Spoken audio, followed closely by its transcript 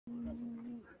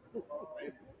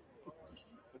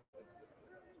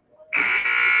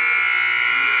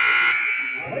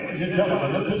Ladies and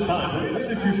gentlemen, at this time, we ask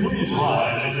that you please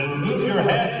rise and remove your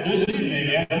hats this evening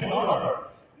and honor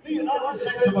the United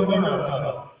States of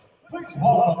America. Please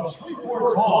welcome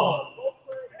Shreveport Hall,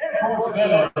 Air Force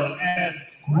veteran and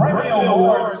Grammy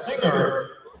Award singer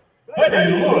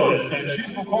Betty Lewis, and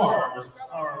she performs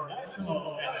our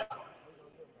national anthem.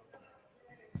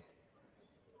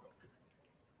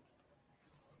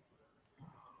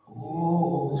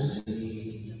 Oh,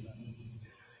 see,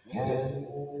 can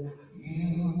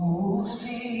you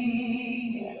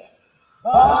see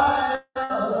by the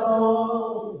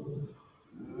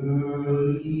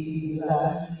early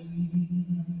light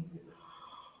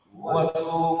what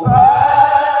so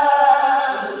proudly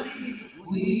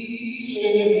we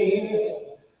share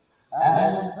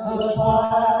at the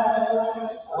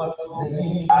twilight, what so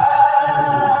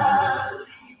proudly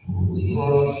we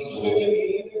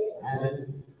share and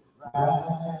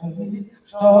bright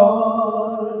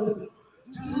star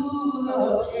to the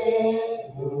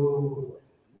gentle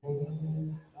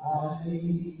light.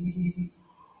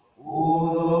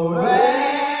 Oh, the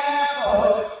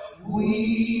rampart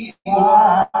we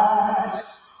watched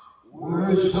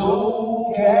were so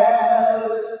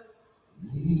gallantly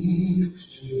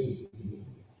straight,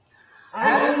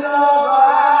 and the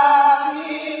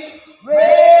rocket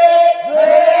red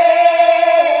glare,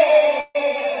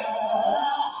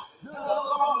 the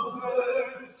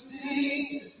bird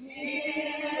sing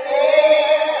in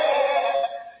air,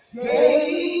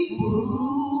 gave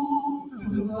proof to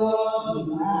the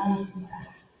night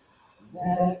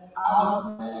that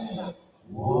our man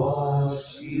was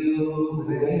still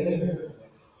there.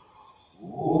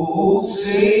 Oh,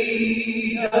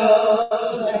 say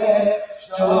does that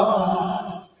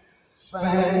star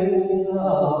spangled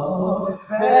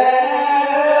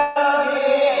banner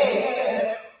yet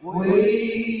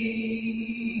wave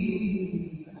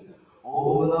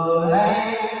over the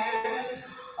land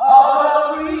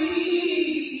of the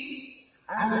free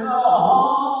and the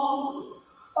home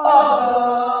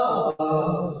of the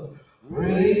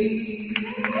brave?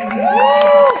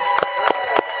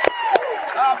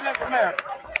 God bless America.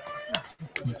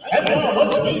 And now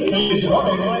let's meet the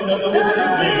starting lineup of the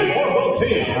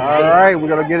evening. All right, we're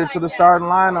going to get into the starting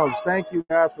lineups. Thank you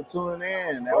guys for tuning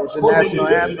in. That was the national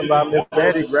anthem by Miss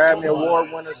Betty, Grammy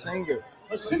Award winning singer.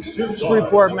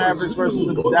 Shreveport Mavericks versus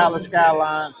the Dallas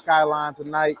Skyline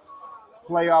tonight.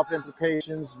 Playoff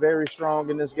implications very strong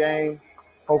in this game.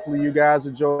 Hopefully you guys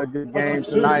enjoy a good game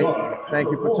tonight. Thank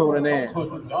you for tuning in.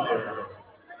 Hopefully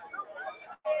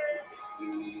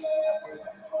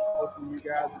you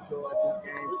guys enjoy a good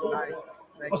game tonight.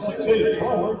 Thank you for tuning in.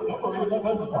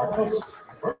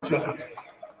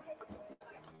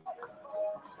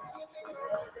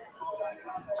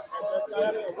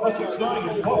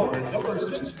 Number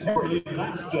 6, Terry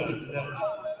Maxton.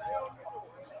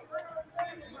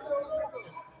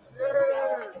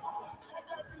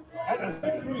 And the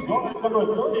 6-3 guard, number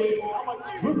 30, Alex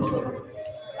Cooper.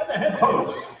 And the head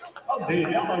coach of the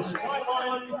Dallas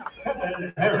Skyline,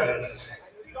 Kevin Harris.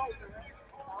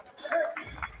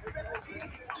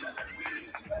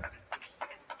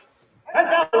 And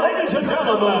now, ladies and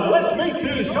gentlemen, let's meet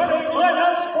the starting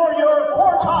lineups for your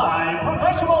 4-time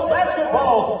professional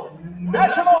basketball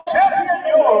national champion,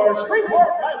 your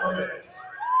Shreveport Mavericks.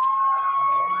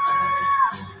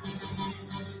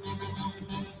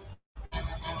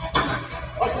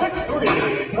 A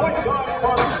 6'3" point guard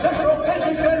from Central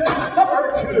Michigan, number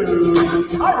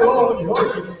 2, Tyrone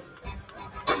Jordan.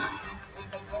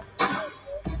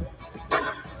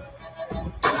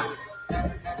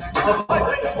 A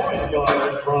 5'8" point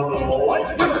guard from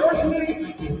White University,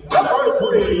 number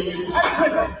 3,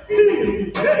 Patrick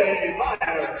D.J.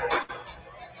 Meyer.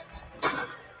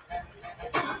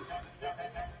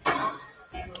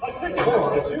 A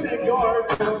 6'4" shooting guard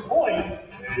from Point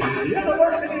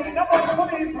University, number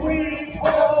 23,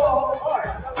 Paul Clark.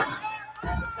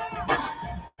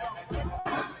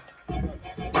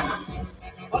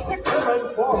 A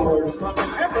 6'7" forward from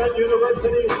Cameron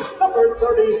University, number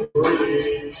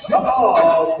 33,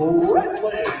 Shaw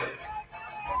Bradley.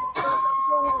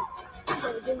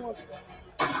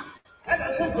 And a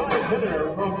 6'9" hitter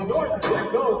from North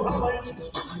Waco College,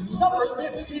 number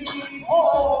 15,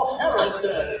 Paul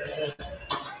Harrison.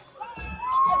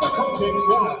 And the coaching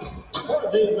staff for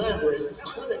the Mavericks,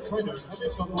 athletic trainers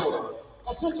Commissioner Moore,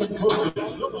 assistant coaches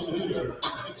Dylan Leader,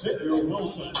 Xavier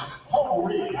Wilson, Paul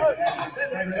Reed, and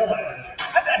Cedric Dillon.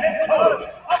 And the head coach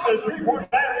of the Shreveport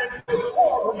Mavericks with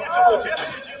 4 professional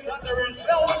championships under his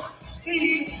belt,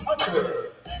 Steve Hunter.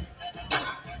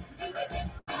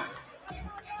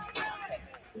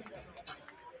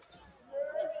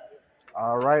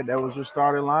 All right, that was your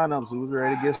starting lineups. We were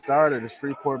ready to get started. The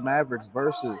Shreveport Mavericks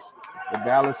versus the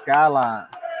Dallas Skyline.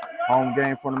 Home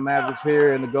game for the Mavericks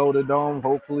here in the Golden Dome.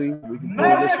 Hopefully, we can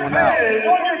pull this one out. On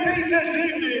your feet this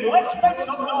evening, let's make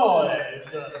some noise.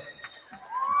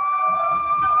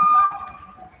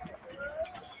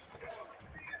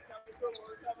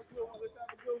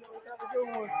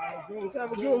 Let's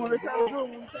have a good one. Let's have a good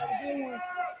one. Let's have a good one.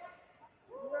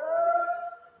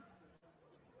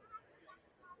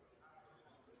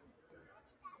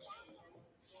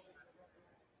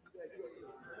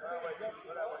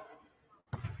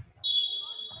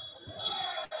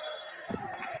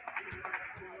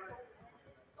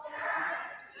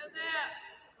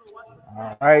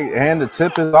 All right, and the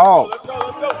tip is off.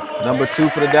 Number 2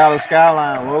 for the Dallas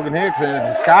Skyline, Logan Hicks. And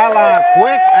the Skyline,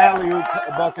 quick alley-oop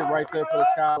bucket right there for the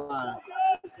Skyline.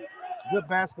 Good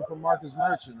basket for Marcus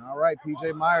Merchant. All right,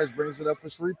 P.J. Myers brings it up for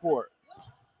Shreveport.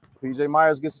 P.J.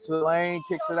 Myers gets it to the lane,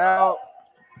 kicks it out.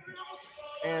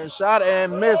 And shot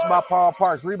and missed by Paul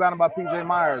Parks. Rebounded by P.J.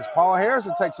 Myers. Paul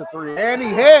Harrison takes a 3. And he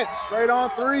hits straight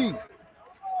on 3.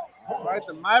 All right,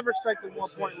 the Mavericks take the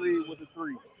 1-point lead with the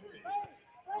 3.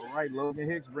 All right, Logan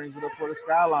Hicks brings it up for the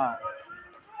Skyline.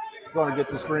 Going to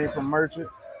get the screen from Merchant.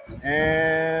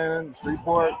 And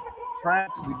Shreveport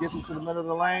traps. He gets it to the middle of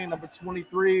the lane. Number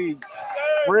 23,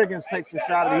 Spriggins takes the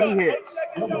shot and he hits.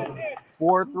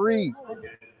 4-3.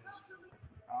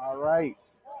 All right.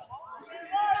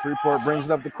 Shreveport brings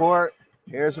it up the court.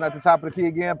 Harrison at the top of the key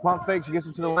again. Pump fakes, gets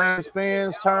it to the lane,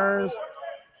 spins, turns,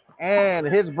 and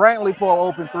hits Brantley for an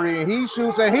open 3. And he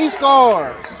shoots and he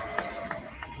scores.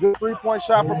 Good 3-point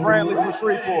shot for Brantley for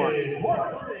Shreveport.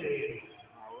 All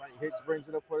right, Hicks brings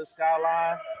it up for the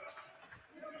Skyline.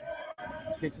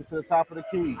 Kicks it to the top of the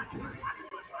key.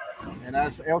 And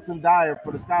that's Elton Dyer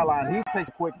for the Skyline. He takes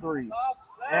a quick 3.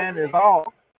 And is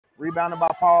off. Rebounded by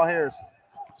Paul Harrison.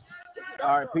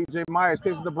 All right, P.J. Myers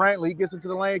kicks it to Brantley. He gets it to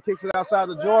the lane, kicks it outside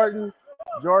to Jordan.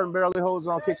 Jordan barely holds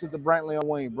on, kicks it to Brantley on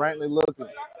wing. Brantley looking.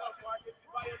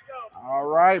 All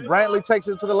right, Brantley takes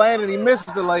it to the lane, and he misses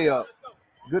the layup.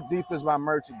 Good defense by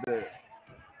Merchant there.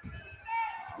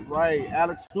 Right,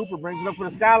 Alex Cooper brings it up for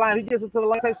the Skyline. He gets it to the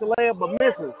lane, takes the layup, but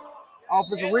misses.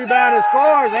 Offensive rebound and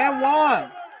scores, and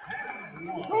one.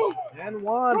 And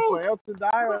one for Elton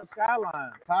Dyer at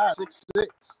Skyline. Tied 6-6.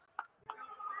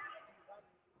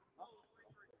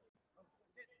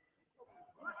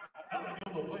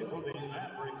 On the way for the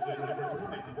Mavericks is number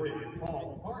 23,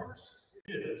 Paul Parks.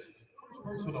 Is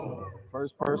personal.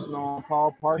 First personal on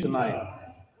Paul Parks tonight.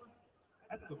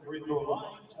 At the free throw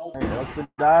line. Elton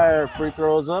Dyer free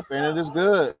throws up, and it is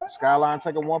good. Skyline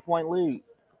take a 1-point lead.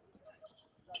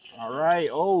 All right.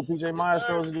 Oh, P.J. Myers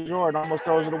throws it to Jordan. Almost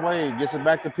throws it away. Gets it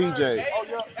back to P.J.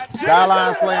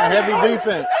 Skyline's playing heavy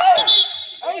defense.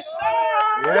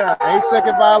 Yeah,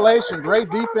 8-second violation. Great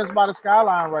defense by the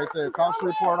Skyline right there. Caught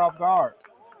Shreveport off guard.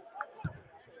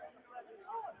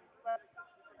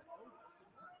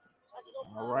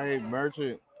 All right,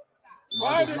 Merchant.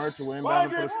 Marcus Merchant will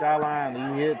inbound for the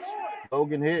Skyline. He hits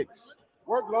Logan Hicks.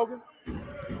 Work, Logan.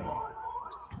 All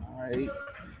right.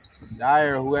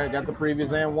 Dyer, who had got the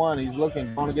previous and one, he's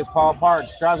looking, going against Paul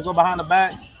Parks. Tries to go behind the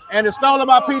back. And it's stolen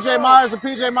by P.J. Myers, and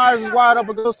P.J. Myers is wide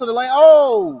open, goes to the lane.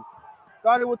 Oh!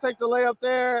 Thought he would take the layup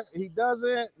there. He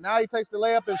doesn't. Now he takes the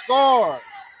layup and scores.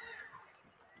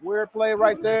 Weird play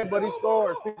right there, but he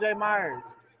scores. P.J. Myers.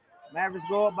 Mavericks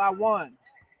go up by 1.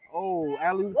 Oh,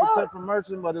 alley-oop attempt from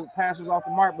Merchant, but it passes off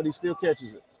the mark, but he still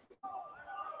catches it.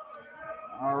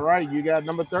 All right, you got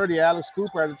number 30, Alex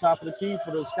Cooper, at the top of the key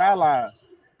for the Skyline.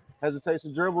 Hesitates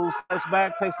to dribble, steps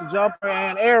back, takes the jumper,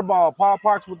 and air ball. Paul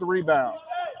Parks with the rebound.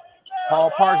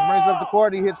 Paul Parks brings up the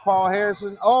court. He hits Paul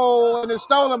Harrison. Oh, and it's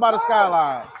stolen by the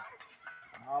Skyline.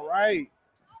 All right.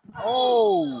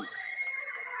 Oh.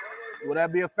 Would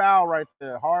that be a foul right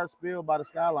there? Hard spill by the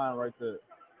Skyline right there.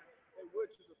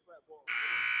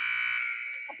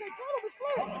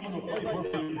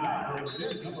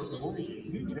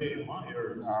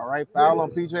 All right, foul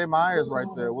on P.J. Myers right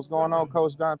there. What's going on,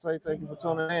 Coach Dante? Thank you for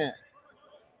tuning in.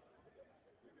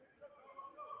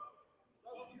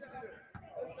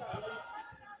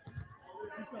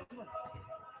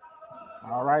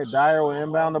 All right, Dyer will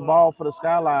inbound the ball for the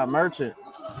Skyline. Merchant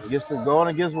gets to go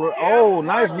and gets. Oh,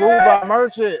 nice move by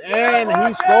Merchant, and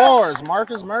he scores.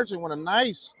 Marcus Merchant with a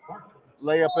nice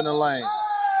layup in the lane.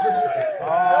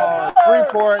 Oh,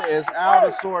 Shreveport is out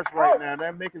of sorts right now.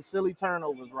 They're making silly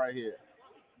turnovers right here.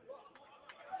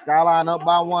 Skyline up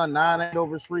by 1, 9-8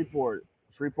 over Shreveport.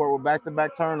 Shreveport with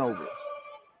back-to-back turnovers.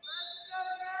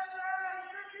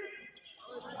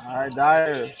 All right,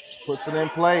 Dyer puts it in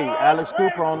play. Alex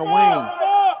Cooper on the wing.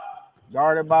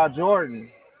 Guarded by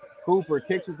Jordan. Cooper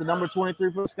kicks it to number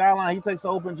 23 for the Skyline. He takes the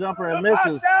open jumper and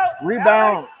misses.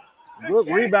 Rebound. Good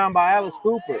rebound by Alex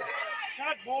Cooper.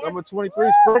 Number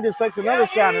 23, Spriggins takes another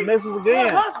shot and misses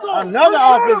again. Another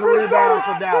offensive rebound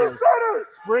for Dallas.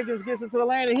 Spriggins gets into the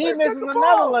lane and he misses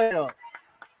another layup.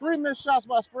 3 missed shots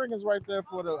by Spriggins right there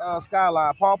for the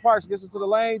Skyline. Paul Parks gets into the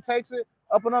lane, takes it,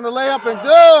 up and under layup, and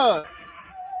good.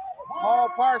 Paul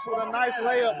Parks with a nice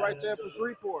layup right there for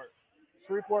Shreveport.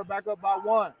 Shreveport back up by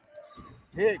 1.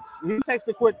 Hicks, he takes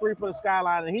the quick 3 for the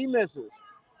Skyline and he misses.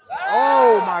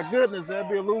 Oh my goodness, that'd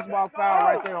be a loose ball foul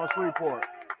right there on Shreveport.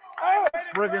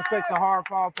 Spriggins takes a hard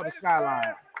foul for the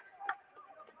Skyline.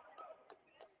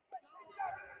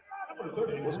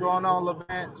 What's going on,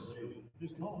 Levance?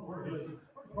 He's called for his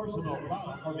first personal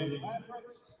foul for the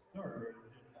Mavericks. Third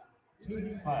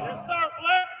team foul.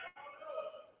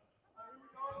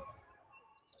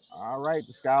 All right,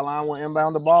 the Skyline will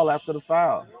inbound the ball after the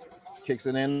foul. Kicks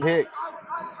it in to Hicks.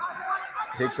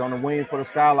 Hicks on the wing for the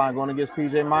Skyline going against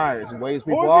P.J. Myers. He waves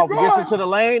people off. He gets into the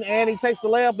lane, and he takes the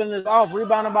layup and is off.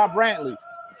 Rebounded by Brantley.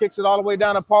 Kicks it all the way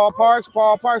down to Paul Parks.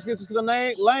 Paul Parks gets into the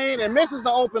lane and misses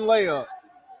the open layup.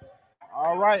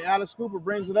 All right, Alex Cooper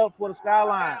brings it up for the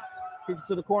Skyline. Kicks it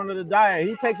to the corner to Dyer.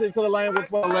 He takes it to the lane with a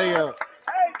layup.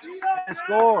 And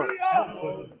scores.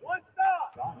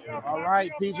 All right,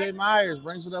 P.J. Myers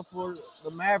brings it up for the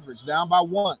Mavericks, down by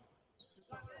 1.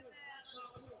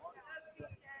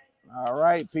 All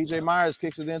right, P.J. Myers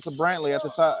kicks it into Brantley at the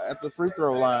top at the free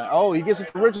throw line. Oh, he gets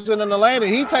it to Richardson in the lane,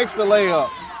 and he takes the layup.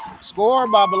 Scored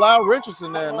by Bilal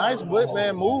Richardson there. Nice blitz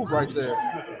man move right there.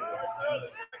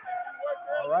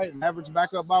 All right, Mavericks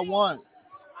back up by 1.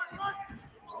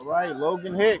 All right,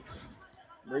 Logan Hicks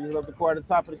brings it up the court at the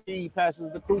top of the key. He passes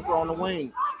to Cooper on the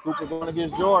wing. Cooper going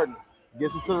against Jordan.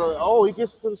 Gets it to the, he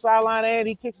gets it to the sideline, and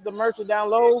he kicks it to Merchant down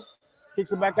low.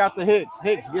 Kicks it back out to Hicks.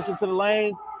 Hicks gets into the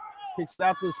lane. Kicks it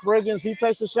out to Spriggins. He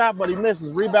takes the shot, but he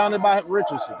misses. Rebounded by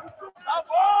Richardson.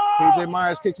 P.J.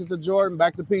 Myers kicks it to Jordan.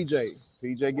 Back to P.J.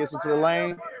 P.J. gets into the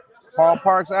lane. Paul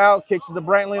Parks out. Kicks it to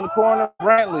Brantley in the corner.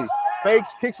 Brantley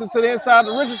fakes, kicks it to the inside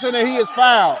to Richardson, and he is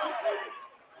fouled.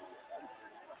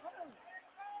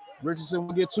 Richardson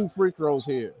will get 2 free throws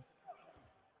here.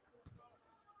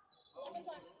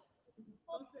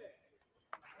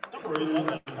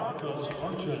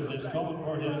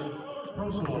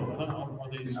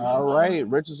 All right,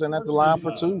 Richardson at the line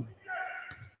for 2.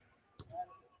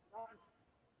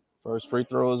 First free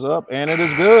throw is up, and it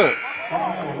is good. All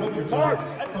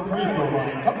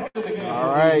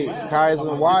right,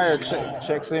 Kaiser Wire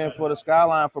checks in for the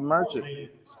Skyline for Merchant.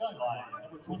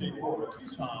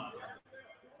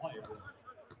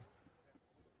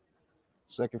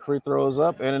 Second free throw is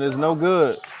up, and it is no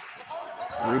good.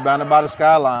 Rebounded by the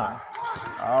Skyline.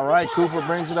 All right, Cooper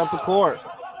brings it up the court.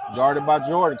 Guarded by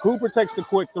Jordan. Cooper takes the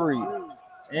quick 3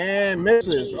 and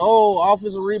misses. Oh,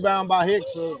 offensive rebound by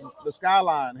Hicks, the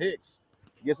Skyline. Hicks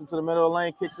gets into the middle of the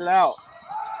lane, kicks it out.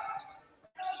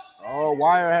 Oh,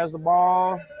 Wire has the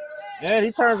ball. And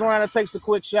he turns around and takes the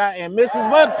quick shot and misses,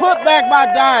 but put back by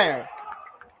Dyer.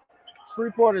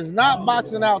 Shreveport is not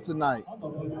boxing out tonight.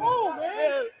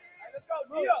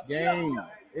 Game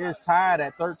is tied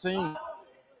at 13.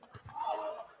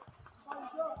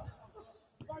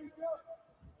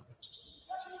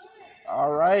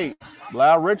 All right,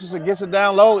 Bilal Richardson gets it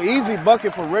down low. Easy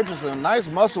bucket for Richardson. Nice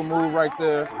muscle move right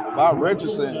there by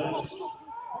Richardson.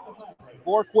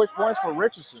 4 quick points for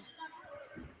Richardson.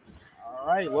 All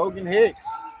right, Logan Hicks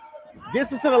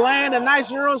gets it to the lane. A nice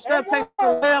Euro step, takes the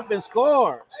layup and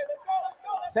scores.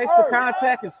 Takes the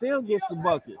contact and still gets the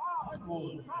bucket.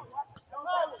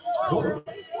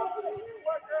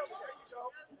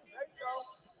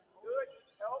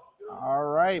 All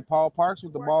right, Paul Parks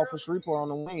with the ball for Shreveport on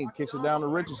the wing. Kicks it down to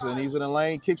Richardson. He's in the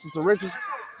lane, kicks it to Richardson.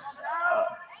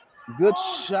 Good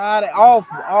shot off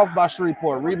by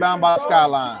Shreveport. Rebound by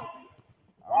Skyline.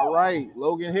 All right,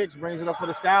 Logan Hicks brings it up for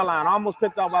the Skyline. Almost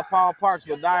picked up by Paul Parks,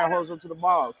 but Dyer holds up to the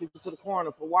ball. Kicks it to the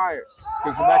corner for Wire.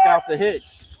 Kicks it back out to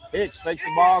Hicks. Hicks fakes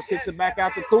the ball, kicks it back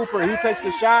out to Cooper. He takes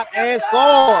the shot and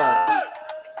scores.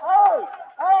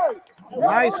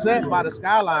 Nice set by the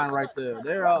Skyline right there.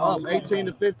 They're up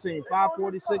 18-15,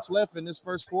 5:46 left in this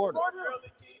first quarter. All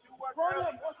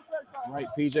right,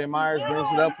 P.J. Myers brings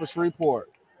it up for Shreveport.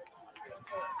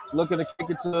 Looking to kick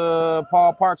it to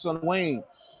Paul Parks on the wing.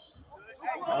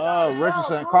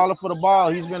 Richardson calling for the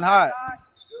ball. He's been hot.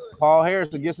 Paul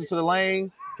Harrison gets into the lane,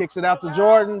 kicks it out to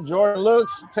Jordan. Jordan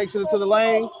looks, takes it into the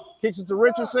lane, kicks it to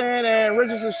Richardson, and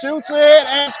Richardson shoots it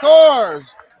and scores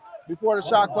before the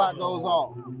shot clock goes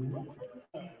off.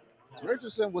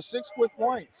 Richardson with 6 quick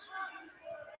points.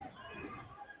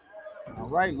 All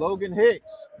right, Logan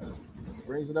Hicks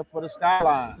brings it up for the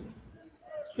Skyline.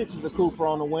 Kicks it to Cooper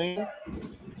on the wing.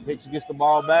 Hicks gets the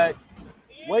ball back.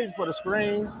 Waiting for the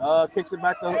screen. Kicks it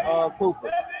back to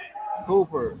Cooper.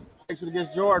 Cooper takes it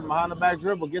against Jordan. Behind the back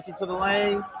dribble. Gets it to the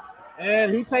lane.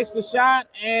 And he takes the shot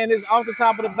and is off the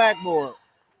top of the backboard.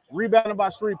 Rebounded by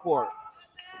Shreveport.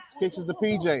 Kicks it to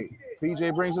PJ.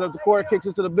 PJ brings it up the court. Kicks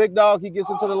it to the big dog. He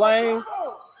gets into the lane.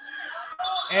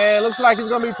 And looks like he's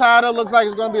going to be tied up. Looks like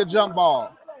it's going to be a jump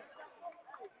ball.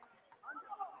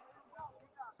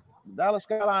 Dallas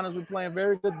Skyline has been playing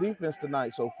very good defense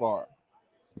tonight so far.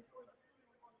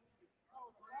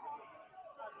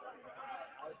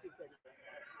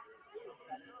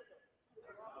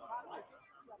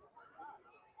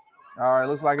 All right,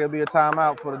 looks like it'll be a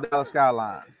timeout for the Dallas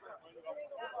Skyline.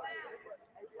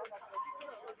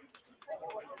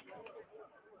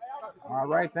 All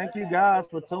right, thank you guys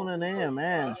for tuning in,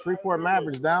 man. Shreveport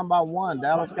Mavericks down by 1.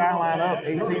 Dallas Skyline up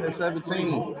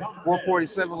 18-17.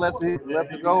 4:47 left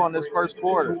to go on this first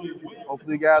quarter.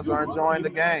 Hopefully you guys are enjoying the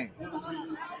game.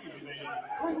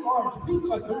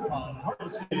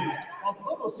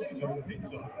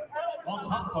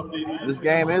 This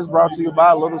game is brought to you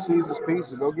by Little Caesars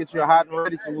Pizza. Go get you a hot and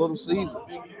ready from Little Caesars.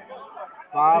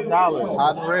 $5,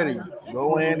 hot and ready.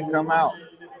 Go in and come out.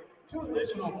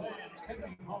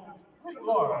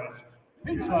 Large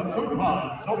pizza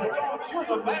coupons. So let's cheer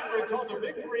the Mavericks on the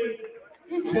victory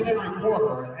each and every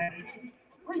quarter. And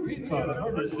free pizza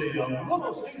courtesy of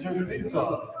Little Caesars Pizza,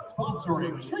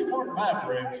 sponsoring Shreveport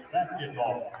Mavericks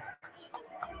basketball.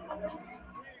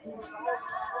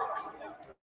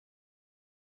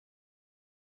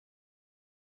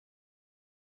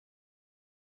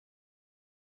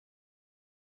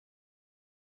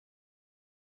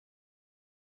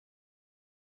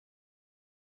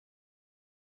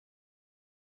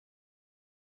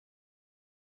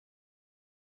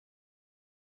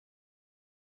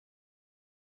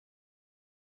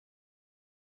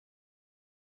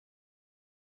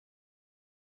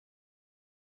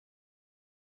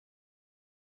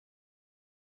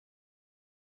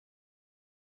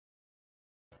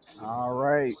 All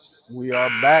right, we are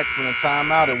back from the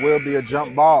timeout. It will be a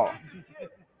jump ball.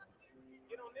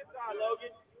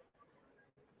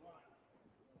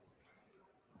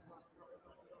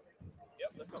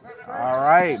 All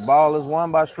right, ball is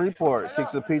won by Shreveport.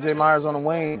 Kicks to PJ Myers on the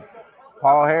wing.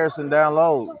 Paul Harrison down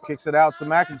low. Kicks it out to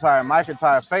McIntyre.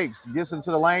 McIntyre fakes. Gets into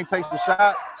the lane, takes the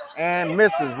shot, and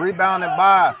misses. Rebounded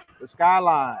by the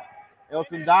Skyline.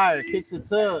 Elton Dyer kicks it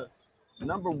to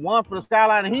number 1 for the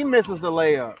Skyline, and he misses the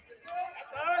layup.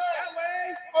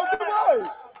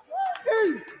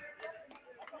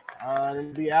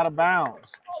 It'll be out of bounds.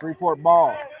 Shreveport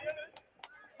ball.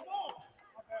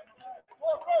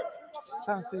 I'm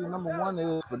trying to see who number 1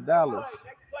 is for Dallas.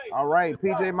 All right,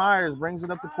 PJ Myers brings it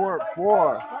up the court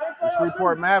for the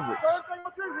Shreveport Mavericks.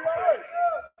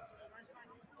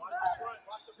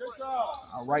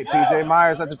 All right, PJ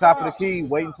Myers at the top of the key,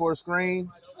 waiting for a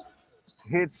screen.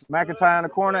 Hits McIntyre in the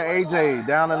corner. AJ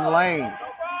down in the lane.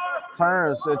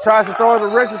 Turns, tries to throw it to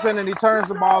Richardson, and he turns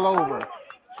the ball over.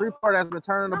 Shreveport has been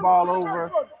turning the ball over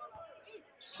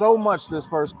so much this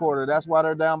first quarter. That's why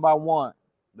they're down by 1.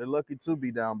 They're lucky to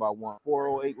be down by 1.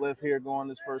 4:08 left here going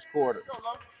this first quarter.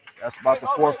 That's about the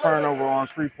 4th turnover on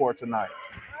Shreveport tonight.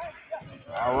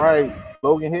 All right,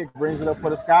 Logan Hicks brings it up for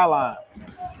the Skyline.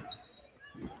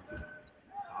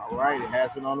 All right, it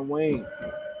has it on the wing.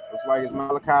 Looks like it's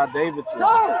Malachi Davidson.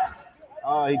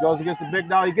 He goes against the big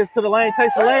dog. He gets to the lane,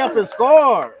 takes the layup, and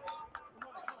scores.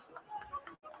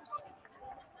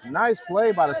 Nice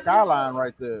play by the Skyline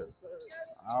right there.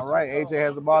 All right, AJ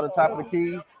has the ball at the top of the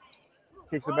key.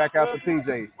 Kicks it back out to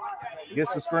PJ.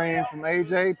 Gets the screen from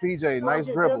AJ. PJ, nice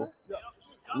dribble.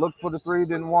 Look for the 3,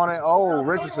 didn't want it. Oh,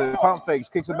 Richardson, pump fakes.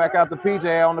 Kicks it back out to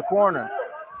PJ on the corner.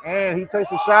 And he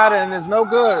takes a shot, and it's no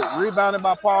good. Rebounded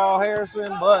by Paul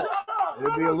Harrison, but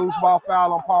it'll be a loose ball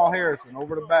foul on Paul Harrison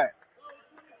over the back.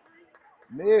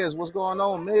 Miz, what's going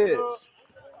on, Miz?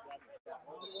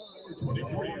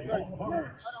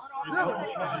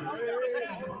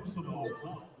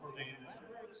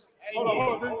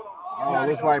 Oh,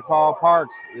 looks like Paul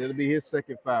Parks. It'll be his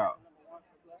 2nd foul.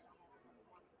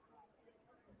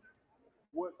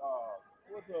 What's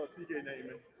TK name,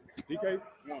 man? DK?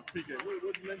 No, PK.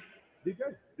 What's his name? DK?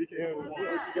 DK. Yeah, what you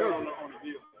got on the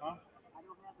deal? Huh?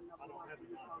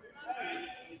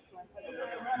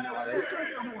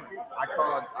 I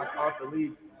called the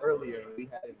league earlier. We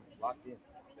had it locked in.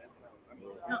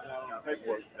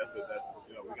 Paperwork. That's we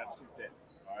got to shoot that.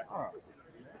 All right.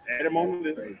 Add him on the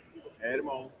list. Add him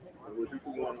on.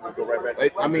 Go right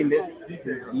back. I mean, All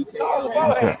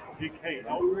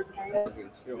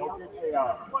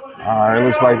right, it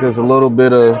looks like there's a little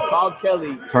bit of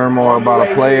turmoil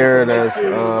about a player that's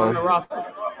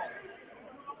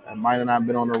that might have not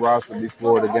been on the roster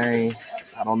before the game.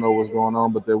 I don't know what's going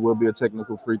on, but there will be a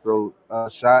technical free throw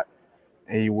shot,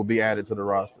 and he will be added to the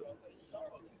roster.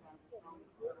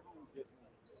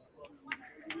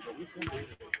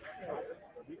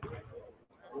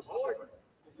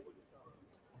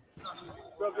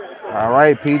 All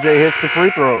right, PJ hits the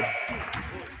free throw.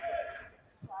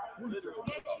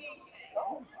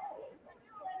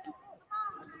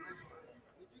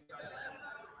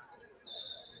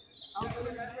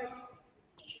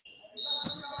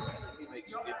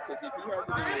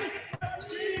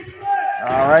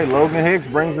 All right, Logan Hicks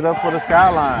brings it up for the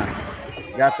Skyline.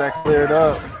 Got that cleared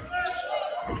up.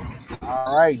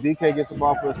 All right, DK gets the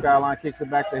ball for the Skyline, kicks it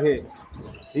back to Hicks.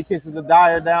 He kicks it to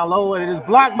Dyer down low, and it is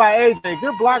blocked by AJ.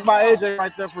 Good block by AJ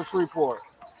right there for Shreveport.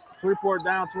 Shreveport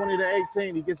down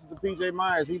 20-18. He gets it to PJ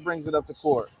Myers. He brings it up the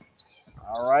court.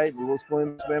 All right, little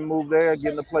spin move there,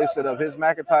 getting the play set up. Here's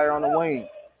McIntyre on the wing.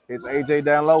 Here's AJ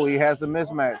down low. He has the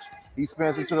mismatch. He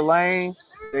spins into the lane.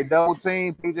 They double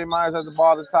team. PJ Myers has the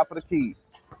ball at the top of the key.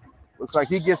 Looks like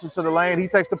he gets into the lane. He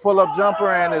takes the pull-up jumper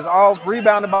and is off,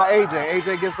 rebounded by AJ.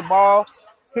 AJ gets the ball,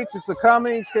 kicks it to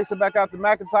Cummings, kicks it back out to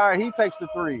McIntyre. He takes the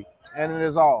three, and it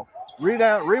is off.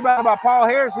 Rebounded by Paul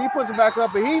Harris. He puts it back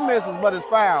up, and he misses, but it's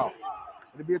foul.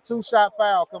 It'll be a two-shot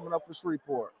foul coming up for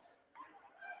Shreveport.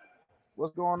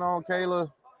 What's going on,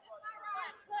 Kayla?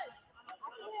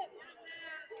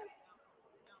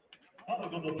 On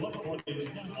the play for the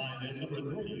Skyline is number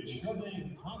 3,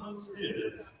 Shirley Thomas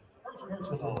is first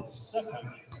personal,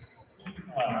 second.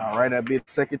 All right, that'd be the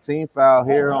second team foul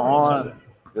here on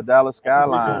the Dallas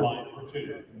Skyline.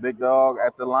 Big Dog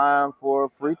at the line for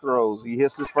free throws. He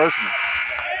hits his first one.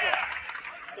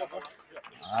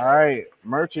 All right,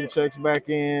 Merchant checks back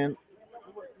in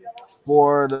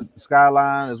for the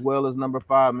Skyline, as well as number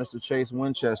 5, Mr. Chase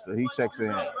Winchester. He checks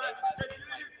in.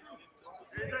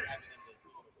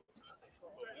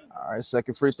 All right,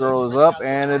 second free throw is up,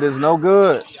 and it is no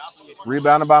good.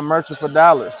 Rebounded by Merchant for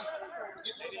Dallas.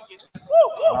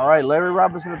 All right, Larry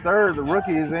Robinson III, the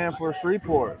rookie, is in for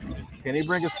Shreveport. Can he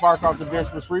bring a spark off the bench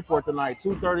for Shreveport tonight?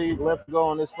 2:30 left to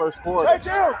go in this first quarter.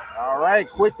 All right,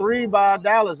 quick three by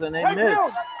Dallas, and they miss.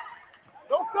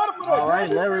 All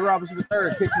right, Larry Robinson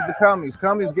III kicks it to Cummings.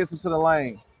 Cummings gets into the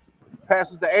lane.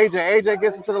 Passes to AJ. AJ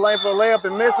gets into the lane for a layup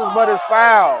and misses, but it's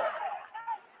fouled.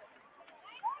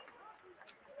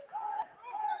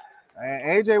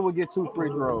 And AJ will get 2 free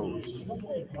throws.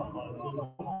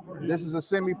 This is a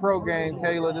semi-pro game,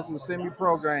 Kayla. This is a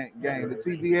semi-pro game, the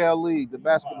TBL League, the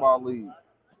basketball league.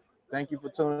 Thank you for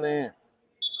tuning in.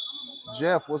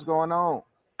 Jeff, what's going on?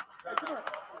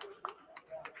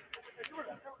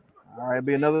 All right,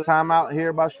 be another timeout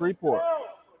here by Shreveport.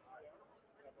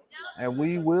 And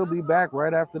we will be back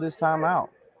right after this timeout.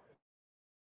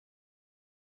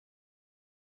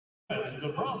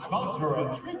 The proud sponsor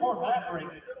of Shreveport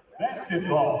Mavericks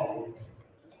basketball.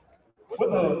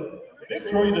 With a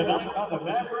victory tonight by the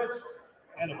Mavericks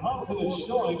and a positive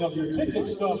showing of your ticket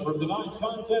stubs from tonight's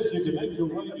contest, you can make your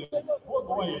way to Poor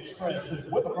Boy Express.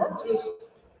 And with the purchase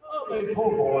of a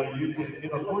Poor Boy, you can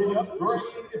get a free upgrade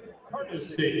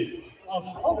courtesy of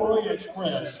Poor Boy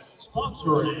Express,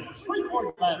 sponsoring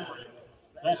Shreveport Mavericks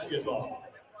basketball.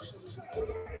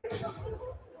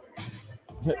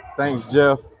 Thanks,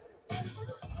 Jeff.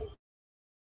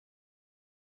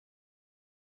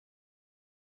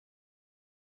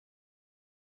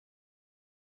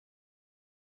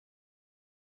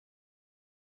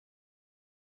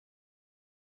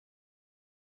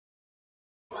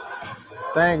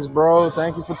 Thanks, bro.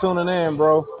 Thank you for tuning in,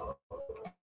 bro.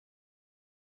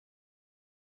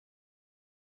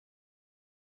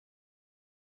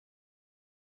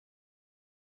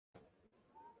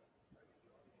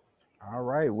 All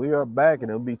right, we are back, and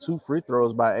it'll be 2 free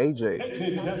throws by AJ.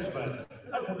 AJ Testman at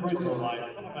the free throw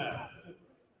line for the Mavs.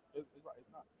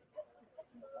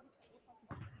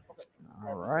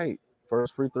 All right,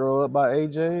 first free throw up by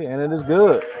AJ, and it is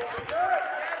good.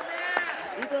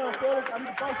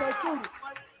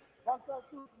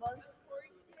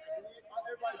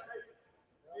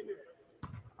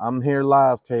 I'm here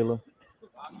live, Kayla.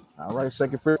 All right,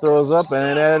 second free throw is up,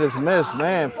 and that is missed.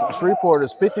 Man, Shreveport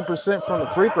is 50% from the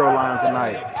free throw line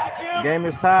tonight. Game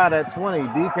is tied at 20.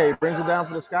 DK brings it down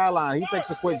for the Skyline. He takes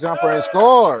a quick jumper and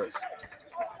scores.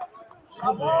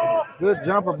 Good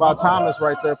jumper by Thomas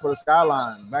right there for the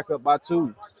Skyline. Back up by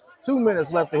 2. 2 minutes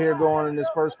left to here going in this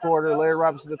first quarter. Larry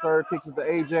Robinson III kicks it to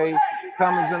AJ.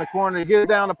 Cummings in the corner to get it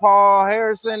down to Paul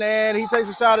Harrison, and he takes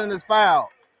a shot in his foul.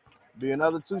 Be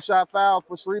another 2-shot foul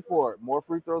for Shreveport. More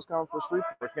free throws coming for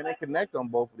Shreveport. Can they connect on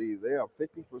both of these? They are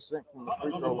 50% from the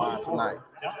free throw line tonight.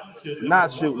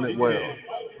 Not shooting it well.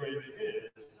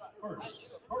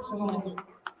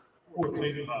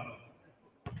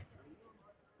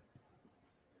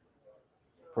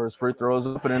 First free throw is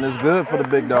up, and it's good for the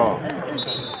big dog. At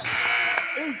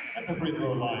the free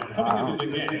throw line, coming into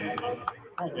the game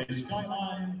for the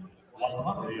Skyline,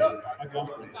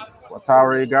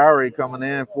 Watari Agari coming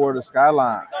in for the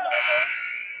Skyline.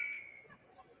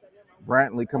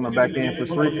 Brantley coming back in for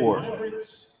Shreveport.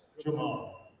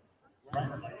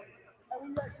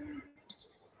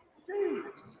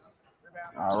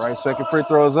 All right, second free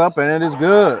throw is up, and it is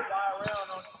good.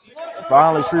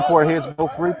 Finally, Shreveport hits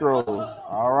both free throws.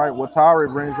 All right,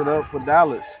 Watari brings it up for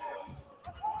Dallas.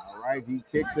 All right, he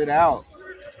kicks it out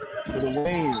to the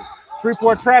wing.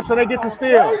 Shreveport traps, so they get the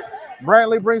steal.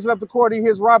 Brantley brings it up the court. He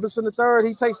hits Robinson the third.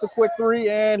 He takes the quick three,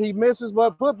 and he misses,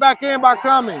 but put back in by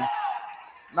Cummings.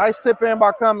 Nice tip in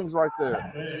by Cummings right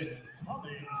there.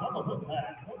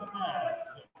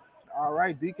 All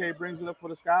right, DK brings it up for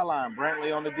the Skyline.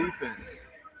 Brantley on the defense.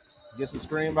 Gets the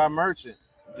screen by Merchant.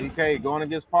 DK going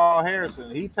against Paul Harrison.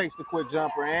 He takes the quick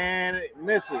jumper and it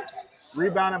misses.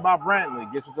 Rebounded by Brantley.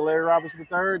 Gets it to Larry Robinson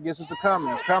III. Gets it to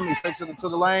Cummings. Cummings takes it to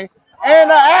the lane. And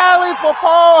the alley for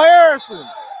Paul Harrison.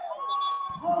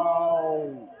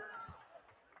 Oh.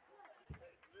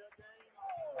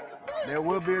 There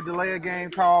will be a delay of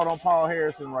game called on Paul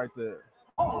Harrison right there.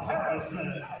 Paul Harrison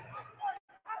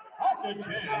on the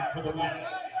jam for the man.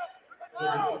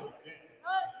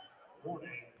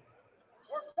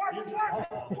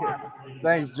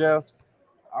 Thanks, Jeff.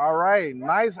 All right,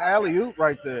 nice alley-oop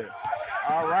right there.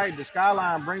 All right, the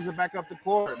Skyline brings it back up the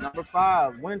court. Number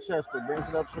 5, Winchester brings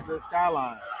it up to the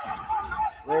Skyline.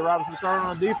 Ray Robinson third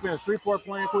on the defense. Shreveport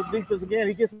playing quick defense again.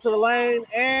 He gets into the lane,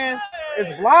 and it's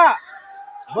blocked.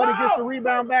 But he gets the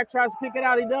rebound back, tries to kick it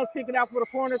out. He does kick it out for the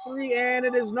corner three, and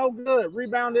it is no good.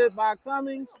 Rebounded by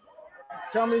Cummings.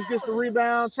 Cummings gets the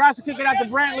rebound, tries to kick it out to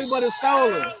Brantley, but it's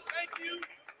stolen.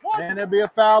 And there'll be a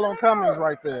foul on Cummings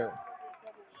right there.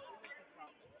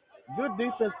 Good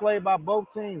defense played by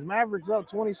both teams. Mavericks up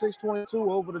 26-22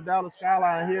 over the Dallas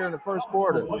Skyline here in the first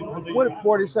quarter with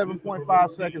 47.5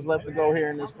 seconds left to go here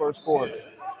in this first quarter.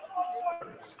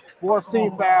 Fourth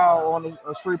team foul on the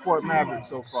Shreveport Mavericks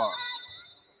so far.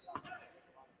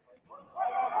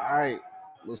 All right,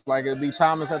 looks like it'll be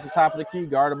Thomas at the top of the key,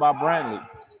 guarded by Brantley.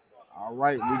 All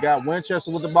right, we got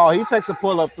Winchester with the ball. He takes a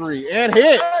pull-up three and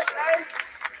hits.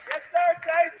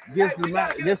 Gets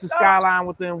the Skyline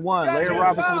within one. Larry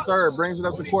Robinson III brings it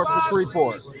up the court for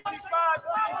Shreveport.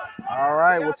 All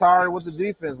right, Watari with the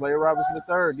defense. Larry Robinson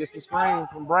III gets the screen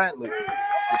from Brantley.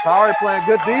 Watari playing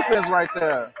good defense right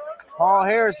there. Paul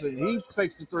Harrison, he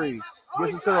fakes the three,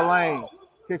 gets it to the lane,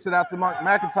 kicks it out to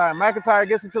McIntyre. McIntyre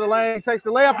gets it to the lane, takes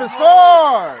the layup and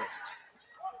scores.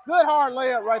 Good hard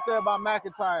layup right there by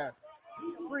McIntyre.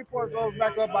 Shreveport goes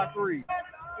back up by 3.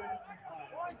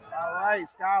 All right,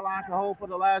 Skyline can hold for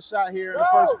the last shot here in the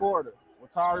first quarter.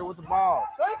 Watari with the ball.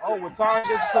 Oh, Watari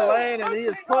gets it to the lane, and he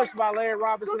is pushed by Larry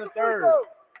Robinson III.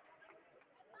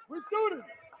 We're shooting.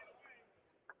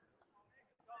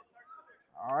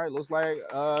 All right, looks like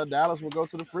Dallas will go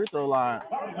to the free throw line.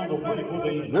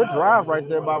 Good drive right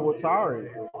there by Watari.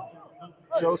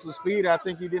 Shows some speed I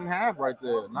think he didn't have right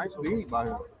there. Nice speed by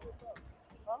him.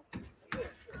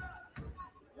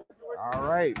 All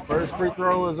right, first free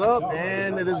throw is up,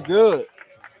 and it is good.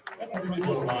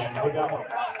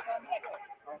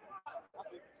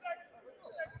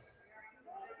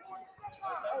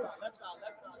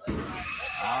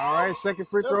 All right, second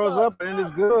free throw is up, and it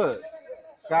is good.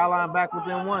 Skyline back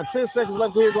within 1. 10 seconds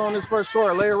left here going this first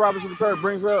quarter. Larry Robinson III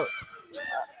brings up.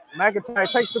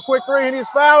 McIntyre takes the quick three, and he's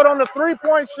fouled on the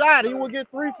three-point shot. He will get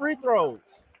 3 free throws.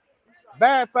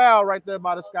 Bad foul right there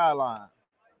by the Skyline.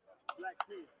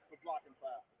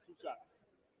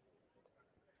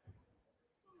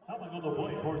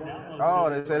 Oh,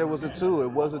 they said it was a 2. It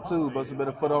was a 2, but it's a bit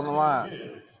of foot on the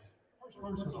line.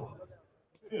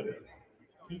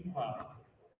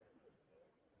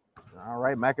 All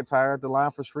right, McIntyre at the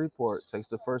line for Shreveport. Takes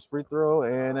the first free throw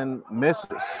and then misses.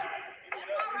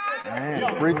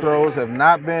 Man, free throws have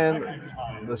not been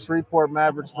the Shreveport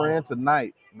Mavericks' friend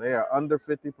tonight. They are under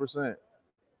 50%.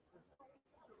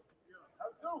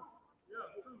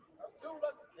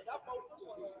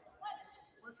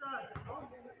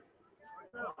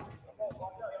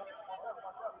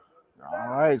 All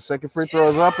right, second free throw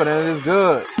is up, and it is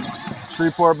good.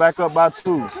 Shreveport back up by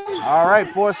 2. All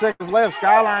right, 4 seconds left.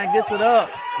 Skyline gets it up.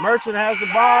 Merchant has the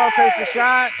ball, takes the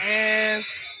shot, and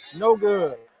no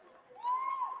good.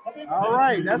 All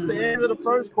right, that's the end of the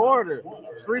first quarter.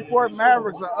 Shreveport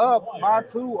Mavericks are up by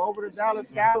 2 over the Dallas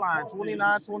Skyline,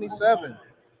 29-27.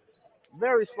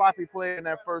 Very sloppy play in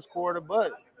that first quarter,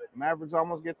 but Mavericks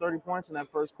almost get 30 points in that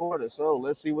first quarter. So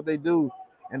let's see what they do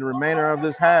in the remainder of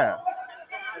this half.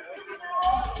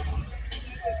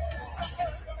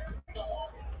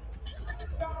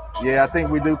 Yeah, I think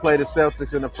we do play the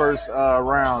Celtics in the first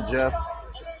round, Jeff.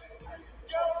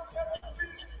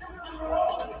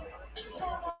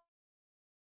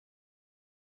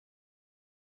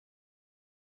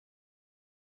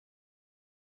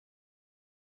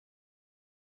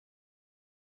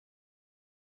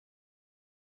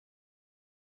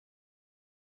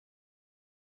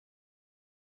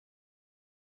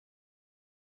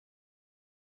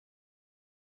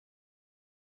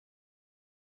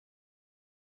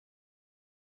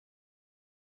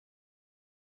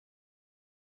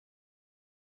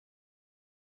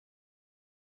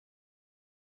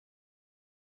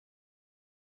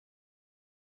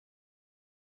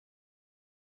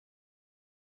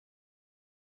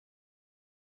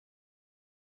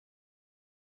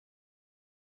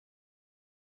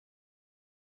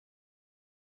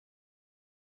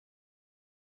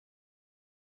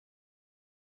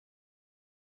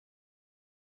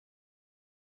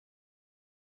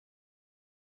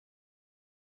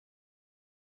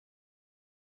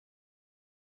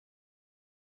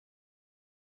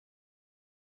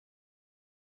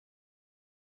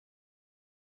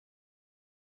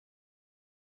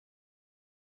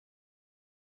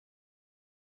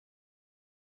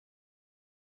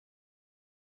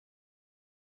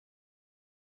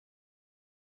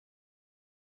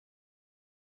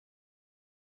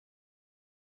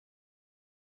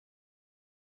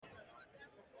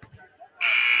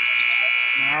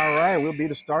 All right, we'll be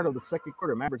the start of the second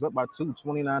quarter. Mavericks up by 2,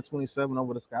 29-27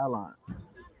 over the Skyline.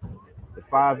 The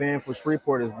 5 in for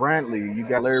Shreveport is Brantley. You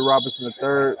got Larry Robinson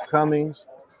III, Cummings,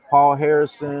 Paul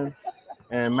Harrison,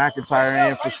 and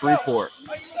McIntyre in for Shreveport.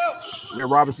 Larry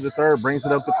Robinson III brings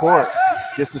it up the court.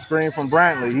 Gets the screen from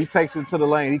Brantley. He takes it to the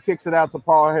lane. He kicks it out to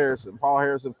Paul Harrison. Paul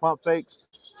Harrison pump fakes.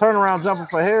 Turnaround jumper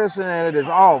for Harrison, and it is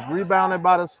off. Rebounded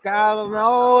by the Skyline.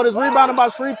 No, it is rebounded by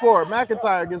Shreveport.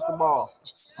 McIntyre gets the ball.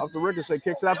 Off the ricochet,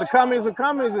 kicks it out to Cummings, and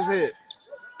Cummings is hit.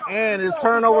 And it's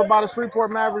turned over by the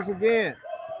Shreveport Mavericks again.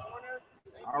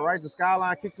 All right, the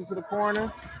Skyline kicks it to the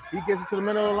corner. He gets it to the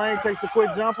middle of the lane, takes a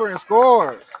quick jumper, and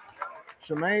scores.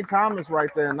 Shemaine Thomas right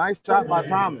there. Nice shot by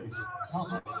Thomas.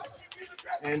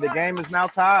 And the game is now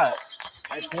tied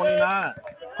at 29.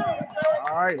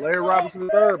 All right, Larry Robinson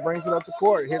III brings it up the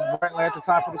court. Hits Brantley at the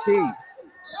top of the key. And,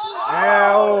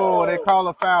 oh, they call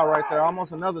a foul right there.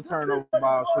 Almost another turnover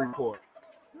by Shreveport.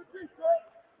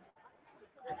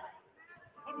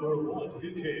 Number 1,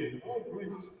 DK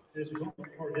Aldridge is going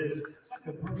for his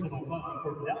second personal foul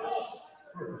for Dallas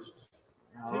first.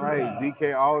 All right,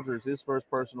 DK Aldridge, his first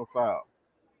personal foul.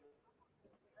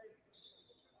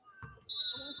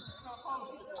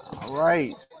 All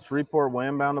right, Shreveport will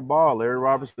inbound the ball. Larry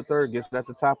Robinson III gets it at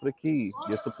the top of the key,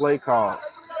 gets the play call.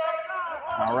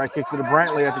 All right, kicks it to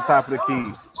Brantley at the top of the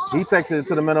key. He takes it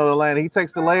to the middle of the lane. He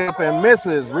takes the layup and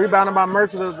misses. Rebounded by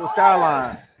Merchant of the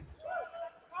Skyline.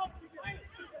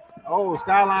 Oh,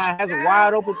 Skyline has a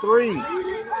wide open 3.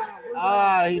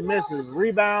 He misses.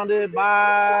 Rebounded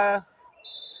by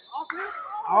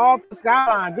off the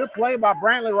Skyline. Good play by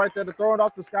Brantley right there to throw it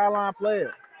off the Skyline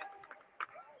player.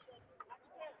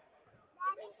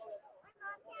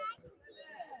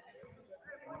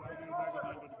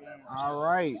 All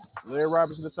right, Larry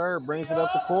Robinson III brings it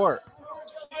up the court.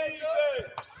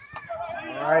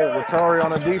 All right, Vittori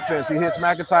on the defense. He hits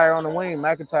McIntyre on the wing.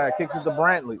 McIntyre kicks it to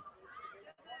Brantley.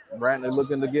 Brantley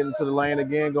looking to get into the lane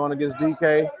again, going against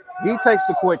DK. He takes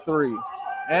the quick 3,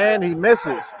 and he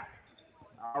misses.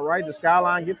 All right, the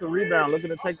Skyline get the rebound, looking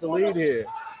to take the lead here.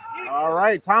 All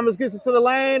right, Thomas gets it to the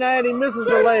lane, and he misses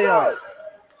the layup.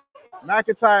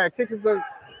 McIntyre kicks it to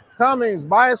Cummings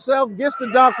by himself, gets the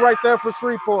dunk right there for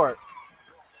Shreveport.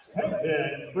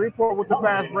 Shreveport with the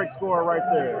fast break score right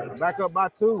there. Back up by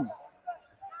 2.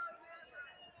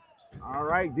 All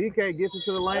right, DK gets it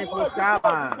to the lane for the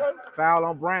Skyline. Foul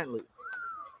on Brantley.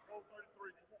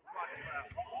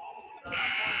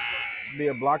 Be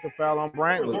a blocker foul on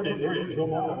Brantley.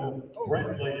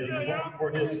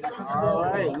 All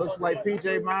right, looks like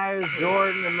PJ Myers,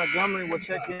 Jordan, and Montgomery will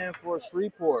check in for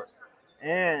Shreveport.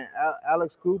 And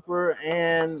Alex Cooper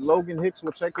and Logan Hicks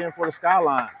will check in for the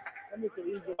Skyline.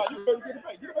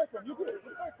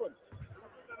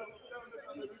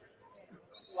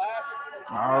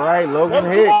 All right, Logan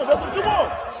Hicks.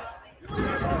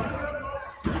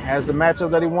 Has the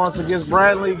matchup that he wants against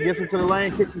Bradley, gets into the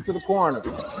lane, kicks it to the corner.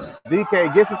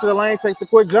 DK gets into the lane, takes a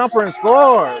quick jumper and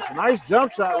scores. Nice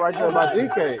jump shot right there by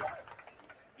DK.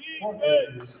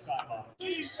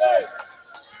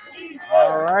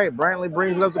 All right, Brantley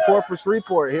brings it up the court for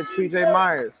Shreveport, hits PJ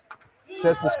Myers.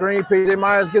 Sets the screen, PJ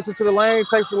Myers gets into the lane,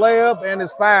 takes the layup, and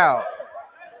is fouled.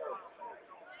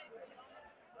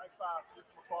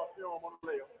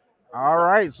 All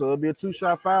right, so it'll be a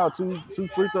two-shot foul. Two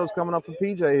free throws coming up for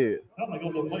PJ here. Coming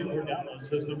on the plate for Dallas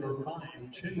is number 5,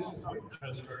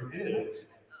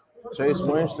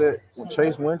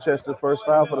 Chase Winchester, first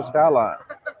foul for the Skyline.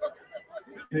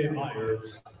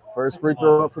 First free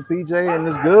throw up for PJ, and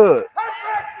it's good.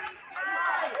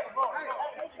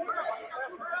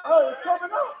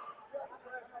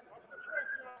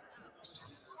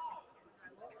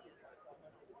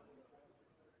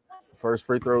 First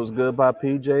free throw is good by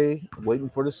PJ, waiting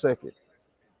for the second.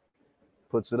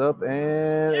 Puts it up,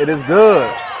 and it is good.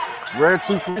 Rare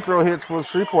 2 free throw hits for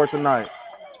Shreveport tonight.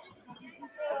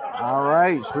 All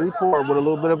right, Shreveport with a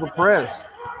little bit of a press.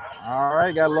 All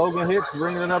right, got Logan Hicks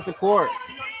bringing it up the court.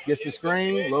 Gets the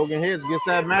screen, Logan Hicks gets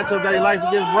that matchup that he likes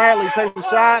against Bradley, takes the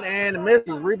shot, and misses.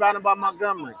 Rebounded by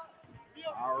Montgomery.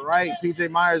 All right,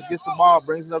 PJ Myers gets the ball,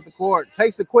 brings it up the court,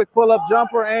 takes a quick pull-up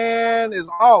jumper, and is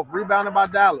off. Rebounded by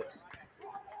Dallas.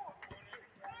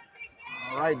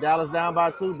 All right, Dallas down by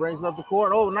 2, brings it up the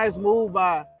court. Oh, nice move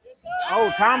by,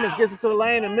 Thomas gets it to the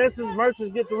lane and misses.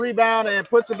 Merchants get the rebound and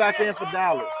puts it back in for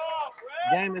Dallas.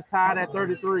 Game is tied at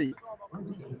 33.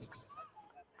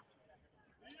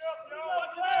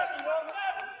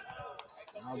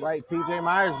 All right, PJ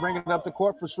Myers bringing it up the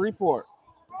court for Shreveport.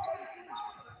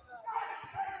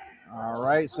 All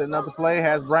right, setting up the play,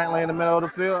 has Brantley in the middle of the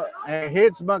field and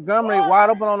hits Montgomery wide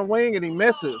open on the wing, and he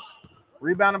misses.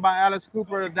 Rebounded by Alex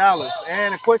Cooper of Dallas,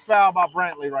 and a quick foul by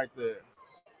Brantley right there.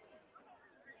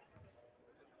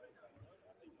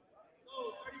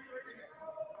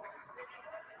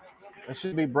 That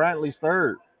should be Brantley's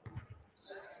third.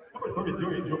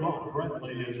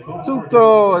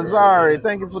 Tuto Azari,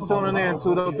 thank you for tuning in,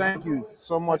 Tuto. Thank you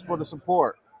so much for the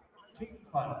support.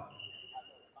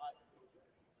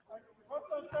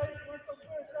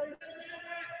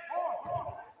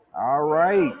 All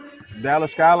right,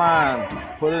 Dallas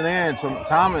Skyline put it in.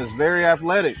 Thomas, very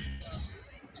athletic.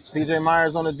 PJ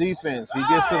Myers on the defense. He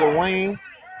gets to the wing,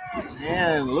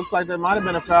 and looks like there might have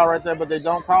been a foul right there, but they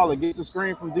don't call it. Gets the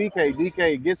screen from DK.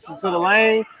 DK gets to the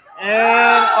lane,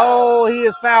 and he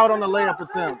is fouled on the layup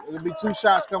attempt. It'll be 2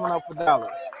 shots coming up for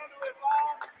Dallas.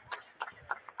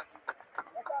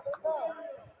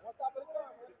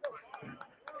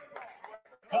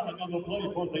 Coming on the play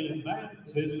for the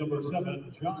Mavs is number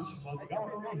 7, Josh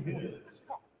Montgomery. His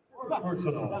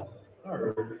personal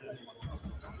third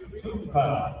team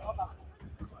foul.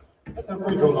 That's a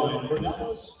free throw line for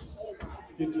Dallas.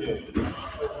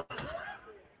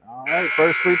 All right,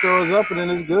 first free throw is up, and then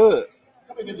it's good.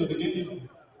 Coming into the game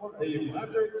for the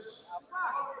Mavericks,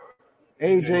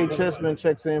 AJ Chessman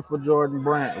checks in for Jordan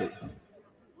Brantley.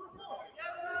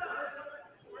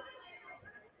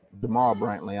 DeMar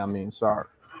Brantley, sorry.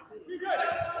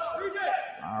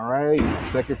 All right,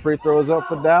 second free throw is up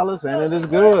for Dallas, and it is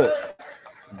good.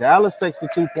 Dallas takes the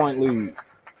 2-point lead.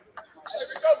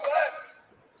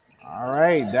 All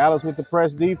right, Dallas with the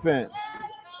press defense.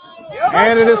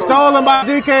 And it is stolen by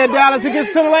DK and Dallas. He gets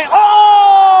to the lane.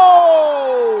 Oh!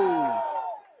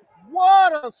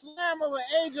 What a slam of an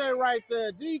AJ right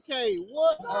there. DK,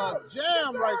 what a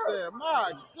jam right there.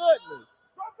 My goodness.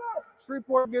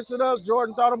 Shreveport gets it up.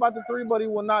 Jordan thought about the 3, but he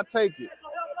will not take it.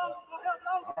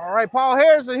 All right, Paul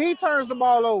Harrison, he turns the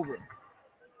ball over.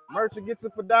 Merchant gets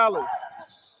it for Dallas.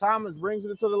 Thomas brings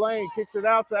it to the lane, kicks it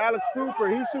out to Alex Cooper.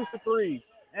 He shoots the 3,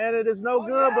 and it is no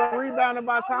good, but rebounded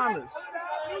by Thomas.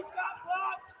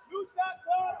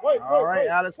 All right,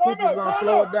 Alex Cooper's going to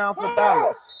slow it down for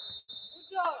Dallas.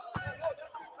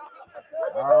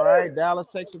 All right, Dallas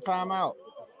takes a timeout.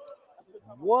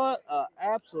 What an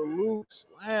absolute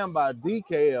slam by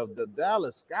DK of the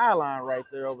Dallas Skyline right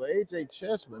there over AJ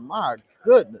Chessman. My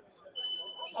goodness.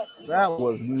 That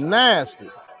was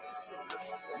nasty.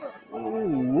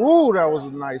 Ooh, that was a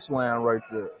nice slam right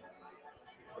there.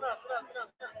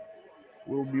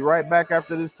 We'll be right back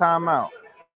after this timeout.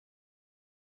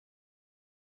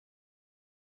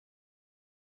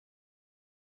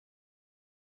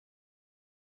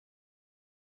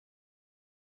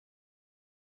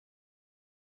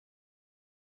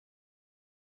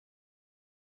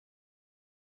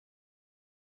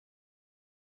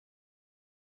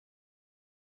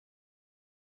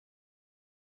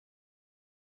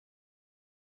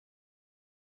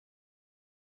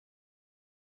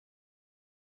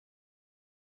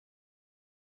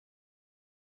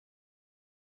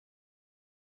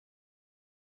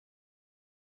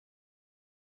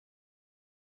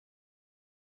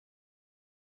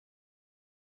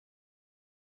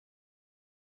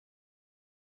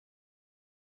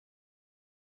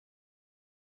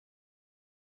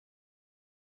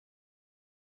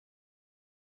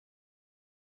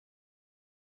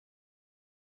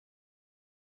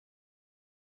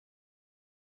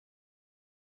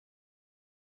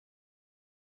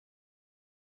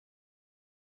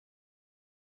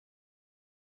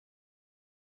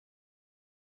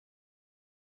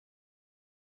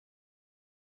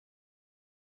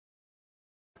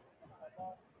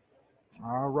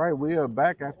 All right, we are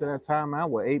back after that timeout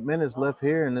with 8 minutes left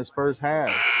here in this first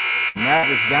half.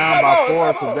 Mavericks down by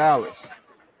 4 to Dallas.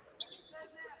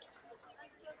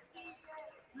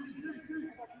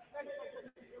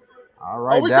 All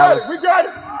right, Dallas. We got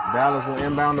it. Dallas will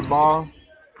inbound the ball.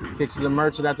 Kicks to the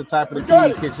Merchant at the top of the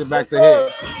key. Kicks it back to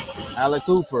Hicks. Alec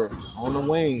Cooper on the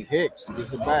wing. Hicks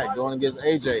gets it back. Going against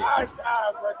AJ.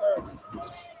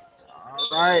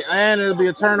 All right, and it'll be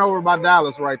a turnover by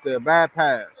Dallas right there. Bad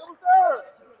pass.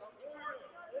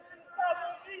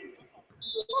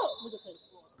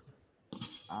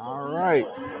 All right.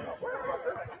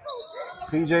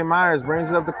 PJ Myers brings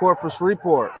it up the court for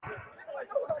Shreveport.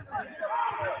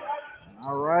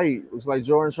 All right. Looks like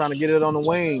Jordan's trying to get it on the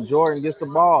wing. Jordan gets the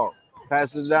ball.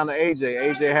 Passes it down to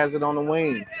AJ. AJ has it on the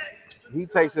wing. He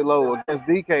takes it low against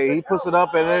DK. He puts it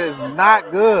up, and it is not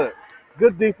good.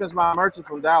 Good defense by Merchant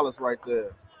from Dallas right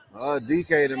there.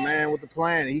 DK, the man with the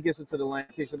plan. He gets it to the lane.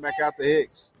 Kicks it back out to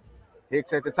Hicks.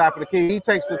 Hicks at the top of the key. He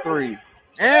takes the three.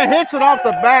 And hits it off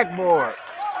the backboard.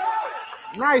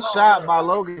 Nice shot by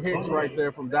Logan Hicks right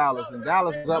there from Dallas. And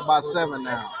Dallas is up by 7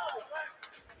 now.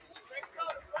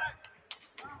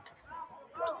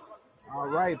 All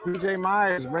right, PJ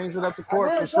Myers brings it up the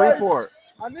court for Shreveport.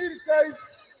 I need it, Chase.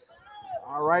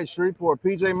 All right, Shreveport.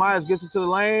 PJ Myers gets it to the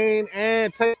lane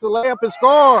and takes the layup and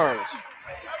scores.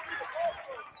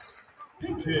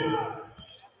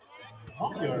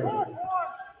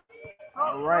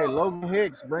 All right, Logan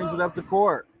Hicks brings it up the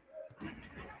court.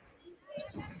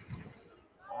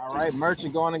 All right,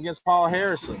 Merchant going against Paul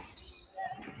Harrison.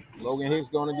 Logan Hicks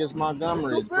going against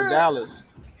Montgomery for Dallas.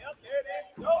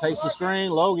 Takes the screen.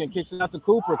 Logan kicks it out to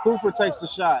Cooper. Cooper takes the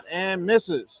shot and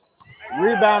misses.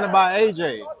 Rebounded by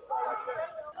AJ.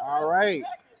 All right.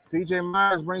 PJ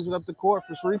Myers brings it up the court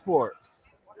for Shreveport.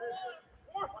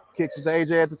 Kicks it to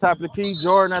AJ at the top of the key.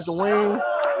 Jordan at the wing.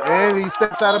 And he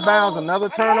steps out of bounds. Another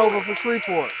turnover for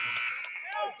Shreveport.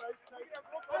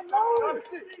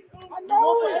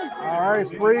 All right.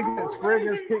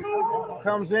 Spriggins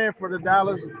comes in for the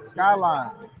Dallas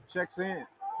Skyline. Checks in.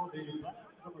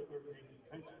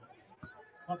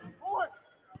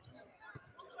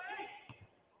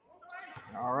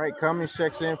 All right, Cummings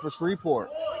checks in for Shreveport.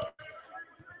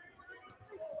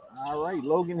 All right,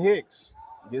 Logan Hicks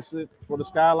gets it for the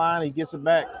Skyline. He gets it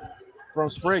back from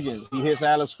Spriggins. He hits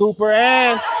Alex Cooper,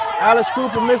 and Alex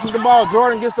Cooper misses the ball.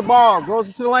 Jordan gets the ball, goes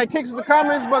into the lane, kicks it to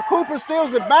Cummings, but Cooper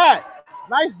steals it back.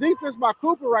 Nice defense by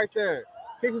Cooper right there.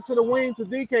 Kicks it to the wing to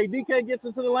DK. DK gets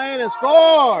into the lane and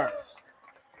scores.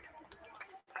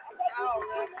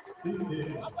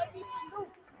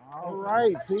 All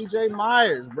right, PJ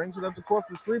Myers brings it up the court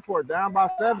for Shreveport, down by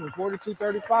 7,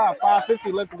 42-35,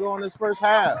 5:50 left to go in this first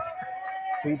half.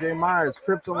 PJ Myers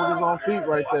trips him with his own feet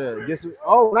right there. Gets it.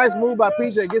 Oh, nice move by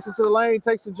PJ. Gets it to the lane,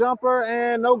 takes the jumper,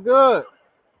 and no good.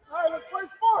 All right, let's play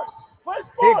sports.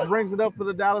 Hicks brings it up for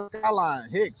the Dallas Skyline.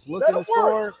 Hicks looking to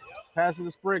score,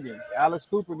 passes to Spriggins. Alex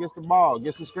Cooper gets the ball,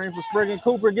 gets the screen for Spriggins.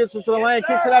 Cooper gets it to the lane,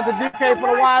 kicks it out to DK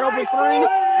for the wide open three,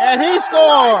 and he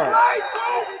scores.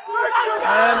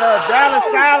 And the Dallas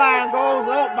Skyline goes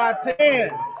up by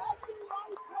 10.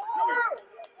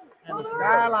 And the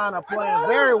Skyline are playing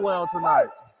very well tonight.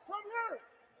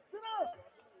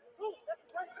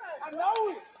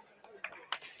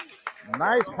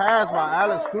 Nice pass by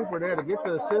Alex Cooper there to get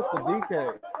the assist to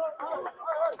DK.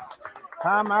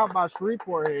 Timeout by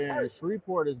Shreveport here, and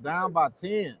Shreveport is down by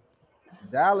 10.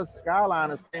 Dallas Skyline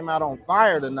has came out on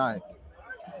fire tonight.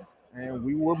 And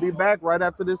we will be back right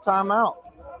after this timeout.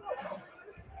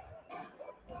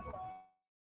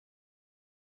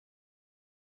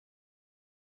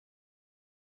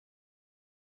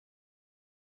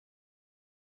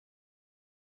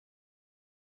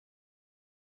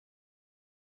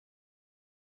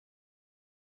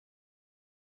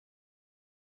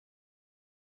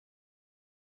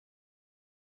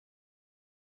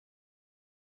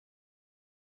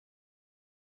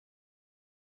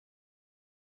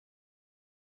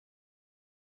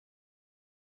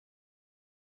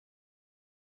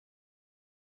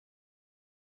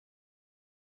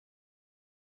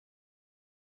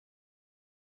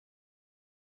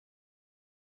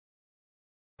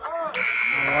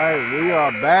 All right, we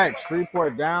are back.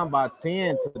 Shreveport down by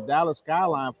 10 to the Dallas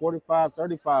Skyline,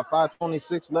 45-35,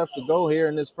 5:26 left to go here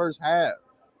in this first half.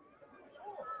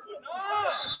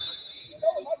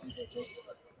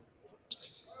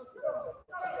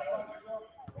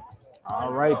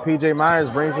 All right, PJ Myers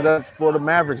brings it up for the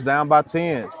Mavericks, down by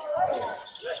 10.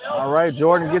 All right,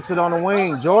 Jordan gets it on the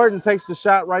wing. Jordan takes the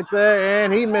shot right there,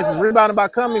 and he misses. Rebounded by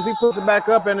Cummings. He puts it back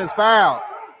up, and it's fouled.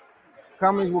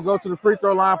 Cummings will go to the free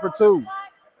throw line for 2.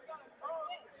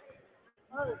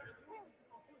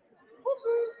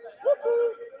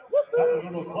 Coming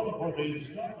on the play for the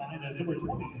Skyline as number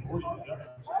 20 for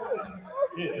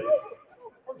the is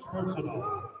first personal.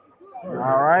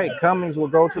 All right, Cummings will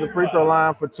go to the free throw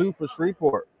line for 2 for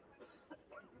Shreveport.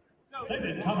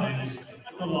 David Cummings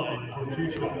at the line for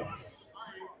 2 shots.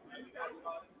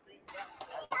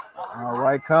 All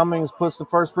right, Cummings puts the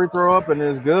first free throw up and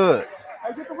is good.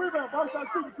 Hey, get the rebound. Body side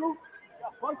shooter, Coop.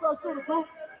 Body side shooter, Coop.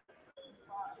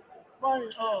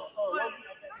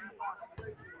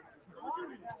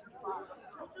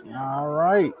 All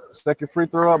right, second free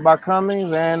throw up by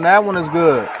Cummings, and that one is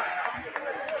good.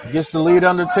 Gets the lead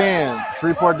under 10.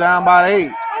 Shreveport down by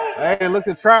 8. Hey, look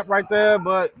at the trap right there,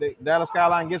 but the Dallas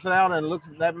Skyline gets it out and looks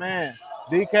at that man,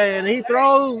 DK, and he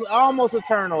throws almost a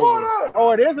turnover.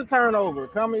 Oh, it is a turnover.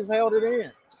 Cummings held it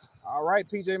in. All right,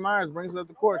 PJ Myers brings it up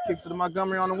the court, kicks it to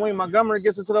Montgomery on the wing. Montgomery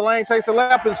gets it to the lane, takes the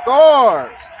lap, and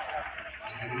scores.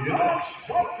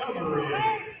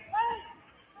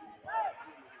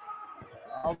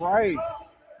 All right.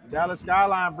 Dallas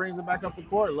Skyline brings it back up the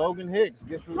court. Logan Hicks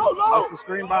gets the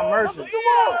screen by Merchant.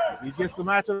 He gets the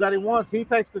matchup that he wants. He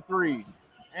takes the 3.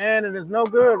 And it is no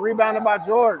good. Rebounded by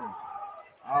Jordan.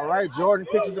 All right, Jordan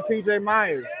kicks it to PJ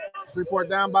Myers. Shreveport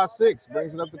down by 6.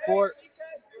 Brings it up the court.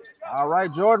 All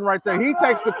right, Jordan right there. He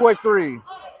takes the quick 3.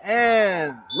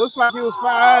 And looks like he was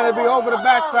fouled. It'll be over the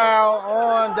back foul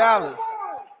on Dallas.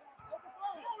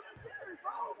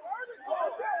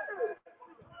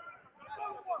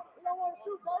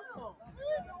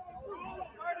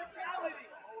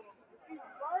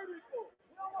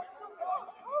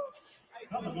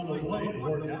 Coming on the play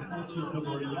for Dallas is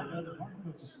number 11,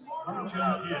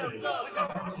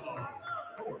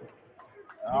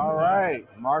 All right,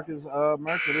 Marcus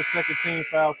Mercer, this second team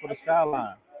foul for the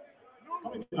Skyline.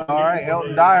 All right,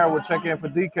 Elton Dyer will check in for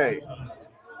DK.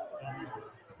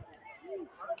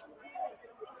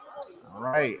 All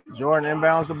right, Jordan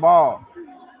inbounds the ball.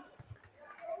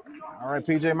 All right,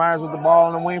 PJ Myers with the ball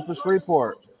on the wing for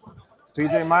Shreveport.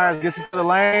 PJ Myers gets it to the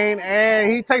lane, and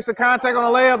he takes the contact on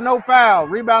the layup, no foul.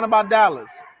 Rebounded by Dallas.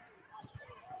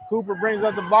 Cooper brings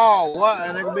up the ball. What?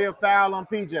 And it will be a foul on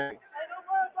PJ.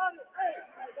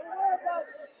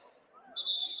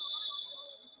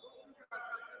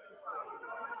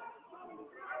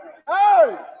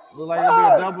 Hey! Looks like it'll be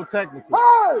a double technical.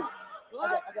 Hey!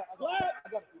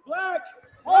 Black!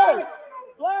 Hey!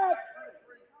 Black!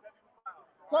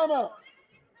 Time out.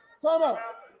 Time out.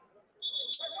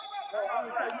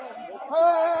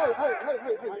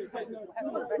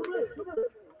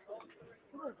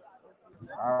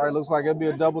 All right, looks like it'll be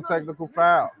a double technical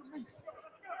foul.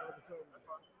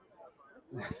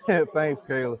 Thanks,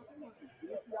 Kayla.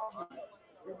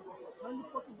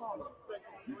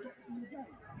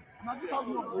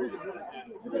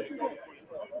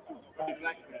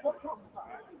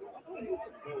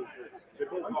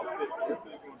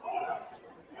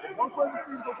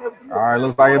 All right,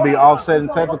 looks like it'll be offsetting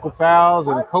technical fouls,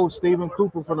 and Coach Stephen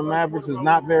Cooper for the Mavericks is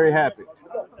not very happy.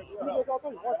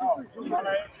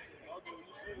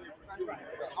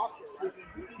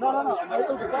 No.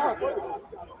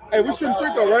 Hey, we shouldn't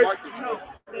free throw, right? No.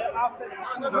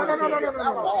 It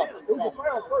was a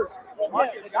foul first.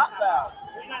 Marcus got fouled.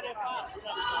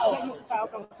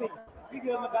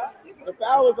 The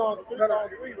foul was on 3,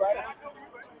 right?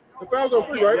 The foul's on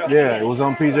 3, right? Yeah, it was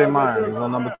on PJ Myers. It was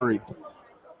on number 3.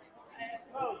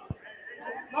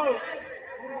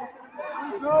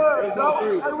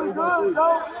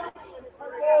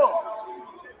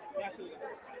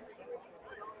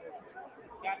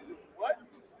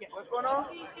 What's going on?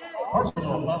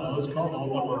 Personal foul is called on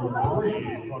number 3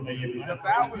 for the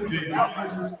foul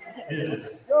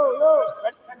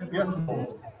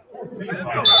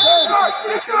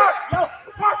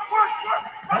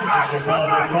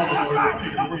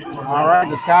All right,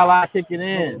 the Skyline kicking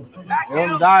in.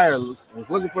 Elton Dyer was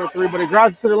looking for a 3, but he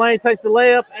drives it to the lane, takes the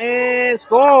layup, and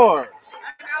scores.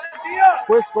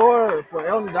 Quick score for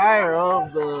Elton Dyer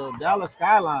of the Dallas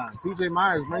Skyline. PJ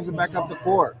Myers brings it back up the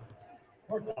court.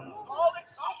 All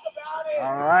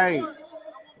right.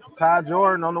 Ty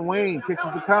Jordan on the wing, kicks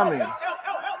it to Cummings.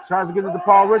 Tries to get it to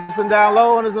Paul Richardson down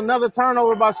low, and there's another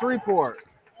turnover by Shreveport.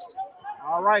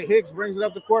 All right, Hicks brings it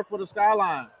up the court for the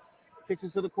Skyline. Kicks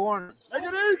it to the corner. Make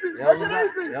it easy. Make it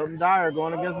easy. Elton Dyer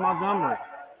going against Montgomery.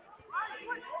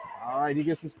 All right, he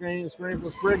gets the screen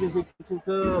for Spriggins. He kicks it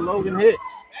to Logan Hicks.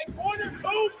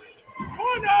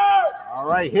 All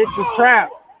right, Hicks is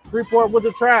trapped. Shreveport with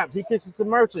the trap. He kicks it to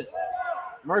Merchant.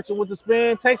 Merchant with the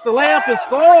spin, takes the layup and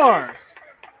scores.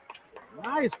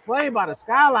 Nice play by the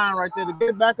Skyline right there to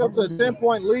get back up to a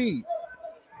 10-point lead.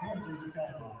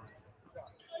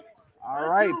 All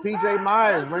right, P.J.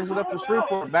 Myers brings it up to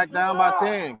Shreveport, back down by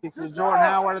 10. Kicks it to Jordan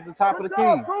Howard at the top of the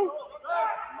key.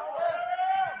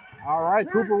 All right,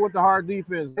 Cooper with the hard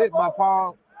defense. Hit by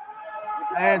Paul.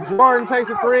 And Jordan takes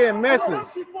a three and misses.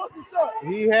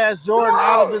 He has Jordan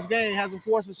out of his game, hasn't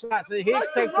forced a shot. So Hicks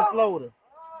takes the floater.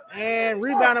 And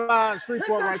rebounded by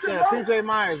Shreveport right there. P.J.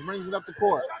 Myers brings it up the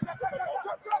court.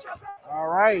 All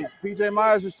right, P.J.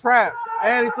 Myers is trapped.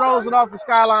 And he throws it off the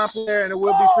Skyline player, and it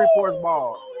will be Shreveport's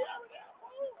ball.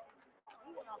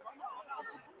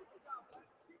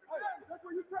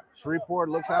 Shreveport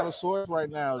looks out of sorts right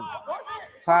now.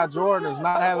 Ty Jordan is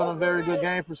not having a very good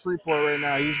game for Shreveport right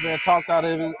now. He's being talked out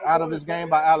of his game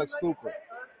by Alex Cooper.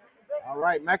 All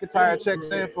right, McIntyre checks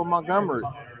in for Montgomery.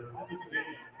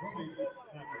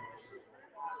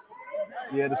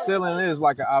 Yeah, the ceiling is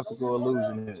like an optical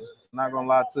illusion here. Not gonna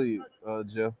lie to you,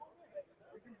 Jeff.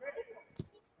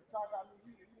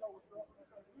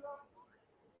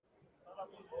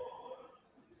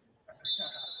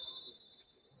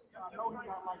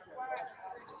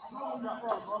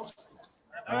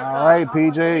 All right,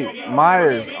 P.J.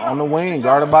 Myers on the wing,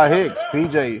 guarded by Hicks.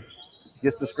 P.J.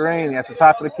 gets the screen at the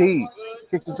top of the key.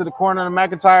 Kicks it to the corner of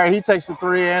McIntyre. He takes the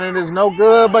three, and it is no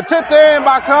good, but tipped in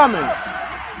by Cummings.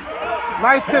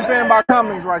 Nice tip in by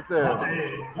Cummings right there.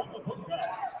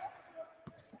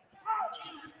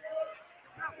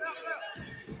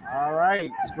 All right,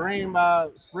 screen by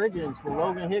Spriggins for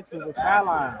Logan Hicks of the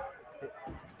Skyline.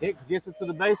 Hicks gets it to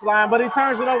the baseline, but he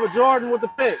turns it over. Jordan with the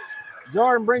pick.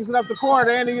 Jordan brings it up the court,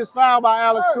 and he is fouled by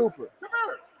Alex Cooper. Come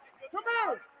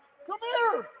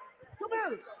here.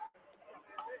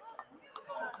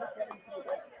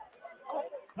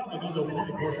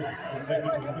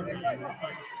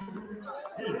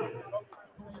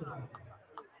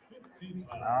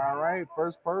 All right,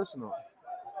 first personal.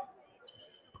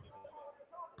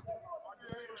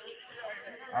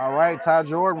 All right, Ty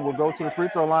Jordan will go to the free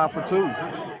throw line for two.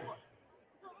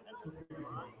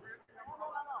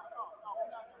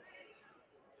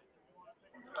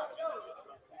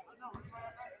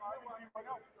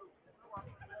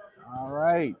 All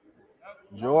right,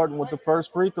 Jordan with the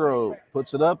first free throw,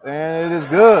 puts it up, and it is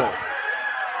good.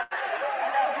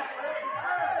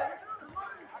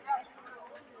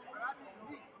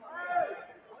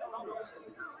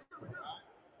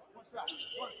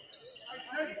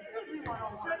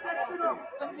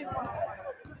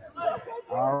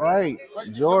 All right,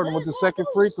 Jordan with the second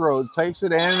free throw, takes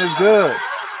it, and it is good.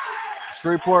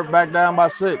 Shreveport back down by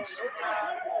 6.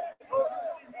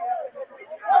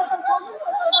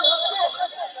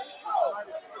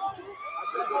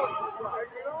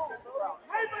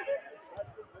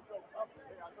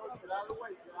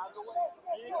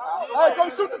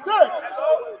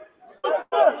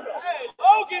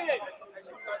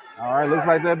 All right, looks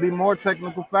like there'll be more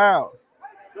technical fouls.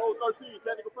 Go 13,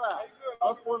 technical foul.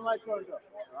 Unsportsmanlike conduct.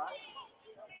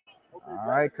 All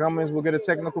right, Cummings will get a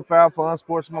technical foul for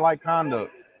unsportsmanlike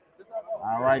conduct.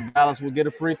 All right, Dallas will get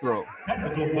a free throw.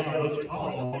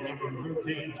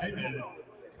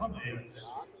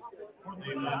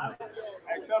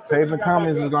 Taven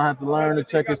Cummings is going to have to learn to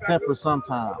check his temper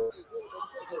sometime.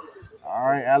 All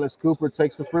right, Alex Cooper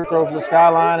takes the free throw for the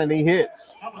Skyline, and he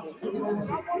hits.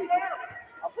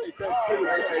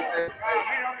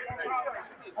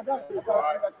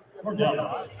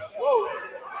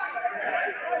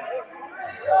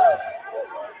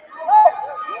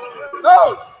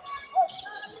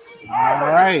 All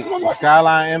right, the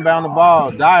Skyline inbound the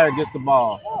ball. Dyer gets the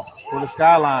ball for the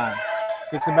Skyline.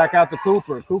 Kicks it back out to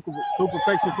Cooper. Cooper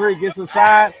fakes the three, gets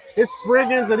inside. It's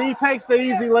Spriggins, and he takes the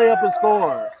easy layup and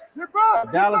scores.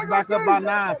 Dallas back up by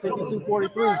 9,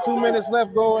 52-43. 2 minutes left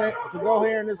to go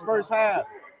here in this first half.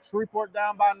 Shreveport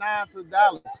down by 9 to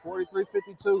Dallas,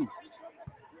 43-52.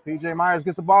 P.J. Myers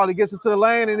gets the ball. He gets it to the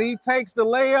lane, and he takes the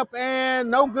layup,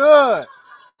 and no good.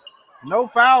 No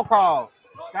foul call.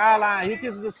 Skyline, he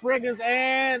gets it to Spriggins,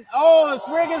 and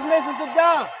Spriggins misses the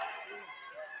dunk.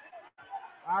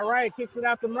 All right, kicks it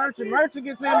out to Merchant. Merchant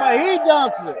gets in, but he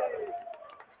dunks it.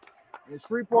 And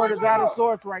Shreveport is out of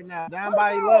sorts right now, down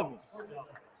by 11.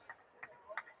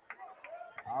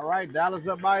 All right, Dallas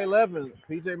up by 11.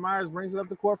 P.J. Myers brings it up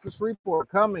the court for Shreveport.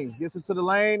 Cummings gets it to the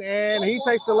lane, and he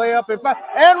takes the layup and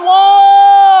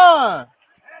one!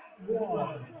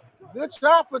 Good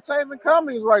shot for Taven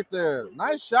Cummings right there.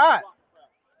 Nice shot.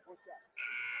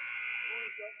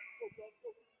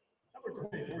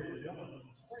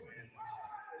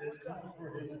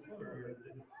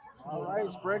 All right,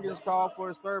 Spriggins called for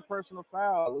his third personal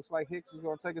foul. Looks like Hicks is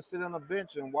going to take a sit on the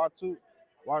bench, and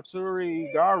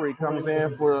Waturi Gari comes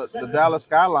in for the Dallas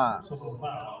Skyline.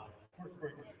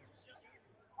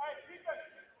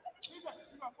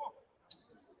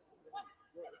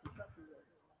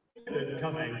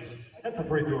 Cummings at the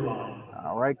free throw line.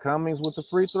 All right, Cummings with the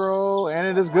free throw, and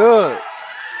it is good.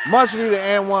 Much needed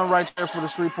and one right there for the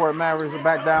Shreveport Mavericks. Are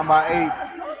back down by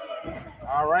 8.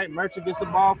 All right, Merchant gets the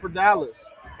ball for Dallas.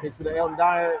 Kicks to the Elton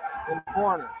Dyer in the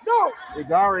corner. No.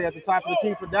 Igari at the top of the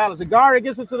key for Dallas. Igari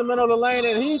gets it to the middle of the lane,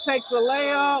 and he takes a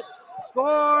layup,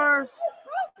 scores.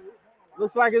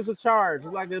 Looks like it's a charge.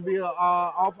 Looks like it'll be a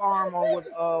off arm on with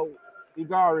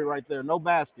Igari right there. No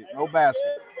basket. No basket.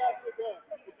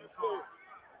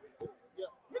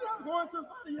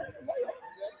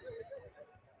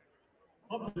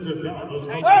 Offensive foul.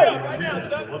 Hey, right now,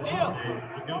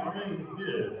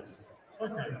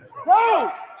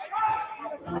 Go!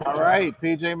 All right,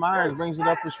 PJ Myers brings it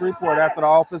up for Shreveport after the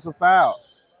offensive foul.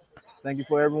 Thank you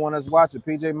for everyone that's watching.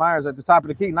 PJ Myers at the top of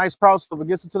the key. Nice crossover.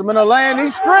 Gets it to the middle of the lane.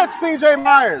 He strips PJ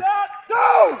Myers.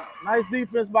 Go! Nice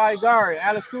defense by Igari.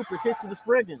 Alex Cooper kicks it to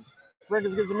Spriggins.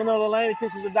 Spriggins gets the middle of the lane.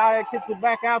 Kicks it to Dyer. Kicks it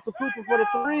back out to Cooper for the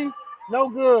 3. No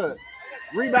good.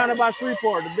 Rebounded by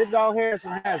Shreveport. The big dog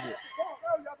Harrison has it.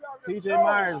 PJ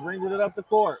Myers brings it up the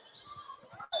court.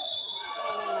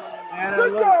 And it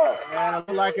looked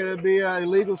like it would be an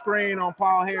illegal screen on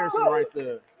Paul Harrison right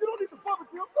there. You don't need to bump it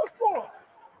to him. Let's score.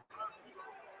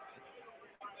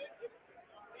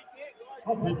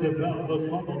 Offensive foul. Let's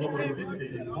fumble number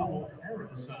 50, Paul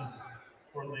Harrison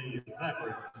for the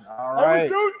Mavericks. All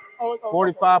right.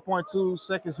 45.2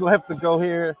 seconds left to go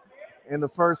here in the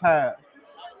first half.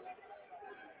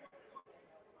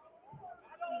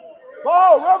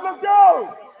 Ball, Rev, let's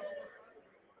go.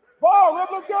 Ball, Rev,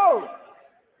 let's go.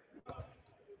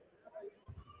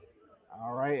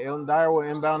 All right, Elton Dyer will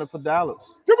inbound it for Dallas.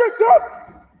 Give it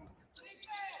up.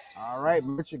 All right,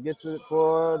 Mitchell gets it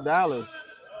for Dallas.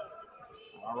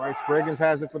 All right, Spriggins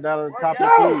has it for Dallas at the top of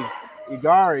the key.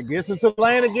 Igari gets into the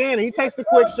lane again. He takes the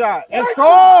quick shot and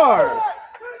scores.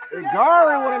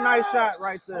 Igari with a nice shot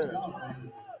right there.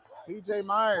 PJ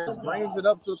Myers brings it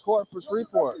up to the court for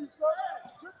Shreveport.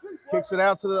 Kicks it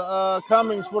out to the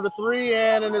Cummings for the 3,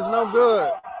 and it is no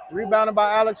good. Rebounded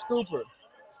by Alex Cooper.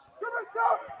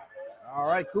 All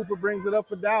right, Cooper brings it up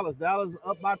for Dallas. Dallas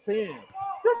up by 10.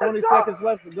 20 seconds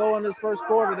left to go in this first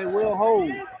quarter. They will hold.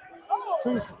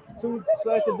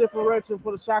 Two-second differential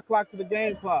for the shot clock to the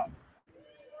game clock.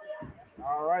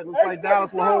 All right, looks like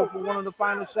Dallas will hold for one of the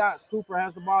final shots. Cooper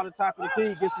has the ball at the top of the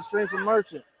key, gets the screen from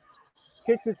Merchant.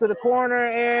 Kicks it to the corner,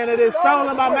 and it is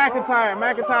stolen by McIntyre.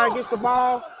 McIntyre gets the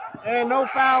ball, and no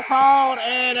foul called,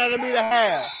 and that'll be the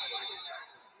half.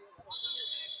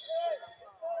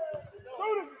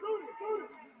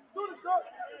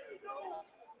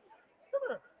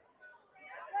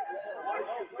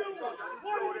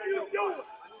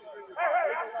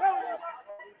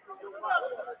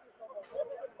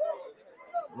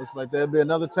 Looks like there'll be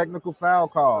another technical foul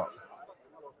call.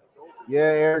 Yeah,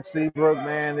 Eric Seabrook,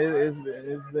 man, it's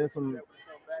been some.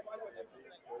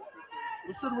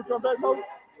 Should we come back, Hope?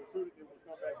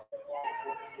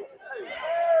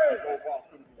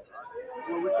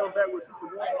 When we come back with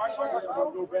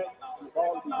Super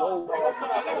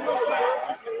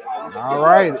All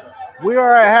right. We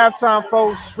are at halftime,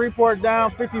 folks. Shreveport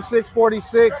down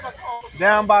 56-46,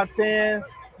 down by 10.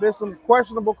 There's some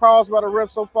questionable calls by the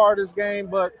refs so far this game,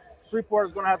 but Shreveport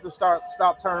is going to have to stop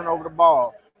turning over the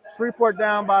ball. Shreveport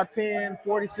down by 10,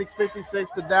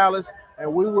 46-56 to Dallas,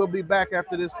 and we will be back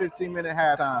after this 15-minute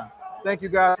halftime. Thank you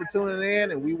guys for tuning in,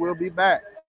 and we will be back.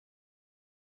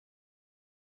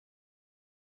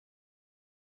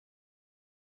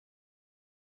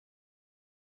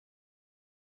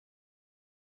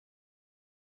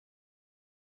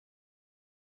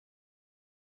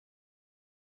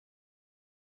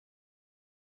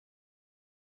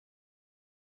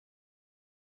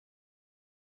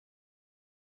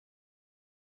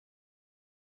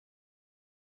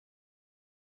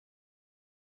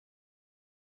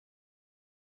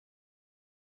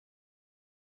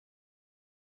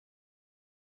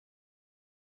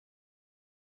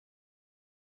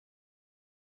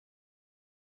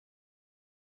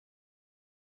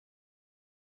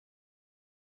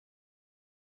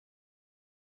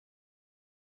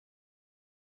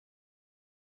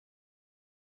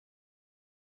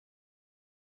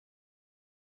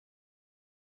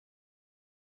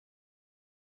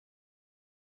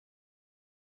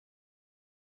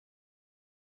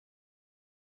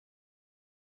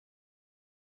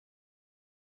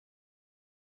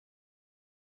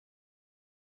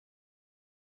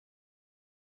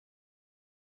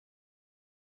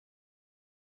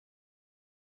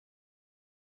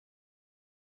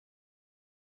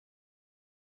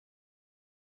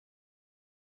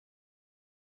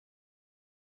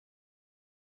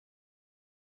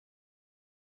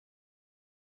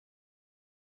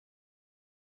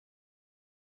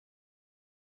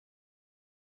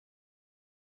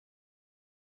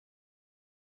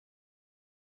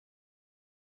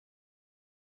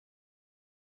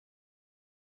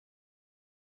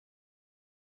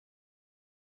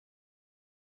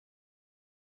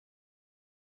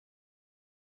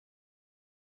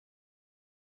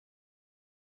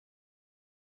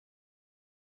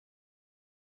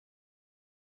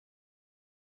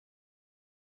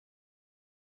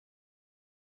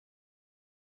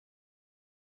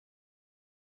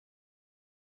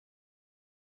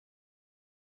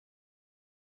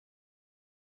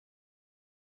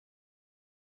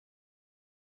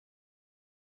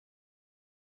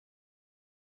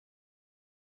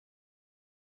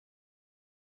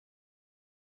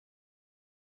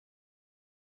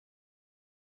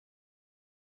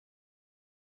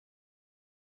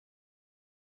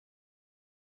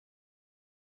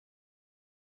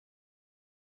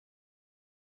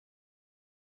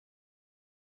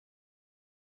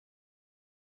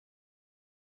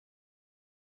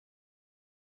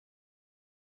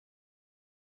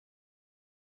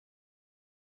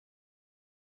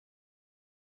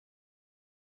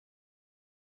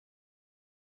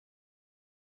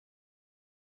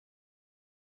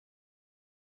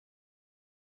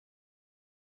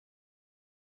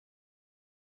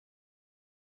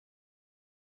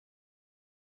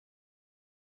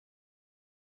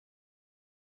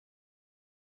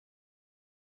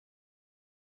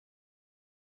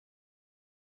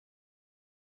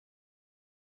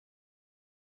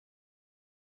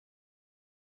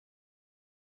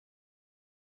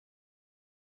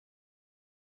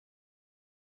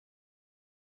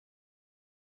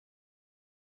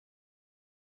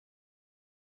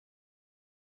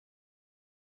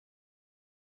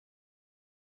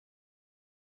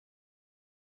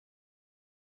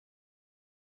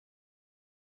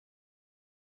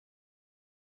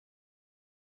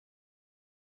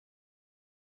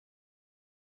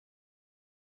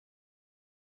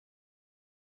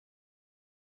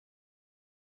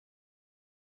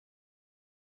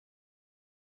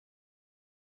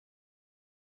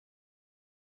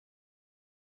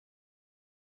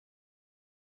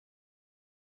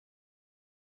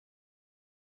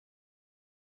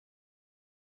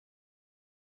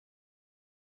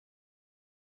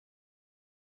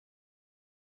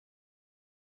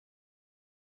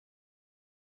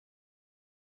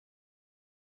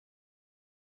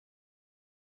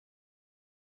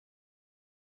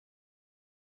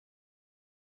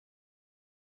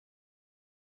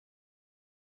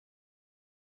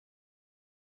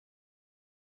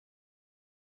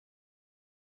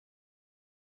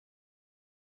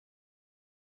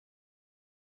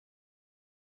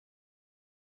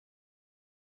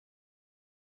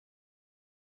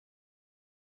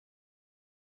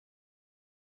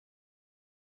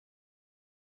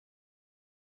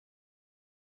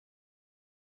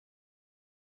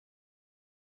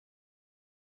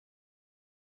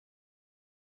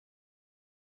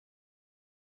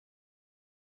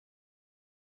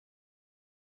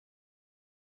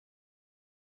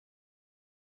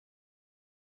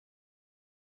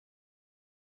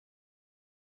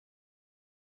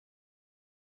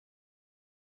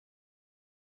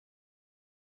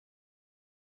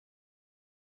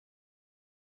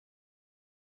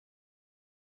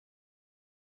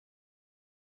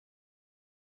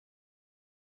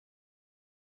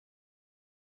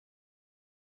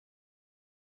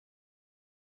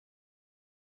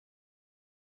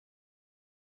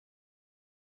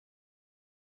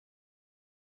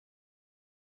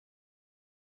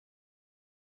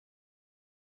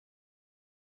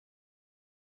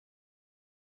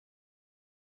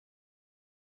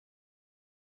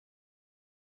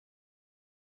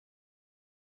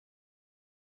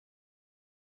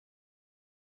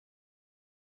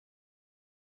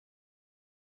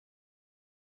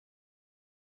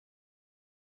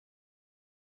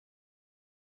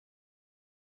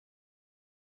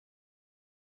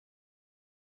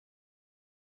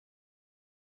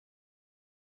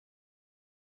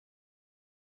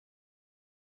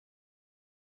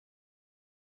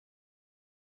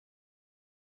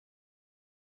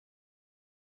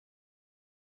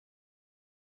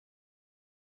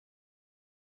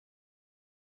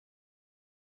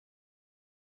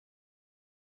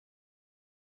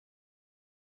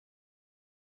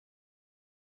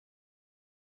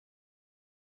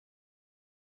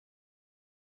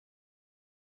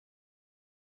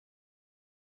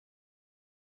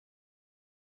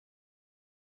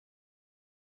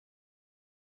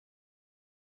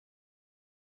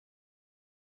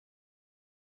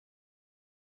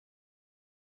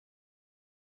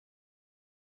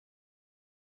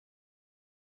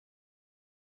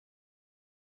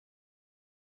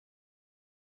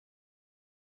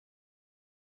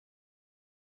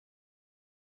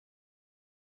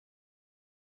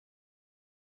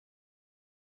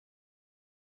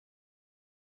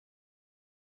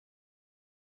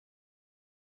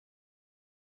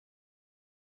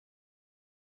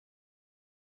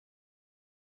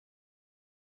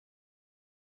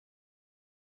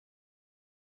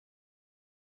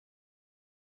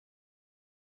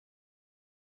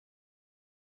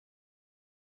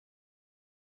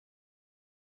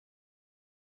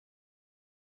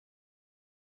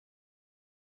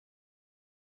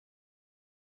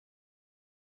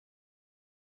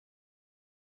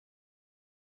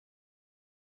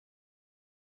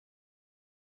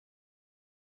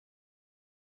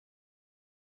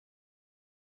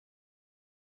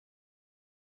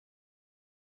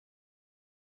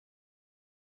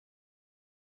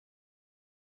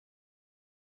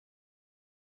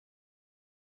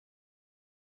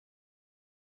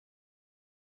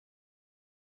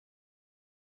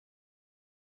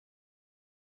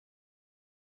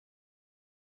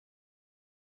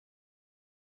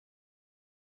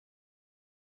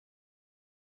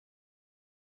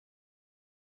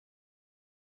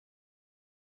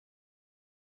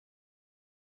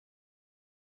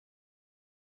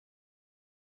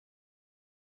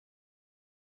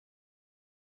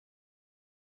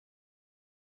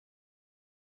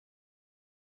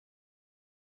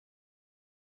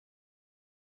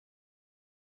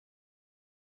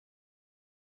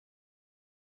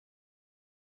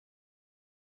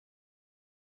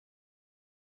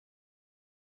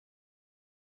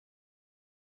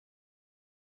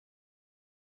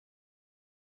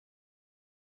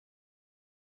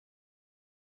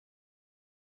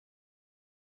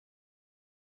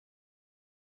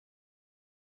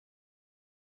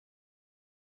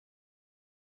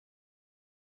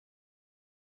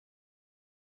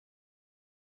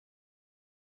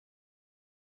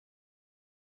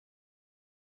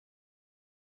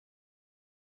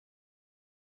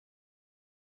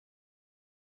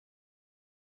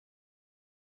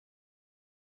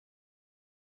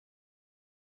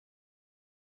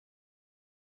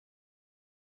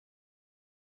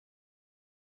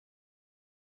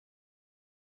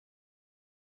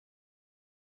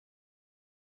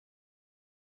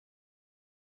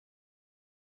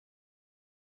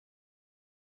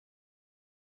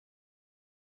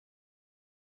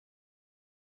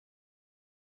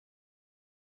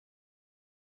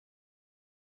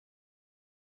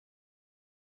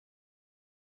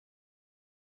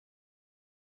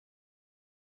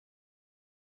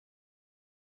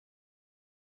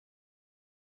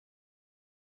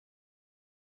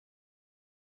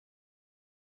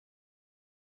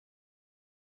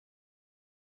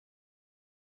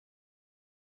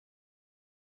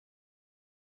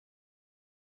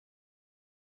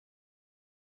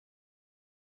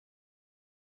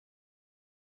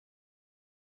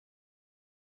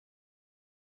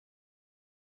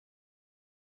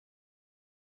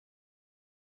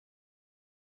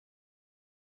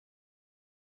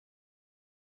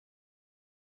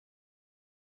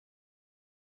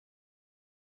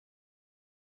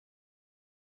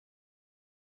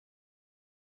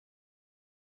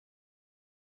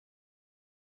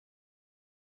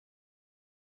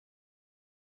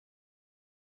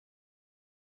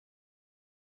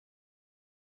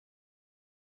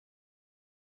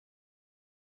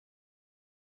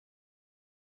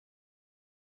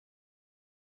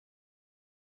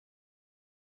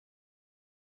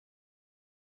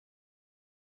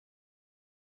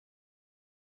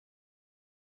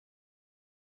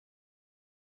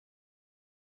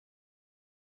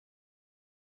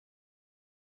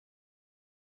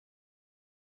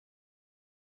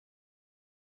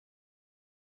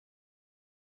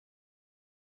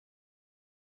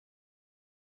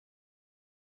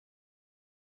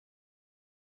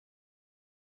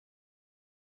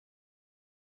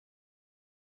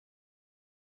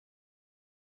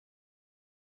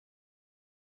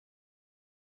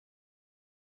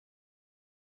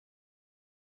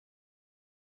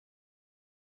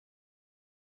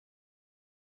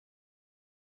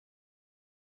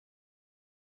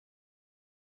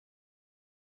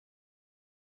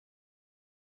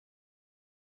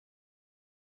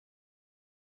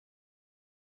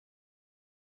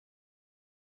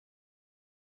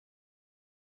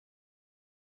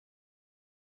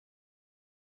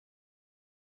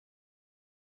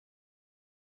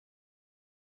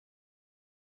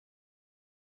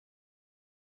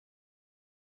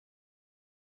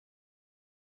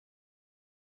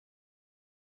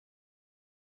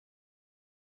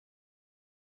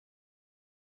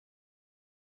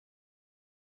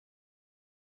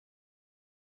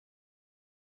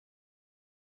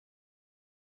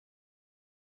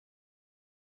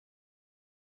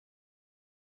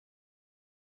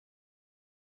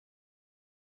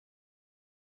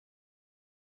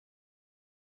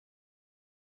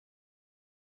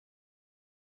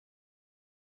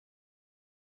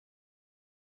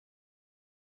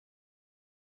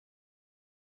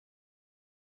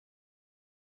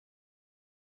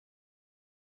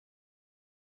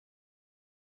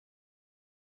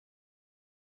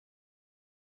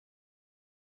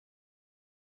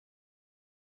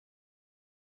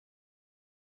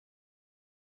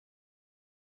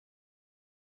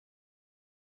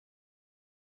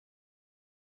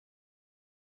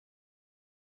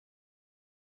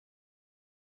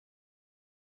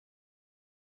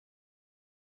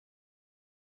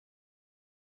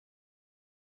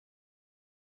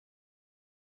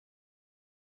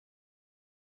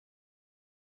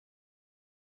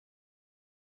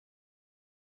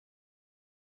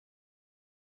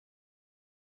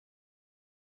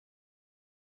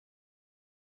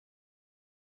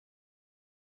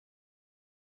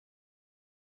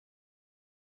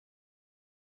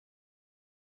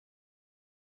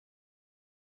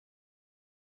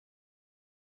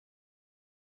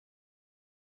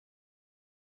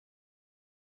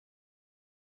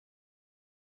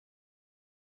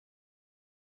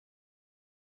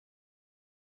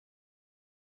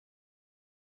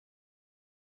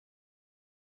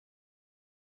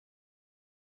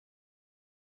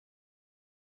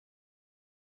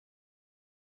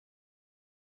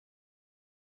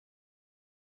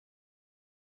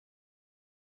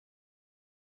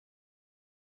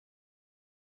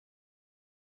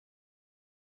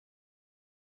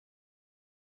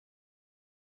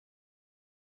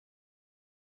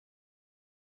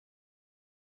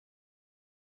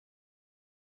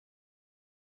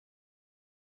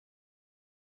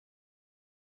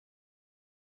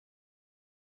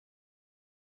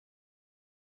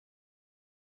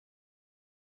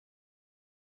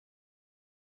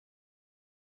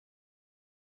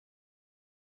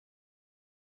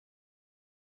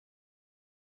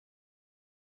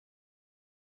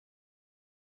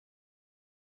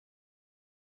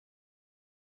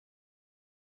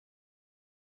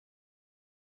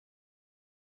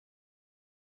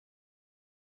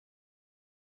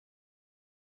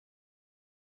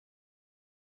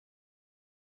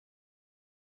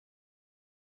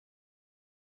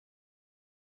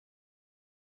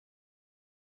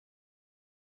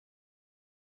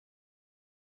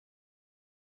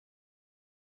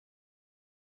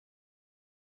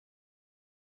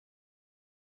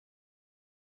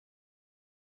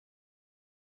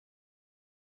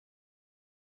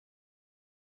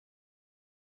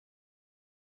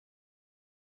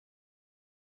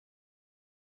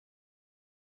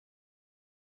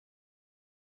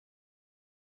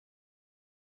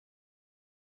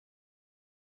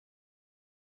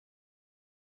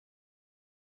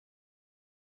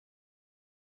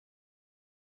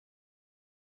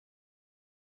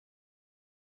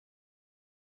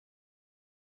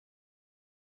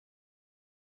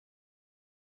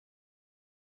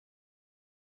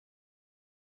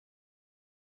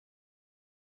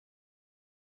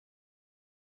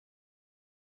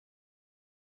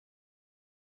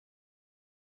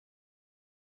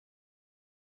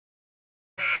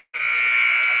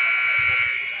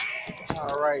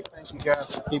 right. Thank you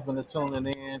guys for keeping the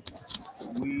tuning in.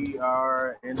 We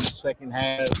are in the second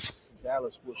half.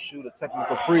 Dallas will shoot a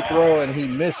technical free throw, and he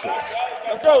misses.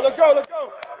 Let's go, let's go, let's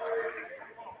go.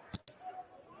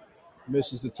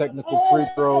 Misses the technical free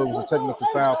throw. It was a technical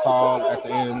foul call at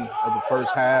the end of the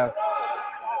first half.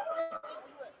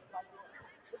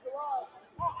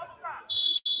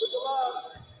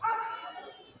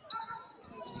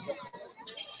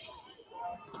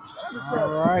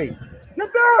 All right. Get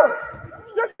there!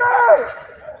 Get there!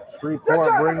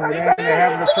 Shreveport brings it in. They're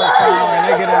having a tough time, and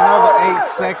they get another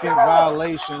 8-second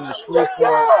violation. And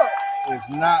Shreveport is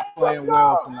not playing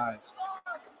well tonight.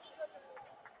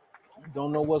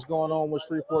 Don't know what's going on with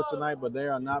Shreveport tonight, but they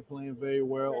are not playing very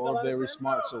well or very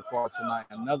smart so far tonight.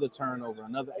 Another turnover,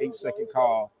 another 8-second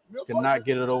call. Cannot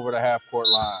get it over the half-court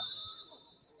line.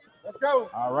 Let's go.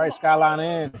 All right, Skyline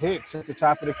in. Hicks at the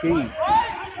top of the key.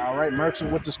 All right,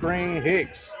 Merchant with the screen.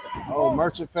 Hicks. Oh,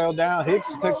 Merchant fell down.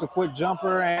 Hicks takes a quick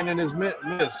jumper, and it is missed.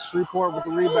 Shreveport with the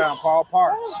rebound. Paul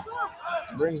Parks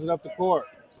brings it up the court.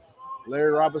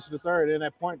 Larry Robinson III in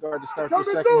that point guard to start the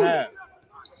second half.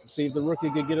 See if the rookie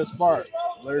can get a spark.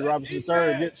 Larry Robinson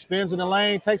III spins in the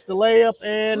lane, takes the layup,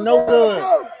 and no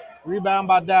good. Rebound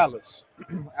by Dallas.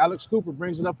 Alex Cooper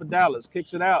brings it up for Dallas,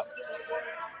 kicks it out.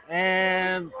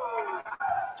 And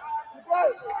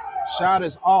shot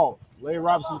is off. Larry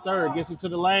Robinson III gets it to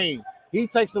the lane. He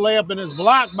takes the layup and is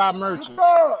blocked by Merchant.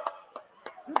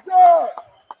 Good job.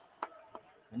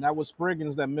 And that was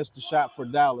Spriggins that missed the shot for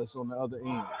Dallas on the other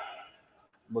end.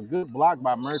 But good block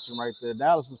by Merchant right there.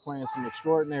 Dallas is playing some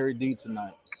extraordinary D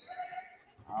tonight.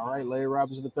 All right, Larry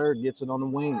Robinson III gets it on the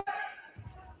wing.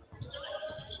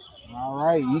 All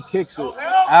right, he kicks it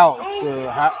out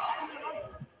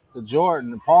to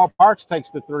Jordan. Paul Parks takes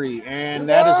the three, and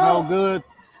that is no good.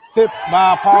 Tipped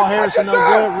by Paul Harrison, no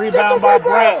good. Rebound by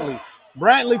Brantley.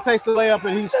 Brantley takes the layup,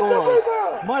 and he scores.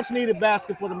 Much needed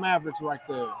basket for the Mavericks right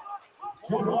there.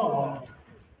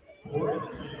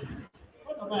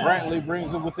 Brantley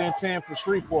brings it within 10 for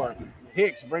Shreveport.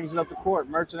 Hicks brings it up the court.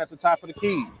 Merchant at the top of the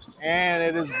key. And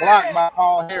it is blocked by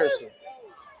Paul Harrison.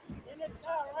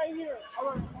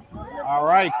 All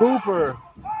right, Cooper.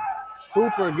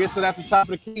 Cooper gets it at the top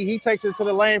of the key. He takes it to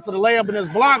the lane for the layup and is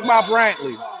blocked by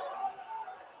Brantley.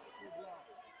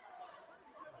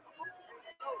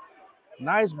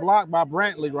 Nice block by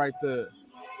Brantley right there.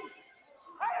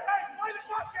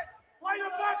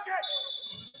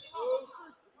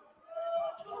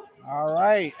 All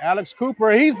right, Alex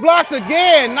Cooper. He's blocked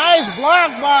again. Nice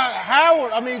block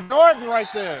by Jordan right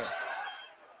there.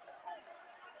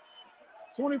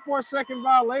 24-second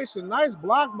violation. Nice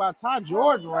block by Ty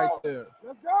Jordan right there.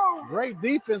 Let's go. Great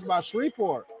defense by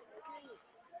Shreveport.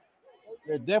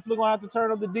 They're definitely going to have to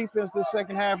turn up the defense this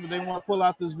second half if they want to pull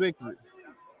out this victory.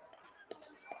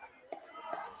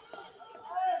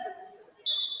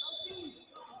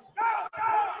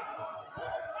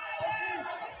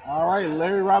 All right,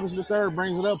 Larry Robinson III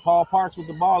brings it up. Paul Parks with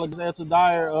the ball against Etta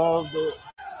Dyer of the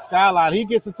Skyline. He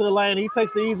gets it to the lane. He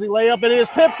takes the easy layup, and it is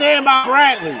tipped in by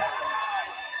Brantley.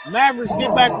 Mavericks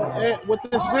get back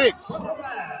within 6.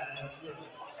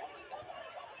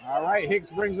 All right, Hicks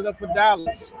brings it up for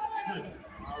Dallas.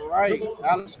 All right,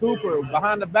 Alex Cooper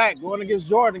behind the back, going against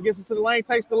Jordan. Gets it to the lane,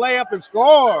 takes the layup, and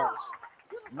scores.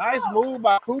 Nice move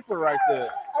by Cooper right there.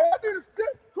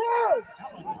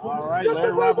 All right,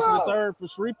 Larry Robinson III for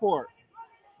Shreveport.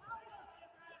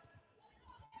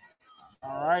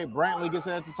 All right, Brantley gets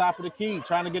it at the top of the key,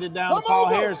 trying to get it down to Paul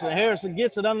Harrison. Harrison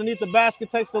gets it underneath the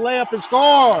basket, takes the layup, and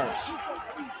scores.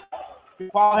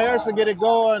 Paul Harrison get it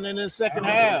going in his second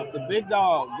half. The big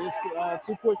dog gets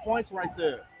 2 quick points right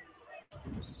there.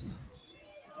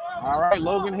 All right,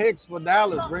 Logan Hicks for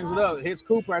Dallas brings it up. Hits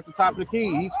Cooper at the top of the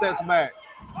key. He steps back,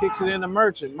 kicks it into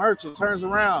Merchant. Merchant turns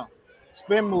around.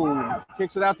 Spin move,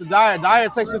 kicks it out to Dyer. Dyer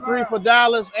takes the 3 for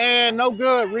Dallas, and no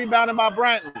good. Rebounded by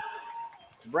Brantley.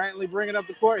 Brantley bringing up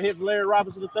the court, hits Larry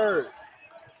Robinson III.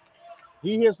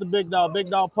 He hits the big dog. Big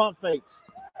dog pump fakes.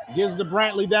 Gives to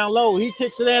Brantley down low. He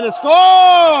kicks it in and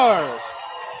scores.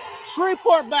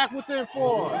 Shreveport back within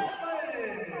 4.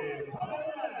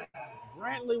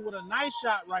 Brantley with a nice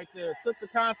shot right there. Took the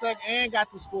contact and got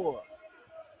the score.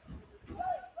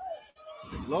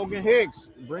 Logan Hicks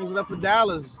brings it up for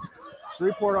Dallas.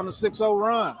 Shreveport on the 6-0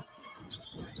 run.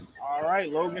 All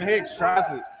right, Logan Hicks tries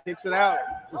it, kicks it out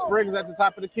to Spriggins at the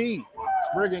top of the key.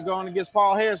 Spriggins going against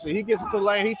Paul Harrison. He gets it to the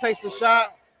lane. He takes the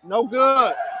shot. No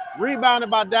good. Rebounded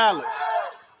by Dallas.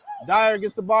 Dyer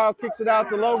gets the ball, kicks it out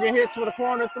to Logan Hicks for the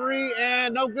corner 3,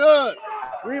 and no good.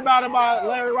 Rebounded by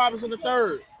Larry Robinson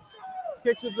III.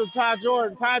 Kicks it to Ty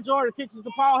Jordan. Ty Jordan kicks it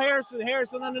to Paul Harrison.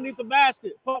 Harrison underneath the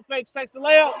basket. Pump fakes, takes the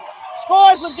layup.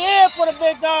 Scores again for the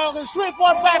big dog, and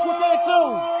Shreveport back within 2.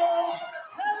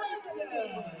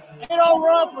 8-0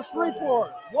 run for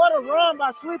Shreveport. What a run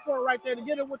by Shreveport right there to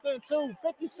get it within 2.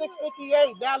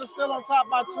 56-58. Dallas still on top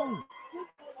by 2.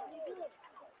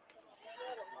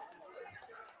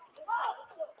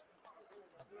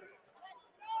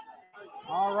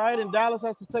 All right, and Dallas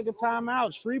has to take a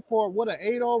timeout. Shreveport with an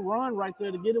 8-0 run right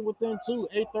there to get it within 2.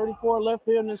 8:34 left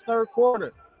here in this third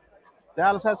quarter.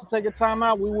 Dallas has to take a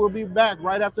timeout. We will be back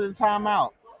right after the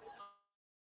timeout.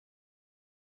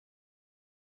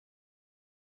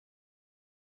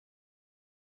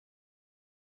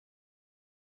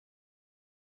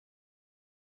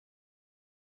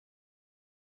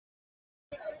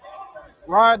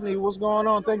 Rodney, what's going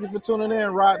on? Thank you for tuning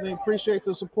in, Rodney. Appreciate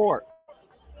the support.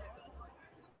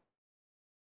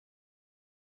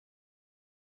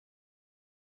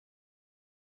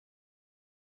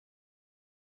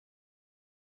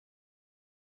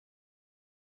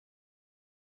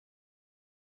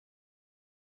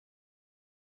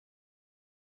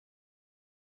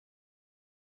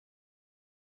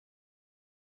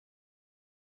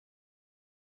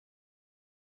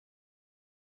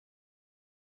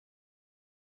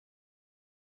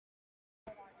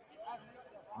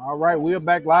 All right, we are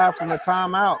back live from the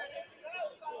timeout.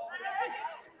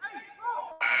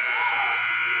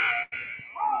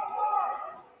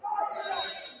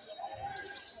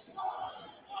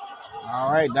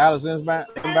 All right, Dallas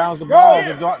inbounds the ball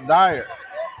to Dyer.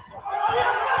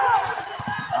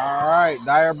 All right,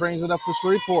 Dyer brings it up for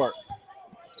Shreveport.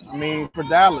 For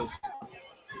Dallas.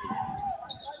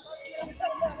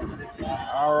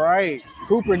 All right,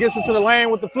 Cooper gets into the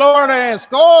lane with the Florida and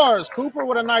scores. Cooper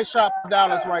with a nice shot for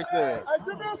Dallas right there.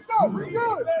 All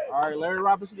right, Larry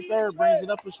Robinson III brings it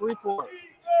up for Shreveport.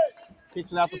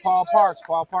 Kicks it out to Paul Parks.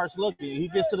 Paul Parks looking. He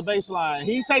gets to the baseline.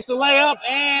 He takes the layup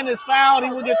and is fouled.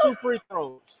 He will get 2 free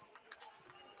throws.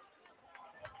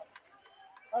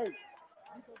 Hey.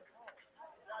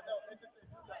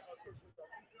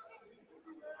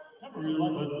 Number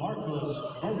 11, Marcus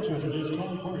Merchant is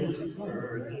called for his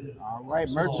third. All right,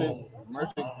 Merchant.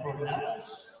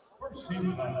 First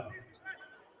team foul.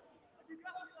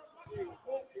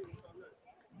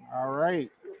 All right,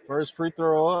 first free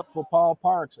throw up for Paul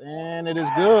Parks, and it is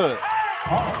good.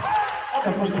 Parks at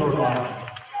the free throw line.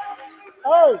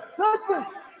 Oh, Texas.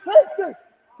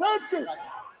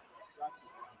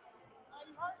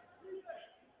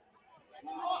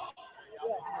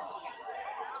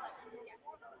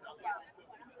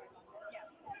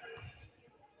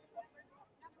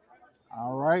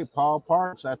 All right, Paul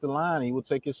Parks at the line. He will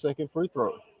take his second free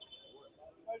throw.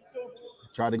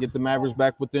 Try to get the Mavericks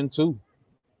back within 2.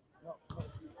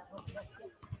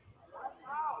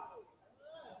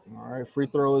 All right, free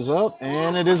throw is up,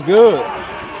 and it is good.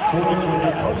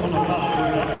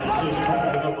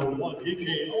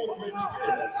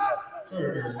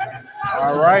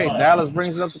 All right, Dallas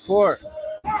brings it up the court.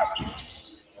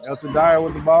 Elton Dyer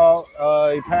with the ball.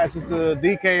 He passes to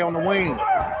DK on the wing.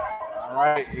 All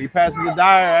right, he passes to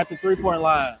Dyer at the three-point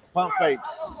line. Pump fakes.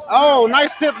 Oh,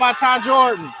 nice tip by Ty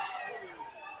Jordan.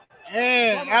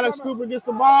 And Alex Cooper gets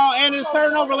the ball, and it's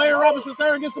turnover. Larry Robinson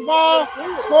III gets the ball,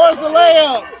 scores the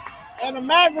layup. And the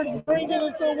Mavericks bring it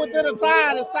into within a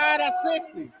tie. The side at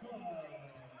 60.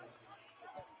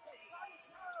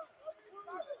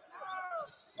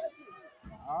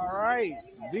 All right,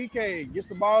 DK gets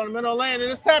the ball in the middle of the lane,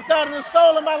 and it's tapped out and it's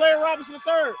stolen by Larry Robinson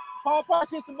III. Paul Parks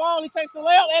hits the ball, he takes the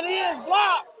layup, and he is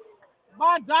blocked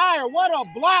by Dyer. What a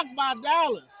block by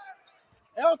Dallas.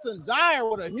 Elton Dyer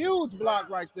with a huge block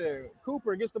right there.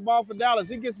 Cooper gets the ball for Dallas.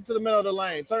 He gets it to the middle of the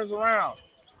lane, turns around,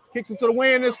 kicks it to the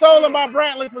wing, and it's stolen by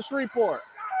Brantley for Shreveport.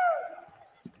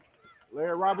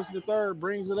 Larry Robinson III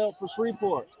brings it up for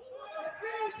Shreveport.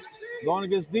 Going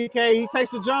against DK, he takes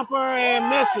the jumper and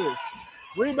misses.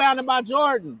 Rebounded by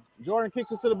Jordan. Jordan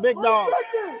kicks it to the big dog.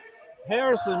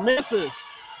 Harrison misses.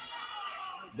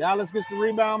 Dallas gets the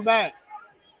rebound back.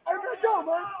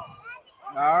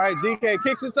 All right, DK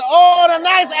kicks it to, the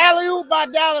nice alley-oop by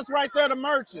Dallas right there to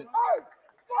Merchant.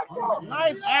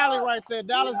 Nice alley right there.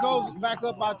 Dallas goes back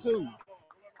up by 2.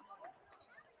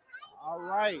 All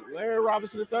right, Larry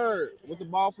Robinson III with the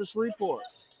ball for Shreveport.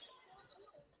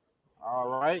 All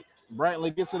right,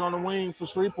 Brantley gets it on the wing for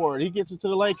Shreveport. He gets it to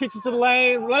the lane, kicks it to the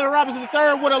lane. Larry Robinson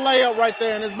III with a layup right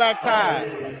there in his back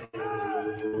tie.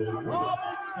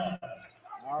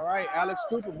 All right, Alex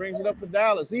Cooper brings it up for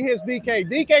Dallas. He hits DK.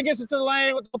 DK gets it to the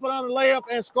lane with the put on the layup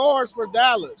and scores for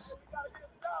Dallas.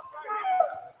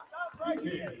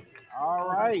 All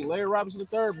right, Larry Robinson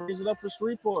III brings it up for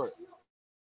Shreveport.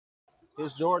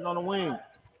 Here's Jordan on the wing.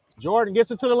 Jordan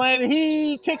gets it to the lane, and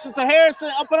he kicks it to Harrison,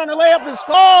 up and on the layup, and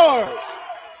scores.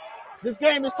 This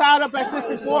game is tied up at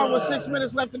 64 with 6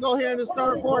 minutes left to go here in this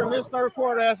third quarter. And this third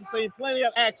quarter has to see plenty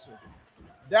of action.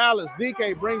 Dallas,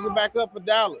 DK brings it back up for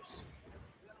Dallas.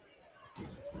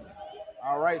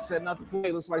 All right, setting up the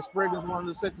play. Looks like Spriggins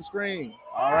wanted to set the screen.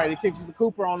 All right, he kicks it to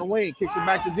Cooper on the wing. Kicks it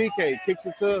back to DK.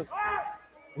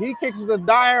 He kicks it to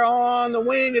Dyer on the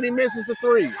wing, and he misses the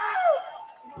three.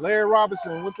 Larry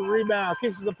Robinson with the rebound.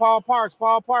 Kicks it to Paul Parks.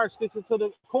 Paul Parks kicks it to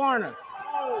the corner.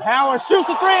 Howard shoots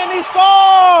the three, and he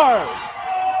scores!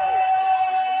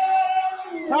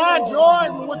 Ty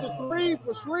Jordan with the three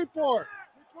for Shreveport.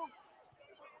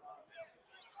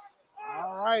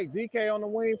 All right, DK on the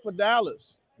wing for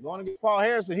Dallas. Going to get Paul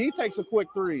Harrison. He takes a quick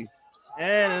three,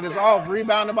 and it is off.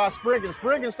 Rebounded by Spriggins.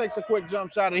 Spriggins takes a quick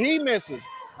jump shot, and he misses.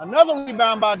 Another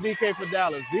rebound by DK for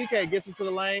Dallas. DK gets into the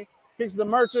lane, kicks the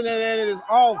Merchant, and then it is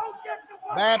off.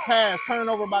 Bad pass,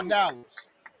 turnover by Dallas.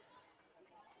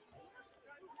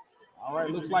 All right,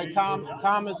 looks like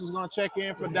Thomas is going to check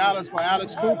in for Dallas for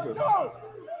Alex Cooper.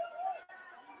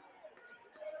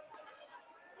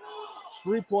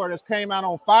 Shreveport has came out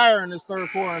on fire in this third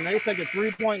quarter, and they take a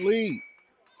 3-point lead.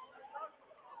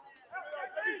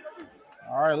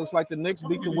 All right, looks like the Knicks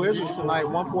beat the Wizards tonight,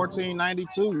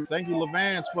 114-92. Thank you,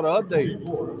 Levance, for the update.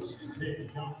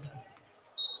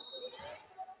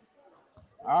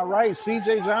 All right,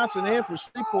 C.J. Johnson in for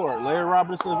Shreveport. Larry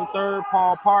Robinson the third,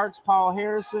 Paul Parks, Paul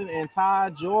Harrison, and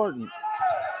Ty Jordan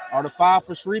are the five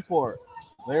for Shreveport.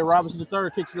 Larry Robinson the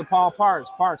third kicks it to Paul Parks.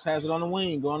 Parks has it on the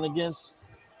wing, going against,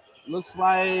 looks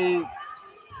like,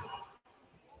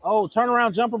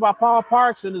 turnaround jumper by Paul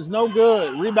Parks, and is no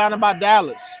good. Rebounded by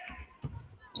Dallas.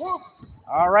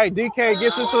 All right, DK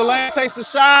gets into the lane, takes the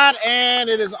shot, and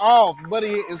it is off. But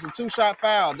it's a two-shot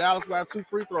foul. Dallas will have 2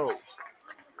 free throws.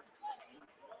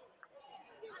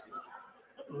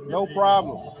 No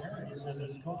problem.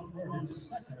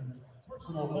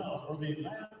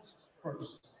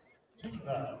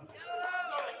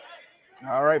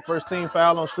 All right, first team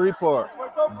foul on Shreveport.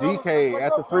 DK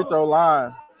at the free throw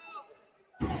line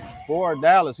for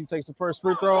Dallas. He takes the first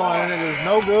free throw, and it is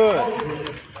no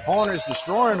good. Hornets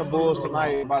destroying the Bulls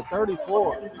tonight by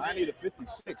 34,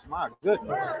 90-56. My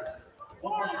goodness.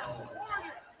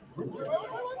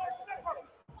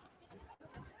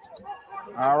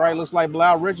 All right, looks like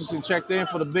Blau Richardson checked in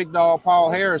for the big dog, Paul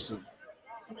Harrison.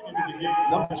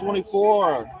 Number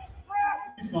 24,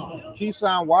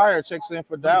 Keyshawn Wire checks in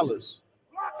for Dallas.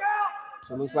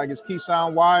 So it looks like it's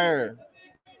Keyshawn Wire,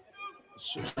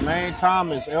 Jermaine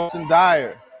Thomas, Elton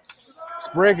Dyer,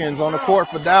 Spriggins on the court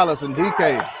for Dallas, and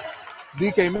DK.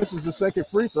 DK misses the second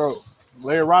free throw.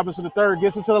 Larry Robinson III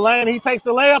gets into the lane. He takes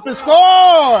the layup and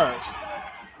scores.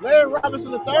 Larry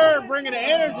Robinson III bringing the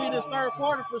energy this third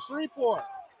quarter for Shreveport.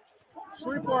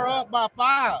 Shreveport up by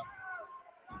 5.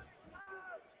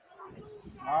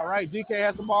 All right, DK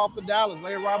has the ball for Dallas.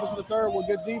 Larry Robinson III with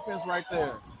good defense right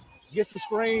there. Gets the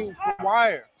screen for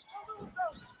Wire.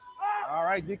 All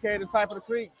right, DK the type of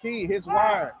the key, hits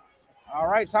Wire. All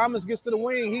right, Thomas gets to the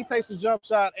wing. He takes the jump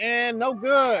shot, and no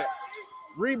good.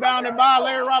 Rebounded by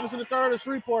Larry Robinson III of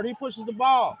Shreveport. He pushes the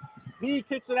ball. He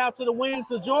kicks it out to the wing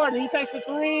to Jordan. He takes the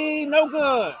three, no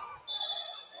good.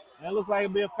 And it looks like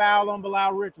it'll be a foul on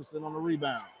Bilal Richardson on the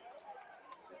rebound.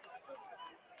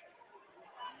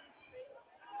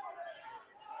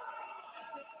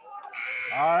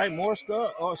 All right, more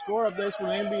score updates from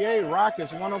the NBA.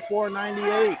 Rockets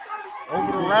 104-98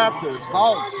 over the Raptors.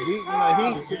 Hawks beating the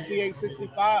Heat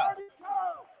 68-65.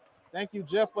 Thank you,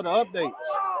 Jeff, for the updates.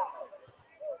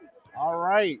 All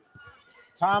right.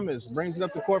 Thomas brings it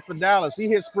up the court for Dallas. He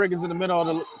hits Spriggins in the middle of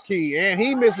the key, and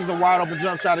he misses a wide open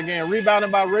jump shot again.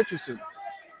 Rebounded by Richardson.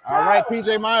 All right,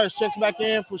 P.J. Myers checks back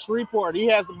in for Shreveport. He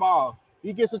has the ball.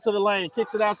 He gets it to the lane,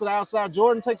 kicks it out to the outside.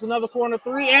 Jordan takes another corner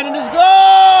three, and it is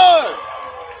good!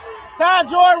 Ty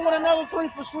Jordan with another three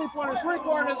for Shreveport, and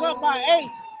Shreveport is up by 8.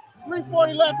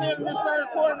 3:40 left in this third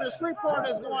quarter, and Shreveport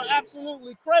is going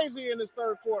absolutely crazy in this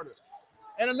third quarter.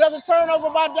 And another turnover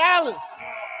by Dallas.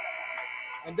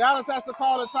 And Dallas has to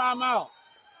call a timeout.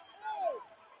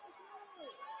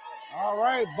 All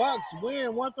right, Bucks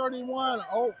win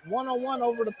 131-101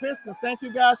 over the Pistons. Thank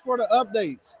you guys for the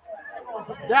updates.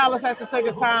 Dallas has to take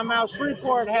a timeout.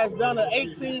 Shreveport has done an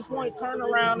 18-point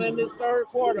turnaround in this third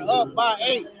quarter, up by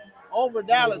 8 over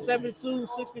Dallas,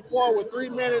 72-64 with 3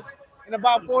 minutes and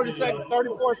about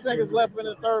 34 seconds left in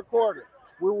the third quarter.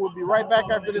 We will be right back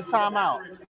after this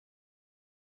timeout.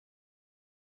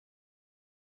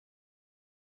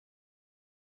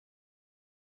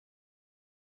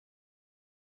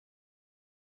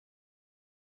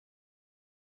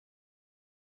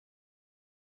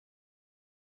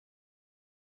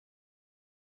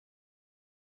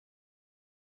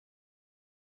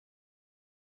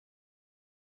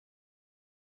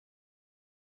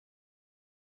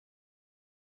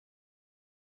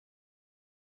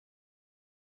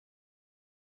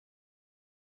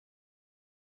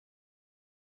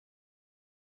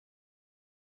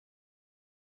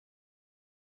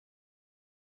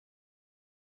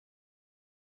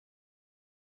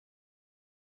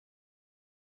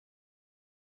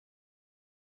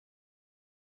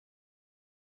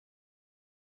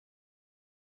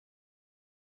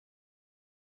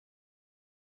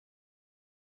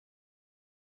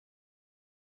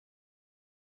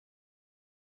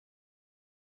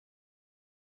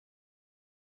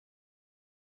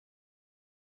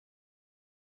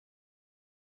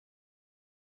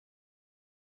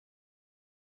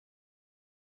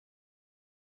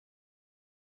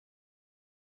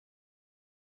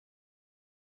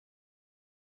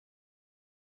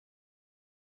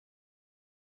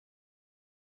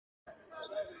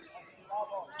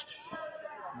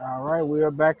 All right, we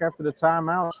are back after the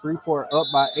timeout. Shreveport up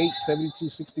by 8,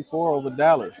 72-64 over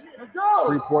Dallas.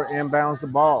 Shreveport inbounds the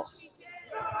ball.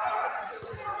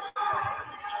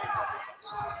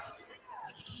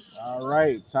 All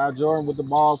right, Ty Jordan with the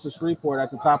ball for Shreveport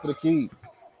at the top of the key.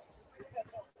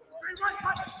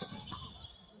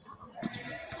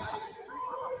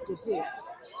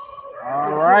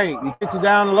 All right, he gets it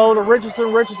down low to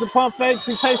Richardson. Richardson pump fakes.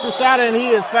 He takes a shot, and he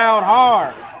is fouled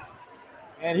hard.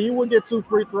 And he will get 2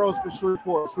 free throws for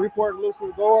Shreveport. Shreveport looks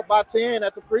to go up by 10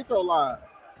 at the free throw line.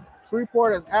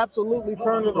 Shreveport has absolutely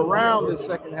turned it around this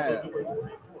second half.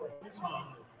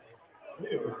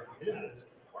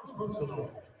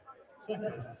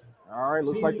 All right,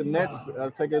 looks like the Nets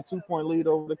take a 2-point lead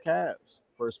over the Cavs.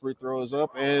 First free throw is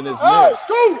up, and it's missed.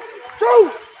 Go!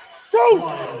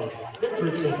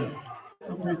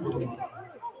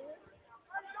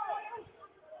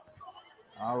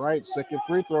 All right, second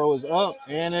free throw is up,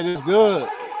 and it is good.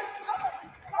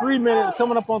 3 minutes,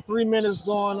 coming up on 3 minutes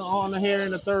going on here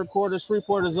in the third quarter.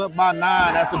 Shreveport is up by 9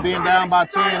 after being down by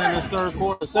 10 in this third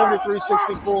quarter,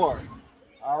 73-64.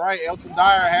 All right, Elton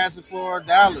Dyer has it for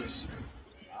Dallas.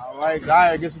 All right,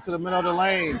 Dyer gets it to the middle of the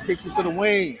lane, kicks it to the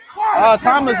wing.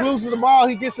 Thomas loses the ball,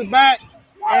 he gets it back,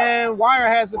 and Wire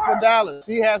has it for Dallas.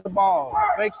 He has the ball,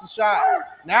 fakes the shot.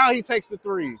 Now he takes the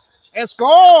three and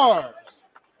scores.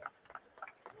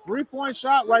 3-point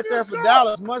shot right there for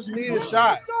Dallas, much needed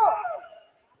shot.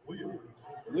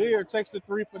 Weir takes the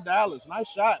three for Dallas. Nice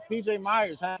shot. PJ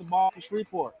Myers has the ball for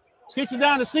Shreveport. Kicks it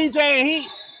down to CJ, and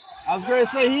I was going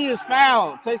to say he is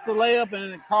fouled. Takes the layup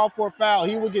and call for a foul.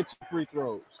 He will get 2 free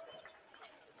throws.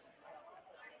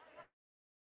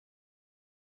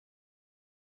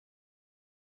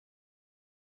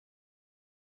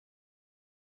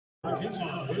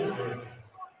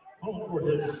 For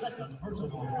his second personal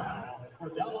foul for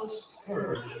Dallas,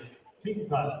 third team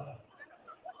foul.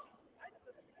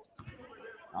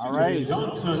 All right,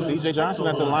 CJ Johnson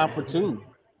at the line for 2.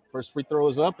 First free throw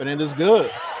is up, and it is good.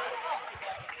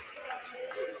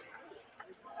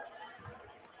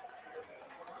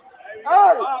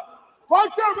 Hey,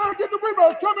 watch out, man, get the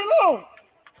rebounds coming on.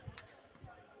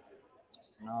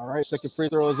 All right, second free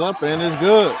throw is up, and it is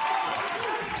good.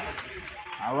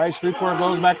 All right, Shreveport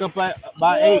goes back up by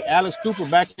 8. Alex Cooper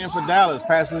back in for Dallas,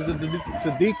 passes to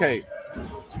DK.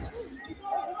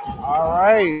 All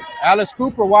right, Alex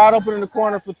Cooper wide open in the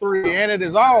corner for 3, and it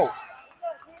is off.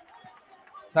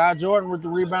 Ty Jordan with the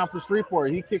rebound for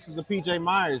Shreveport. He kicks it to PJ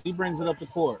Myers. He brings it up the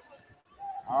court.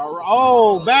 All right.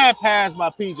 Oh, bad pass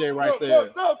by PJ right there.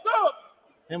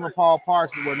 Him and Paul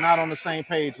Parks were not on the same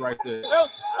page right there.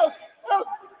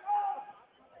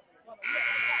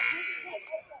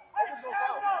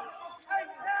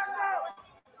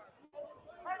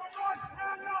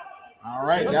 All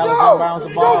right, Dallas inbounds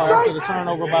the ball after the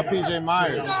turnover by PJ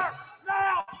Myers.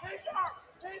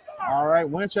 All right,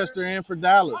 Winchester in for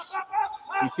Dallas.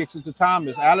 He kicks it to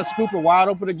Thomas. Alex Cooper wide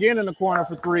open again in the corner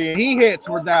for 3, and he hits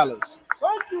for Dallas.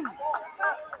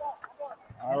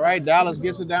 All right, Dallas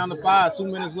gets it down to 5. 2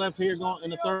 minutes left here going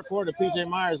in the third quarter. PJ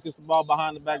Myers gets the ball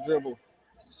behind the back dribble.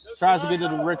 Tries to get it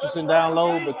to Richardson down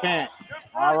low, but can't.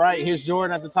 All right, here's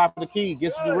Jordan at the top of the key.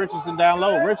 Gets it to Richardson down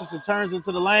low. Richardson turns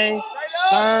into the lane,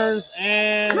 turns,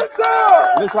 and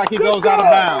looks like he goes out of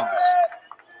bounds.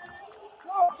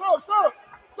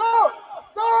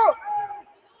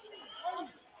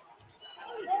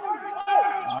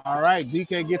 All right,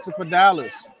 DK gets it for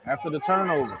Dallas after the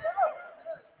turnover.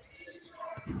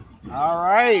 All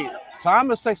right,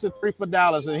 Thomas takes the 3 for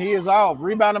Dallas, and he is off.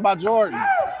 Rebounded by Jordan.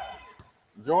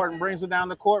 Jordan brings it down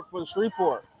the court for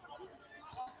Shreveport.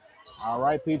 All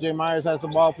right, PJ Myers has the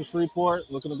ball for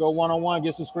Shreveport. Looking to go one-on-one,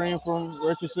 gets a screen from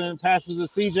Richardson, passes to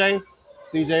CJ.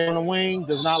 CJ on the wing,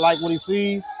 does not like what he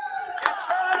sees.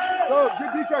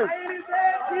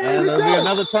 And there'll be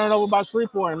another turnover by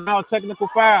Shreveport, and now a technical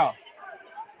foul.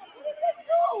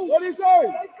 What did he say?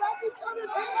 They stopped each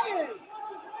other's hands.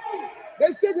 They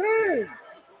shook hands.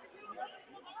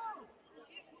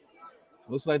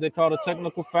 Looks like they called a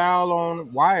technical foul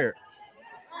on Wyatt,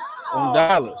 on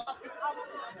Dallas.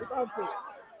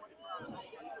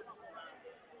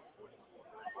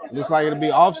 Looks like it'll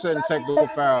be offsetting technical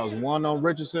fouls. One on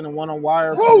Richardson and one on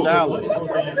Wyatt from Dallas.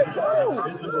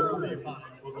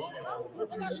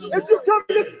 If you come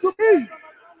listen to me.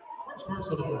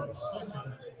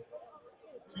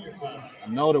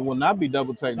 No, there will not be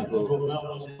double technical.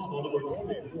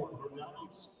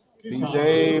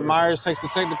 PJ Myers takes the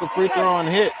technical free throw and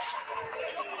hits.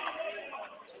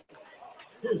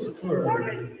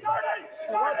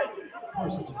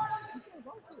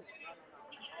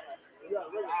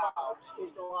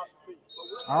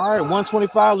 All right,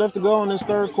 1:25 left to go in this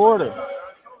third quarter.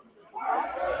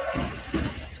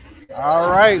 All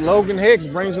right, Logan Hicks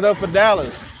brings it up for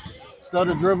Dallas.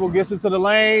 Stutter dribble, gets it to the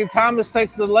lane. Thomas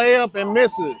takes the layup and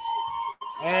misses.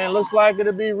 And looks like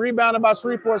it'll be rebounded by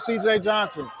Shreveport, C.J.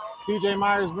 Johnson. P.J.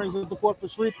 Myers brings it to the court for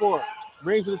Shreveport.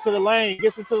 Brings it to the lane,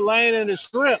 gets it to the lane, and it's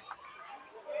stripped.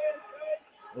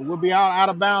 It will be out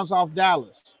of bounds off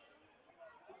Dallas.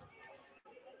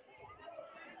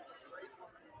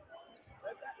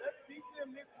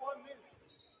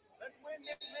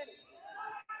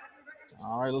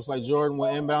 All right, looks like Jordan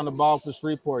will inbound the ball for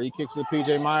Shreveport. He kicks it to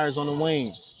P.J. Myers on the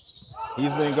wing.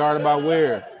 He's being guarded by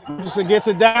Ware. Richardson gets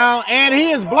it down, and he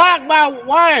is blocked by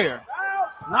Wire.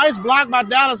 Nice block by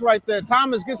Dallas right there.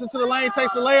 Thomas gets into the lane,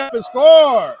 takes the layup, and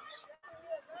scores.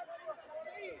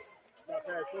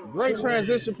 Great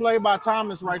transition play by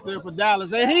Thomas right there for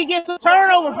Dallas. And he gets a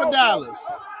turnover for Dallas.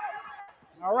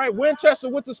 All right, Winchester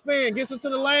with the spin. Gets into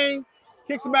the lane,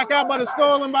 kicks it back out, but it's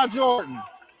stolen by Jordan.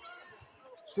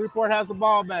 Shreveport has the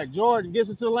ball back. Jordan gets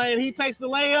into the lane. He takes the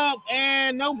layup,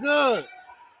 and no good.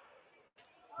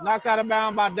 Knocked out of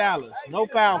bounds by Dallas. No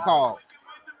foul call.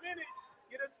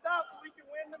 Get a stop so we can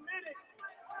win the minute.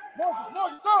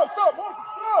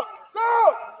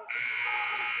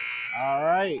 All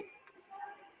right.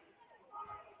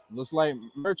 Looks like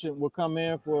Merchant will come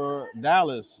in for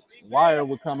Dallas. Wire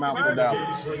will come out for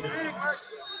Dallas.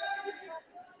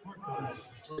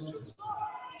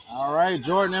 All right,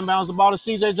 Jordan inbounds the ball to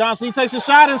C.J. Johnson. He takes a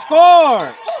shot and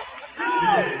scores.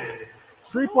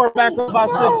 Shreveport back up by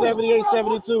 6,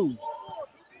 78-72.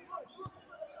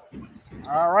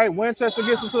 All right, Winchester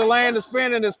gets into the lane to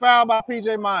spin and is fouled by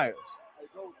P.J. Myers.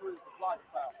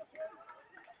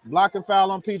 Blocking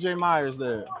foul on P.J. Myers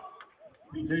there.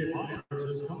 P.J. Myers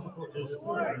has come for his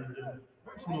third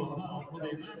personal foul for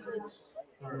the Mavericks.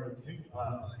 Third team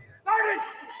foul.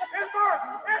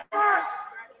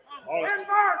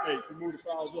 Hey, you move the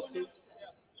fouls up too?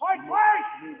 Wait.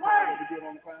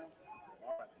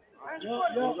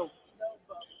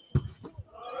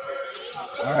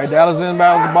 All right, Dallas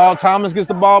inbounds the ball. Thomas gets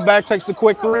the ball back, takes the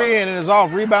quick three, and it is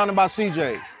off. Rebounded by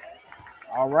CJ.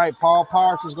 All right, Paul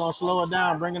Parks is going to slow it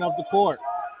down, bringing up the court.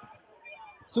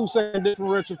 2-second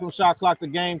differential from shot clock to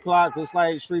game clock. Looks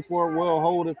like Shreveport will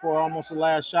hold it for almost the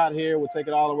last shot here. We'll take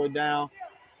it all the way down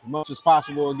as much as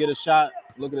possible and get a shot.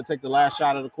 Looking to take the last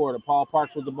shot of the quarter. Paul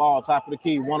Parks with the ball, top of the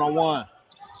key, one-on-one.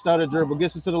 Stutter dribble,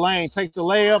 gets it to the lane, takes the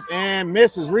layup and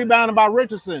misses. Rebounded by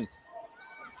Richardson.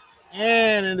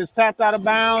 And it is tapped out of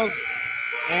bounds.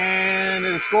 And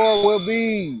the score will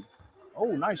be,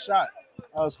 oh, nice shot.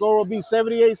 Score will be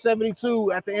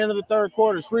 78-72 at the end of the third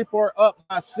quarter. Shreveport up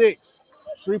by 6.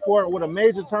 Shreveport with a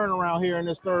major turnaround here in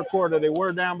this third quarter. They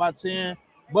were down by 10,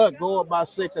 but go up by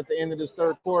 6 at the end of this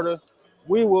third quarter.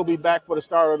 We will be back for the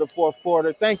start of the fourth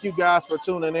quarter. Thank you guys for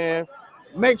tuning in.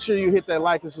 Make sure you hit that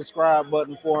like and subscribe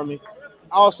button for me.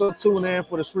 Also tune in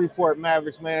for the Shreveport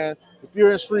Mavericks, man. If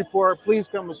you're in Shreveport, please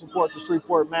come and support the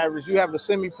Shreveport Mavericks. You have a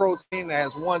semi-pro team that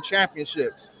has won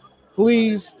championships.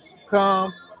 Please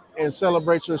come and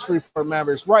celebrate your Shreveport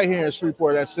Mavericks right here in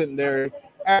Shreveport. That's sitting there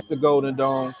at the Golden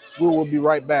Dome. We will be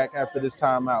right back after this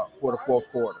timeout for the fourth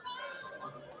quarter.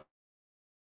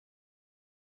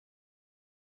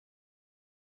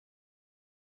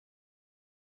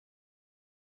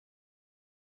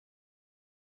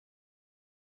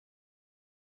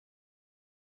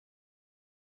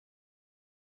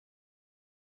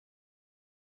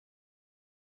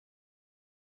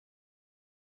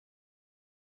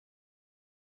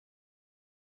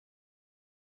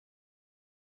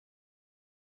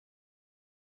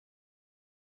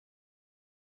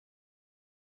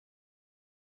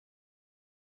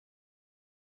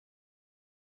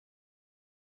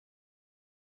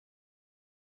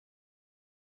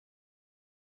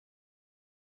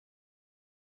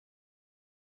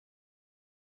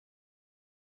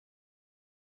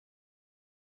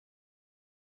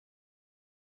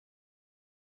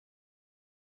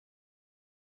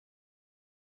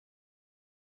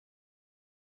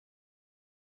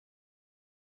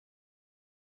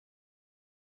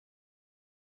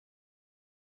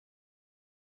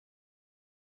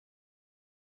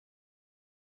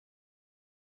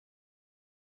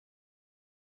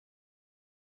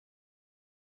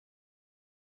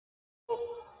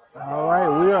 All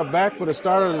right, we are back for the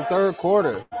start of the third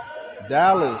quarter.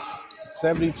 Dallas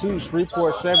 72,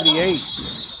 Shreveport 78.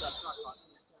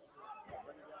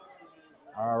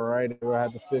 All right, we'll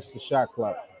have to fix the shot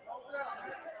clock.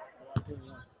 Hey,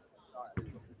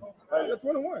 that's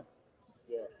 21.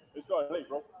 Yeah, it started late,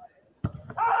 bro.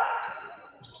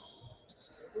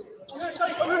 That's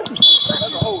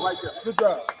a hole right there. Good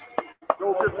job.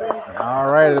 Go 15.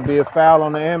 All right, it'll be a foul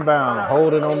on the inbound.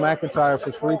 Holding on McIntyre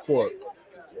for Shreveport.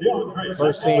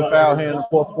 First team foul here in the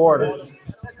fourth quarter.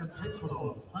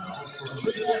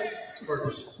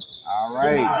 All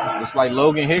right, looks like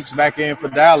Logan Hicks back in for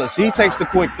Dallas. He takes the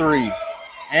quick three.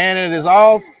 And it is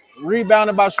off,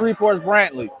 rebounded by Shreveport's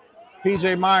Brantley.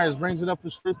 PJ Myers brings it up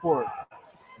for Shreveport.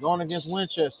 Going against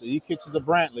Winchester. He kicks it to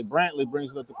Brantley. Brantley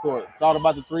brings it up the court. Thought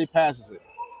about the three, passes it.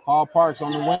 Paul Parks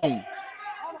on the wing.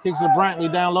 Kicks it to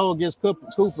Brantley down low against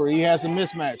Cooper. He has the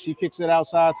mismatch. He kicks it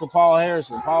outside to Paul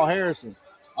Harrison. Paul Harrison.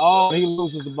 Oh, he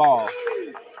loses the ball.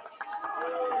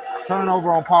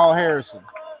 Turnover on Paul Harrison.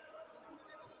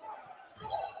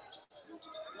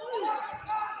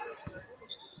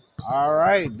 All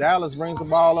right, Dallas brings the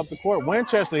ball up the court.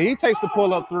 Winchester, he takes the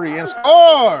pull-up three and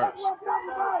scores.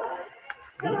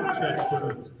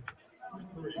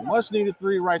 Much needed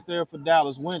three right there for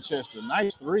Dallas. Winchester,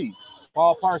 nice three.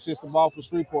 Paul Parks gets the ball for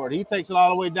Shreveport. He takes it all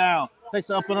the way down. Takes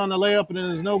it up and on the layup, and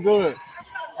it is no good.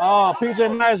 Oh,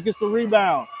 PJ Myers gets the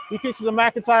rebound. He kicks it to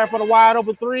McIntyre for the wide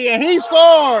open three, and he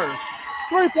scores.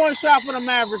 3-point shot for the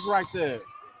Mavericks right there.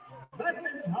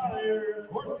 McIntyre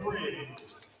for three.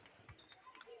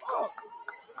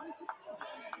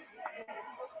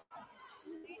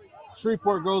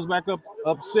 Shreveport goes back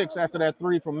up 6 after that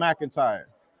three from McIntyre.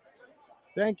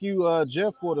 Thank you,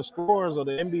 Jeff, for the scores of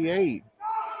the NBA.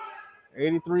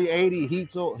 83-80,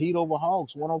 Heat over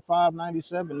Hawks.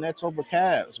 105-97, Nets over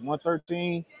Cavs.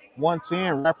 113-110,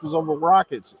 Raptors over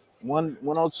Rockets.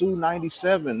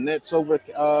 102-97, Nets over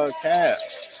Cavs.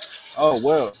 Oh,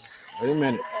 well, wait a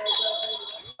minute.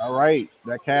 All right,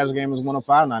 that Cavs game is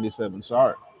 105-97,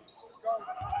 sorry.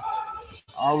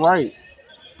 All right.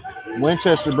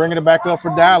 Winchester bringing it back up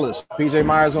for Dallas. PJ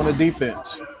Myers on the defense.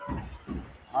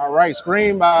 All right,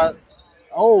 screen by,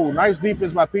 oh, nice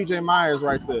defense by PJ Myers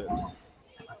right there.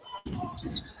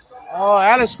 Oh,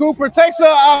 Alex Cooper takes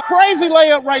a crazy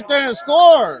layup right there and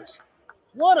scores.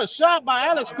 What a shot by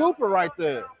Alex Cooper right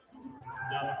there.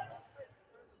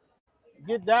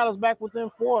 Get Dallas back within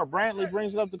 4. Brantley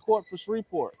brings it up the court for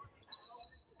Shreveport.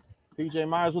 PJ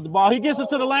Myers with the ball. He gets it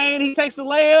to the lane. He takes the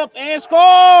layup and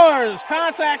scores.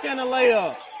 Contact and the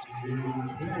layup.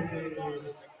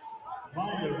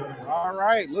 All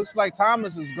right. Looks like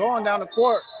Thomas is going down the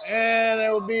court, and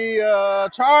it will be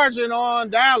charging on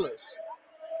Dallas.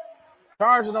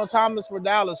 Charging on Thomas for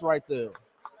Dallas right there.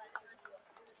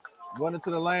 Going into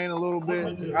the lane a little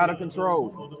bit out of control.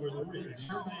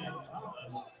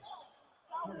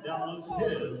 Dallas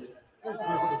is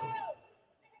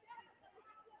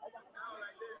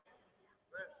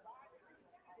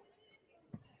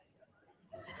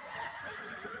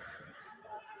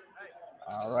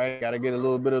all right, got to get a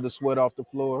little bit of the sweat off the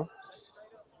floor.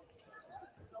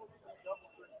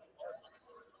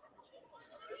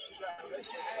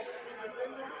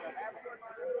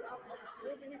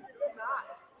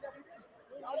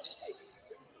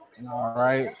 All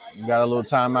right, we got a little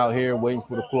timeout here, waiting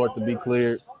for the court to be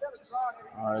cleared.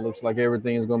 All right, looks like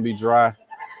everything is going to be dry.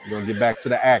 We're going to get back to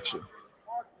the action.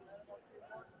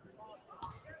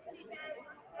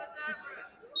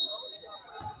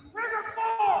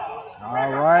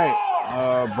 All right,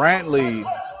 Brantley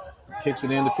kicks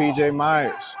it into PJ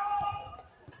Myers.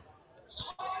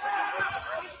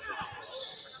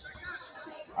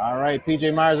 All right,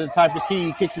 PJ Myers at the type of key.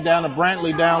 He kicks it down to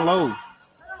Brantley down low.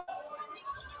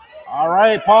 All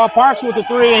right, Paul Parks with the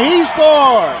three, and he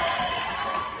scores.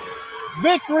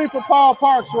 Big three for Paul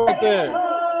Parks right there.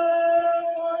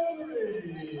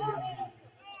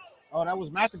 Oh, that was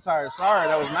McIntyre. Sorry,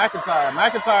 that was McIntyre.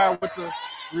 McIntyre with the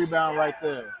rebound right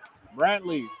there.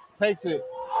 Brantley takes it.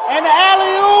 And the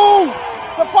alley-oop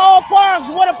to Paul Parks.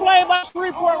 What a play by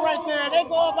Shreveport right there. They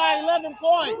go up by 11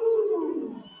 points.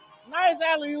 Nice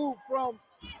alley-oop from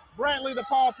Brantley to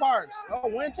Paul Parks. Oh,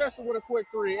 Winchester with a quick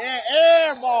three. And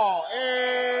air ball.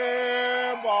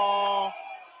 Air ball.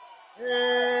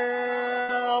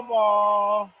 Air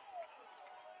ball.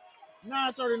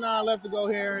 9:39 left to go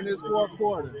here in this fourth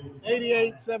quarter.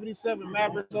 88-77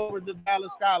 Mavericks over the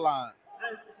Dallas Skyline.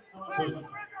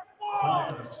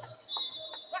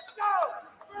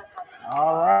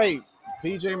 All right.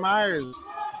 PJ Myers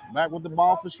back with the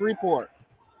ball for Shreveport.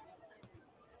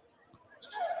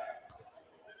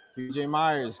 PJ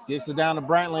Myers gets it down to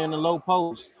Brantley in the low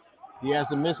post. He has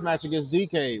the mismatch against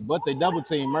DK, but they double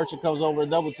team. Merchant comes over and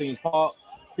double teams.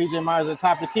 PJ Myers at the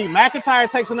top of the key. McIntyre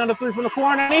takes another three from the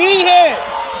corner, and he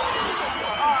hits.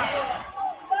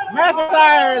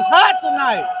 McIntyre is hot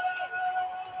tonight.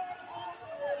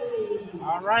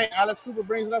 All right, Alex Cooper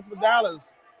brings it up for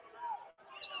Dallas.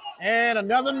 And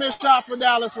another missed shot for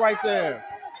Dallas right there.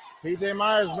 PJ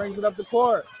Myers brings it up the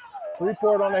court.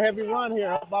 Shreveport on a heavy run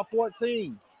here, up by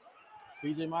 14.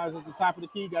 PJ Myers at the top of the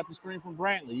key, got the screen from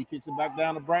Brantley. He kicks it back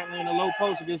down to Brantley in the low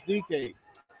post against DK.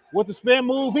 With the spin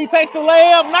move, he takes the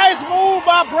layup. Nice move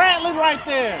by Brantley right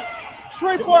there.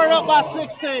 Shreveport up by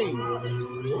 16.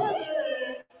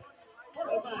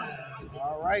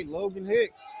 All right, Logan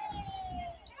Hicks.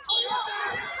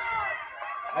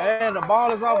 And the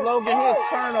ball is off Logan Hicks,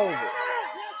 turnover.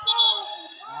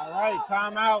 All right,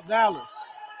 timeout, Dallas.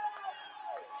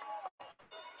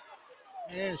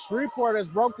 And Shreveport has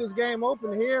broke this game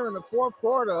open here in the fourth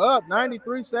quarter, up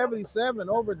 93-77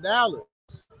 over Dallas.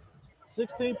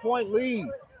 16-point lead.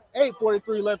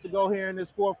 8:43 left to go here in this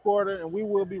fourth quarter, and we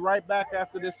will be right back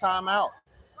after this timeout.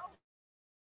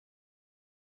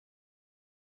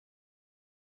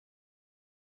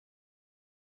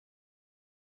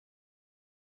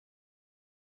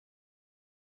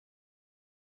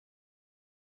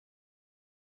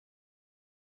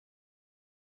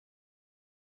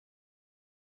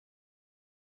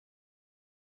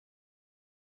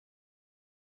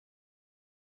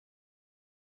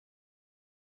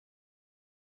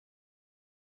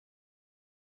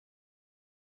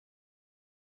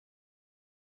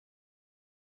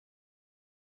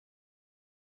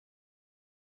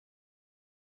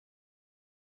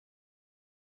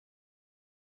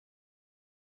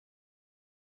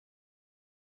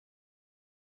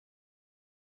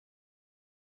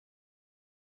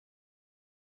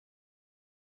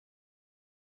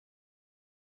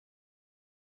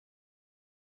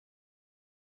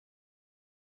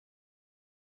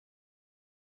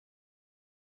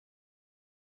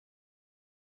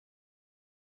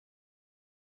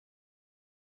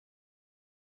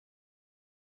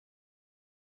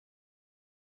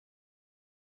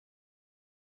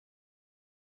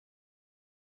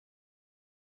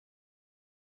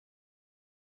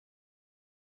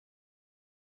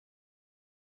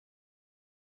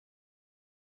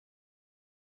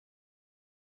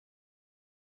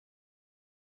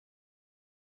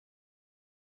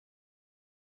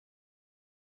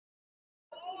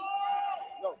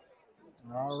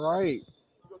 All right.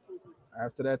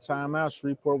 After that timeout,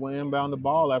 Shreveport will inbound the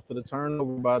ball after the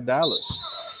turnover by Dallas.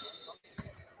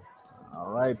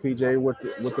 All right, PJ with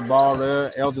the ball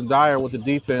there. Elton Dyer with the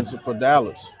defense for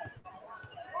Dallas.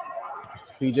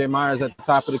 PJ Myers at the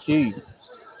top of the key.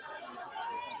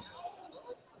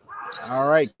 All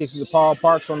right, kicks it to Paul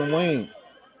Parks on the wing.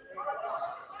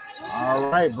 All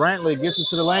right, Brantley gets it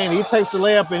to the lane. He takes the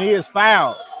layup and he is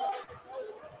fouled.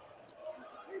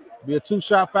 Be a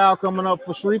two-shot foul coming up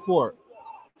for Shreveport.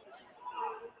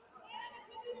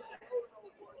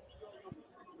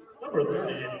 Number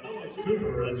 30, Alex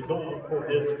Cooper is going for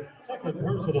his second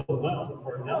personal foul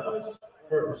for Dallas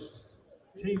first.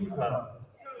 Team foul.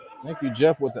 Thank you,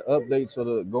 Jeff, with the updates of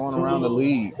the going around the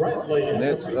league.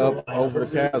 Nets up over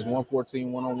the Cavs,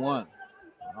 114-101.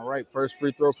 All right, first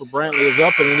free throw for Brantley is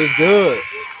up, and it is good.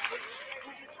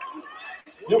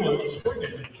 Dylan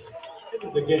Spriggins into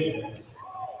the game.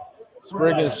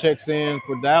 Spriggins checks in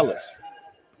for Dallas.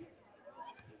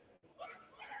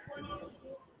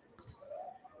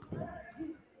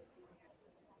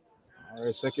 All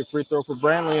right, second free throw for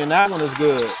Brantley, and that one is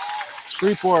good.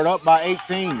 Shreveport up by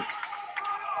 18.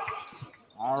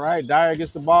 All right, Dyer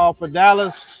gets the ball for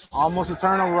Dallas. Almost a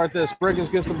turnover right there.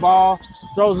 Spriggins gets the ball,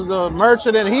 throws it to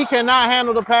Merchant, and he cannot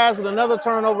handle the pass, and another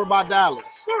turnover by Dallas.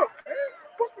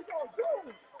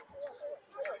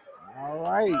 All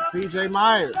right, PJ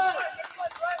Myers.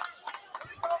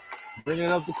 Bringing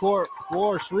it up the court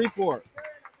for Shreveport.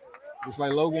 Looks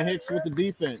like Logan Hicks with the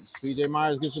defense. PJ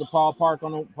Myers gets to the Paul Parks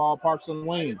on the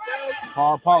wing.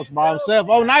 Paul Parks by himself.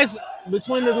 Oh, nice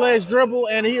between the legs dribble,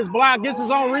 and he is blocked. Gets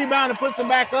his own rebound and puts it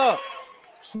back up.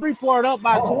 Shreveport up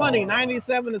by 20,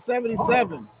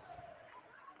 97-77.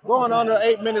 Going under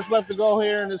 8 minutes left to go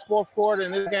here in this fourth quarter,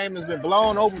 and this game has been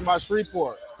blown open by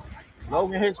Shreveport.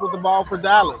 Logan Hicks with the ball for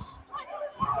Dallas.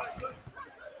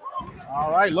 All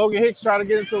right, Logan Hicks trying to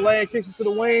get into the lane, kicks it to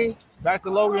the wing. Back to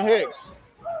Logan Hicks.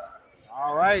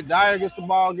 All right, Dyer gets the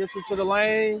ball, gets it to the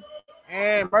lane,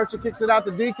 and Merchant kicks it out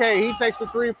to DK. He takes the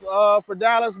three for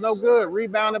Dallas, no good.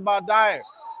 Rebounded by Dyer.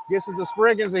 Gets it to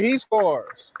Spriggins, and he scores.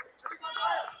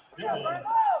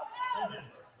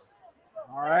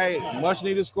 All right, much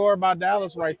needed score by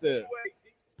Dallas right there.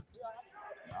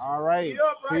 All right,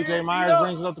 PJ Myers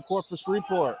brings it up the court for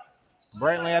Shreveport.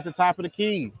 Brantley at the top of the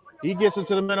key. He gets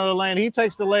into the middle of the lane. He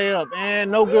takes the layup, and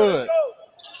no good.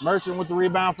 Merchant with the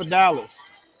rebound for Dallas.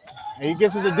 And he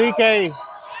gets it to DK.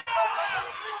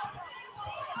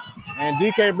 And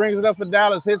DK brings it up for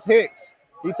Dallas, hits Hicks.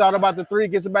 He thought about the three,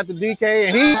 gets it back to DK,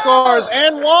 and he scores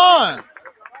and one.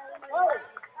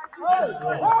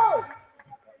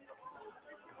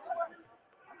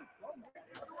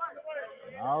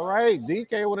 All right,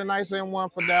 DK with a nice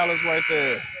M1 for Dallas right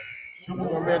there. He's going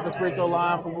to be at the free throw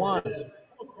line for 1.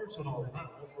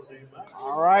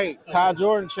 All right, Ty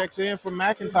Jordan checks in for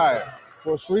McIntyre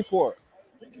for Shreveport.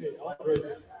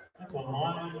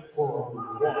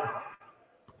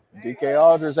 DK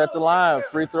Aldridge at the line.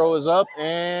 Free throw is up,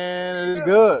 and it is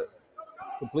good.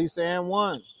 Completes the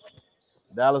N1.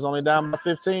 Dallas only down by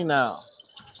 15 now.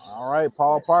 All right,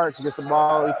 Paul Parks gets the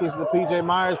ball. He kicks it to P.J.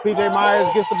 Myers. P.J.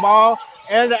 Myers gets the ball,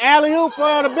 and the alley-oop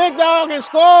for the big dog and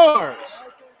scores.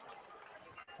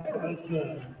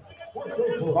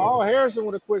 Paul Harrison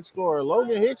with a quick score.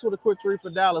 Logan Hicks with a quick 3 for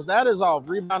Dallas. That is off.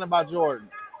 Rebounded by Jordan.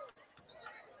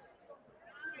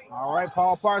 All right,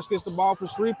 Paul Parks gets the ball for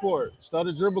Shreveport.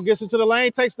 Stutter dribble, gets into the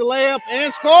lane, takes the layup,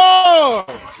 and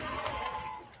scores.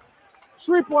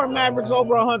 Shreveport Mavericks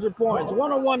over 100 points.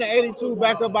 101-82,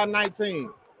 back up by 19.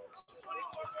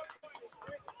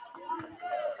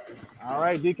 All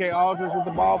right, DK Aldridge with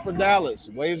the ball for Dallas.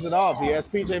 Waves it off. He has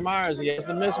P.J. Myers. He has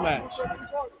the mismatch.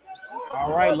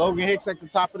 All right, Logan Hicks at the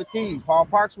top of the key. Paul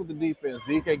Parks with the defense.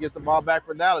 DK gets the ball back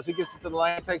for Dallas. He gets it to the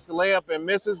lane, takes the layup, and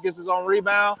misses. Gets his own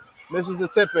rebound. Misses the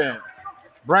tip in.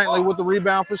 Brantley with the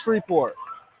rebound for Shreveport.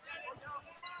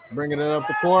 Bringing it up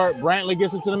the court. Brantley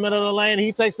gets it to the middle of the lane.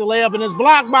 He takes the layup, and it's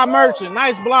blocked by Merchant.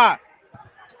 Nice block.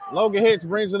 Logan Hicks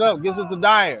brings it up, gets it to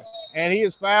Dyer, and he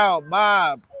is fouled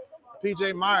by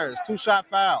P.J. Myers. 2-shot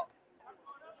foul.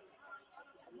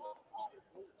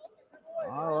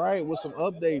 All right, with some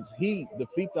updates. Heat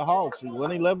defeat the Hawks.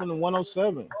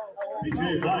 111-107.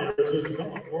 P.J. Myers is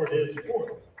going for his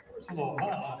 4th personal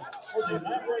foul for the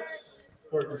Mavericks.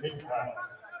 13 foul.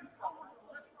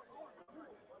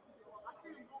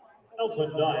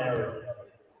 Elton Dyer.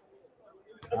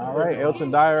 All right, Elton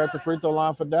Dyer at the free throw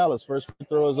line for Dallas. First free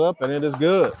throw is up, and it is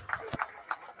good.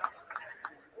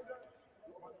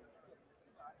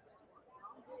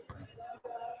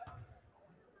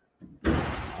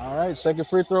 All right, second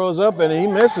free throw is up, and he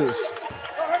misses.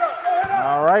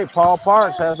 All right, Paul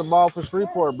Parks has the ball for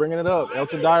Shreveport, bringing it up.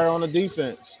 Elton Dyer on the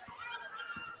defense.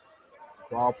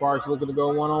 Paul Parks looking to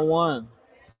go one-on-one.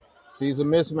 Sees a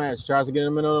mismatch, tries to get in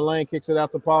the middle of the lane, kicks it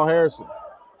out to Paul Harrison.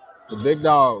 The big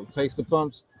dog takes the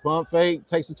pump fake,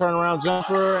 takes the turnaround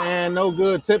jumper, and no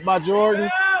good. Tip by Jordan.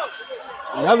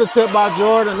 Another tip by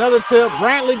Jordan, another tip.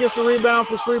 Brantley gets the rebound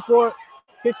for Shreveport,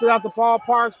 kicks it out to Paul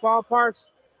Parks. Paul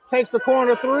Parks takes the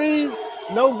corner 3,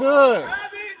 no good.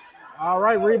 All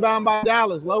right, rebound by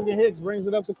Dallas. Logan Hicks brings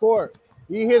it up the court.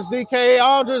 He hits DK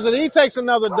Aldridge, and he takes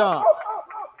another dunk.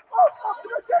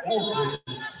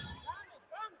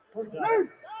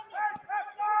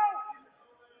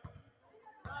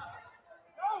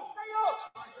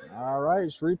 All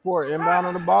right, Shreveport inbound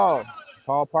on the ball.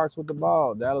 Paul Parks with the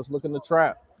ball. Dallas looking to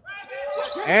trap.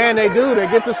 And they do. They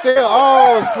get the steal.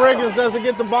 Oh, Spriggins doesn't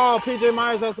get the ball. P.J.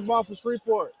 Myers has the ball for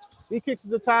Shreveport. He kicks it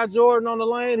to Ty Jordan on the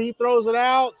lane. He throws it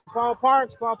out. Paul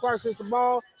Parks. Paul Parks hits the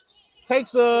ball.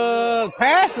 Takes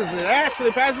passes it.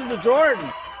 Actually passes to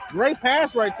Jordan. Great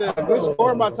pass right there. Good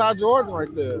score by Ty Jordan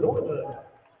right there.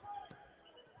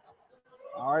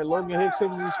 All right, Logan Hicks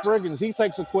hits to Spriggins. He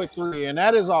takes a quick 3, and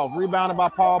that is off. Rebounded by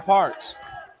Paul Parks.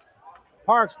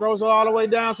 Parks throws it all the way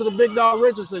down to the big dog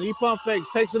Richardson. He pump fakes,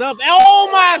 takes it up. Oh,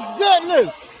 my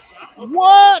goodness.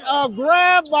 What a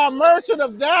grab by Merchant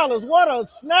of Dallas. What a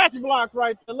snatch block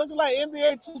right there. Looking like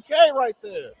NBA 2K right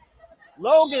there.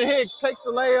 Logan Hicks takes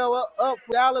the layup up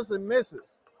for Dallas and misses.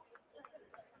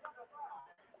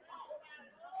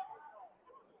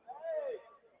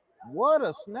 What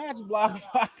a snatch block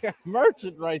by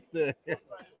Merchant right there.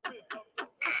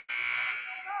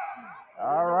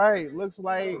 All right, looks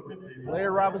like Larry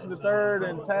Robinson III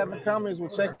and Tavin Cummings will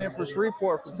check in for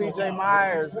Shreveport for P.J.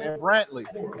 Myers and Brantley.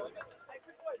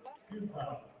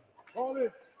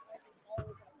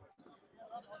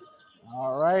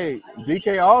 All right,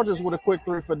 DK Aldridge with a quick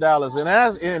 3 for Dallas, and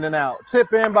that's in and out.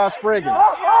 Tip in by Spriggins.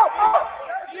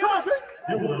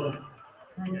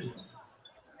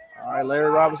 All right, Larry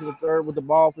Robinson III with the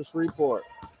ball for Shreveport.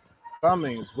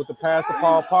 Cummings with the pass to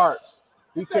Paul Parks.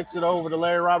 He kicks it over to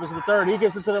Larry Robinson III. He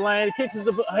gets it to the lane. He kicks it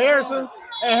to Harrison,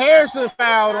 and Harrison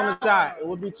fouled on the shot. It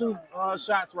would be 2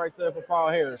 shots right there for Paul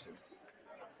Harrison.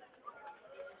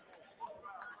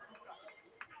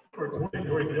 For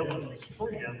 23, Dylan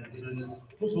Spriggins,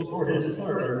 this was for his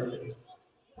 3rd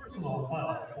personal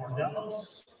foul for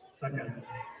Dallas. 2nd.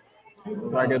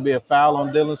 Like it'd be a foul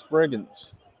on Dylan Spriggins.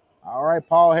 All right,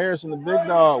 Paul Harrison, the big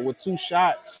dog, with 2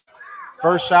 shots.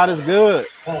 First shot is good.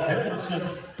 Paul Harrison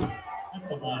at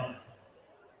the line.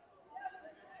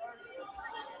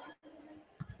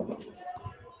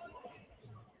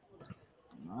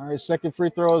 All right, second free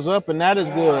throw is up, and that is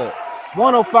good.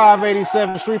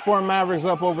 105-87, Shreveport Mavericks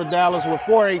up over Dallas with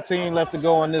 4:18 left to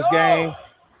go in this game.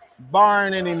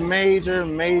 Barring any major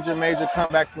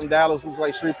comeback from Dallas, looks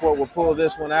like Shreveport will pull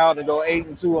this one out and go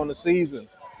 8-2 on the season.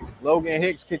 Logan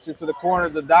Hicks kicks it to the corner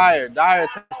to Dyer. Dyer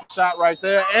takes the shot right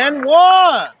there and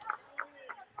one.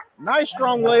 Nice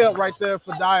strong layup right there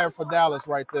for Dyer for Dallas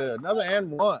right there. Another and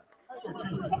one.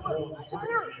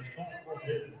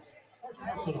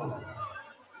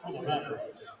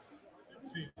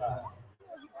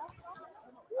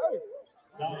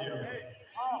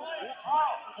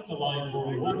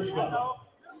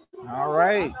 All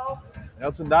right.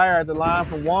 Elton Dyer at the line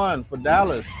for one for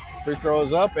Dallas. Free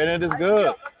throws up, and it is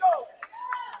good.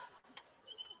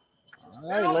 All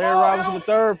right, Larry Robinson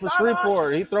III for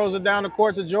Shreveport. He throws it down the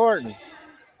court to Jordan.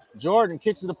 Jordan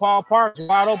kicks it to Paul Parks,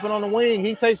 wide open on the wing.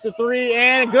 He takes the three,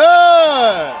 and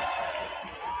good.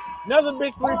 Another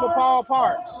big three for Paul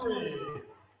Parks.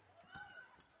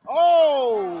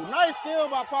 Oh, nice steal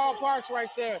by Paul Parks right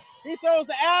there. He throws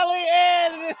the alley,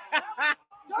 and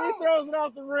he throws it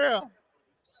off the rim.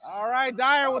 All right,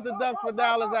 Dyer with the dunk for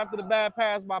Dallas after the bad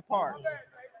pass by Parks.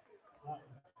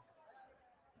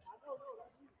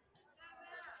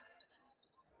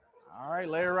 All right,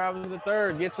 Larry Robinson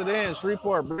III gets it in.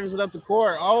 Shreveport brings it up the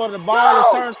court. Oh, and the ball is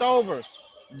turned over.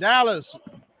 Dallas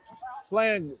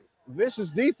playing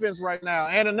vicious defense right now.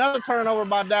 And another turnover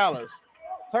by Dallas.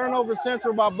 Turnover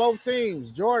central by both teams.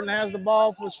 Jordan has the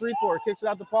ball for Shreveport. Kicks it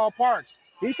out to Paul Parks.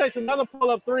 He takes another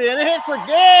pull-up three, and it hits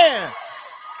again.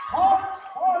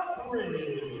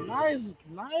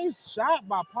 Nice shot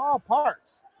by Paul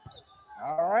Parks.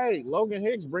 All right, Logan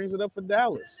Hicks brings it up for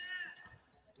Dallas.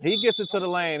 He gets it to the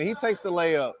lane. He takes the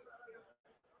layup.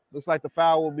 Looks like the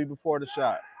foul will be before the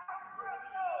shot.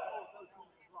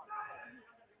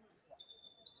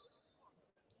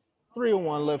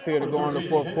 .301 left here to go in the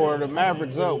fourth quarter. The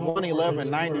Mavericks up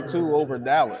 111-92 over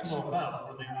Dallas.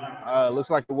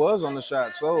 Looks like it was on the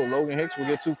shot. So Logan Hicks will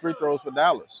get 2 free throws for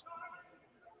Dallas.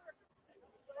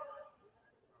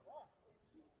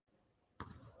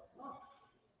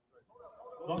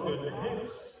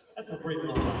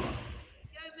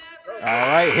 All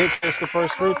right, Hicks gets the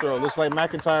first free throw. Looks like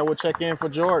McIntyre will check in for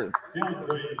Jordan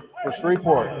for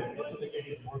Shreveport.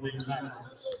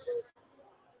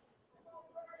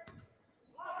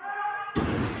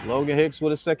 Logan Hicks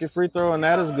with a second free throw, and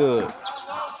that is good.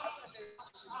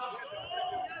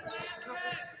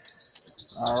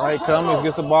 All right, Cummings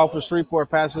gets the ball for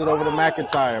Shreveport, passes it over to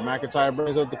McIntyre. McIntyre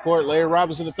brings up the court. Larry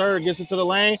Robinson III gets it to the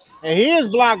lane, and he is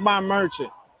blocked by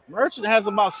Merchant. Merchant has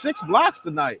about 6 blocks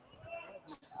tonight.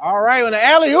 All right, and the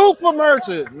alley-oop for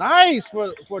Merchant. Nice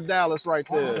for Dallas right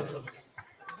there.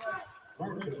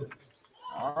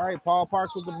 All right, Paul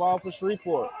Parks with the ball for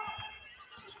Shreveport.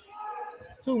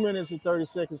 2 minutes and 30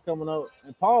 seconds coming up.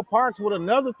 And Paul Parks with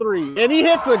another three. And he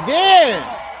hits again.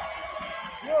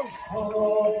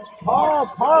 Paul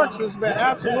Parks has been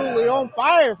absolutely on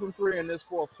fire from 3 in this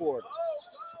fourth quarter.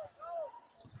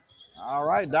 All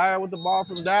right, Dyer with the ball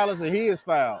from Dallas, and he is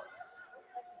fouled.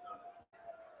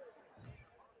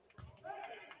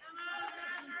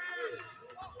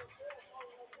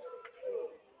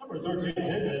 Number 13,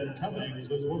 David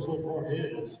Cummings is whistled for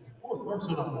his 4th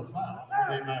personal foul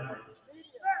for the Mavericks.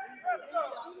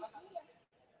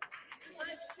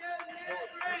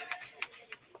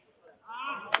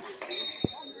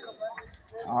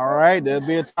 All right, there'll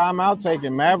be a timeout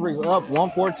taken. Mavericks up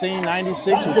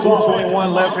 114-96 with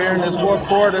 2:21 left here in this fourth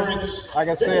quarter. Like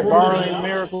I said, barring a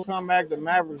miracle comeback, the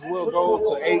Mavericks will go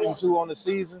to 8-2 on the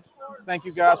season. Thank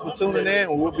you guys for tuning in,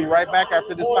 and we'll be right back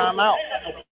after this timeout.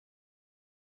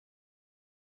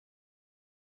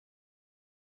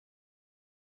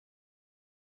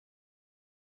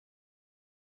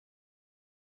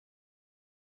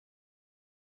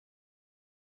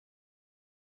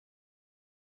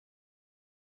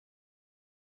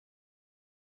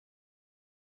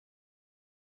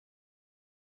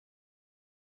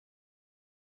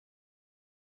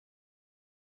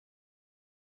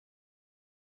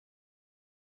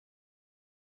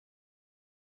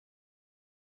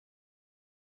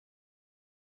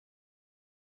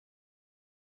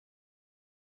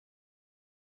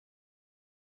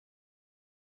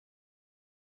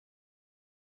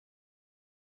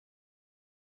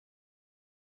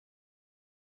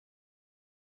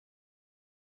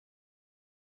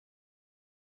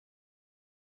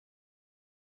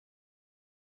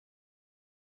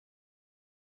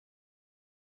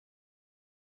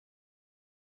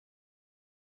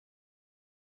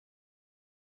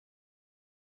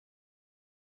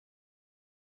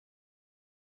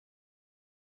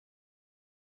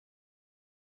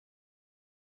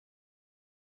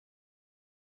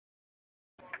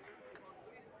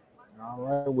 All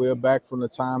right, we're back from the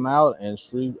timeout,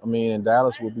 and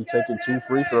Dallas will be taking 2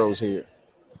 free throws here.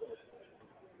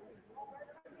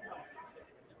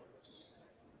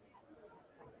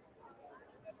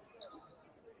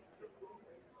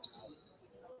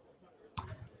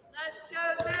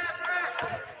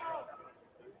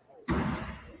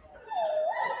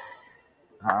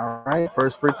 All right,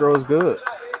 first free throw is good.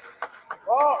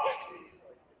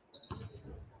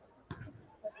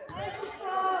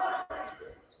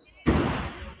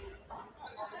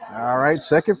 All right,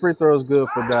 second free throw is good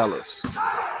for Dallas.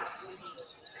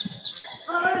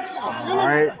 All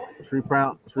right,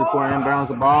 three-point inbounds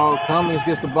the ball. Cummings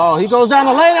gets the ball. He goes down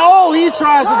the lane. Oh, he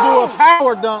tries to do a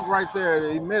power dunk right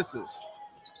there. He misses.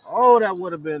 Oh, that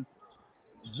would have been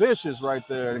vicious right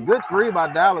there. A good 3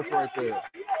 by Dallas right there.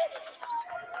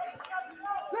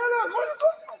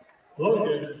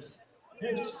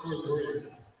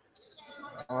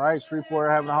 All right,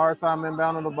 Shreveport having a hard time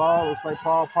inbounding the ball. Looks like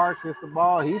Paul Parks hits the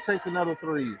ball. He takes another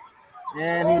 3,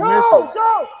 and he misses.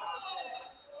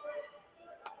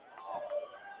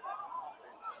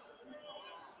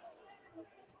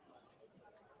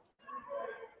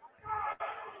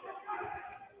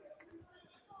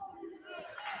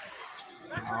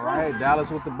 All right, Dallas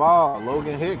with the ball.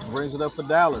 Logan Hicks brings it up for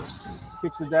Dallas.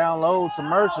 Kicks it down low to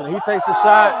Merchant. He takes a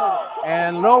shot,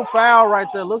 and no foul right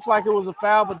there. Looks like it was a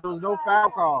foul, but there was no foul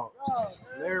call.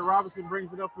 Larry Robinson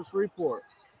brings it up for Shreveport.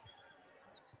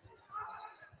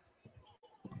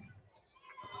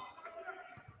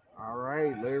 All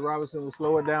right, Larry Robinson will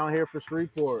slow it down here for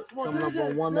Shreveport. Coming up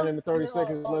on 1 minute and 30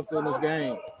 seconds left in this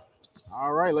game.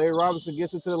 All right, Larry Robinson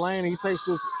gets it to the lane. He takes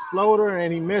the floater,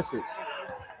 and he misses.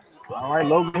 All right,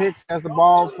 Logan Hicks has the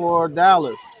ball for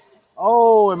Dallas.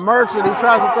 Oh, and Merchant, he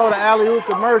tries to throw the alley-oop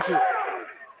to Merchant.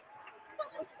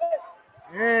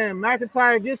 And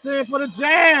McIntyre gets in for the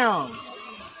jam.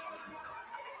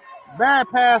 Bad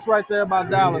pass right there by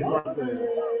Dallas right there.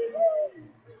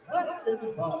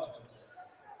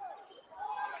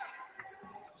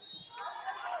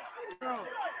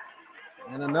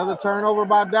 And another turnover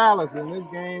by Dallas, and this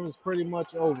game is pretty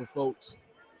much over, folks.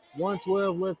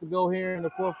 1:12 left to go here in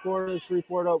the fourth quarter.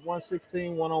 Shreveport up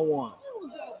 116-101.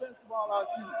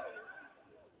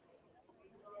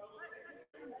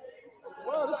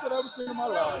 Well, this shit I ever seen in my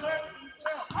life.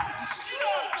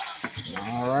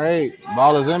 All right,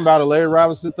 ball is inbounded. Larry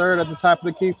Robinson third at the top of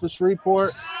the key for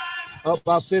Shreveport. Up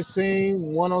by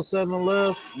 15, 107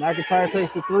 left. McIntyre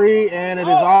takes the 3, and it is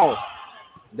off.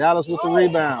 Dallas with the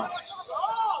rebound.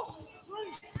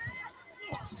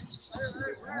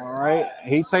 All right,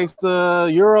 he takes the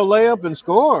Euro layup and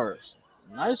scores.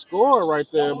 Nice score right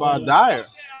there by Dyer.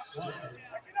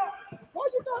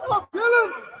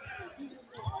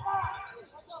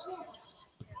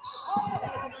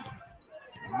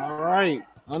 All right,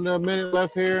 under a minute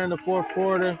left here in the fourth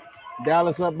quarter.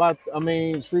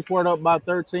 Shreveport up by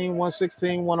 13,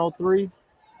 116-103.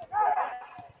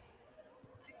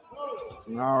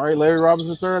 All right, Larry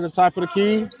Robinson third at the top of the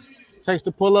key. Takes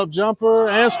the pull-up jumper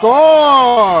and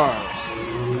scores.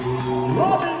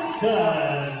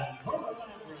 Robinson.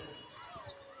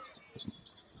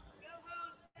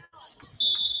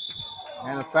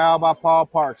 And a foul by Paul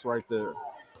Parks right there.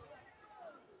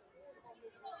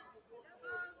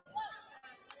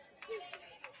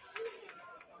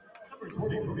 Number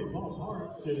 23, Paul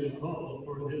Parks is called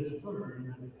for his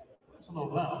third personal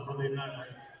foul for the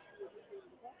Mavericks.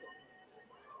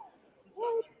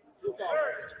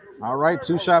 All right,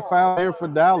 2-shot foul here for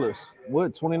Dallas.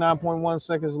 29.1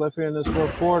 seconds left here in this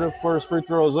fourth quarter. First free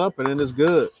throw is up, and it is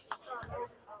good.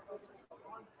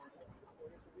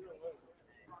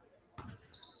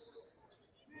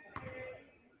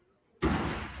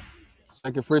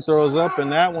 Second free throw is up,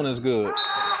 and that one is good.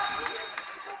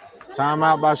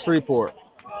 Timeout by Shreveport.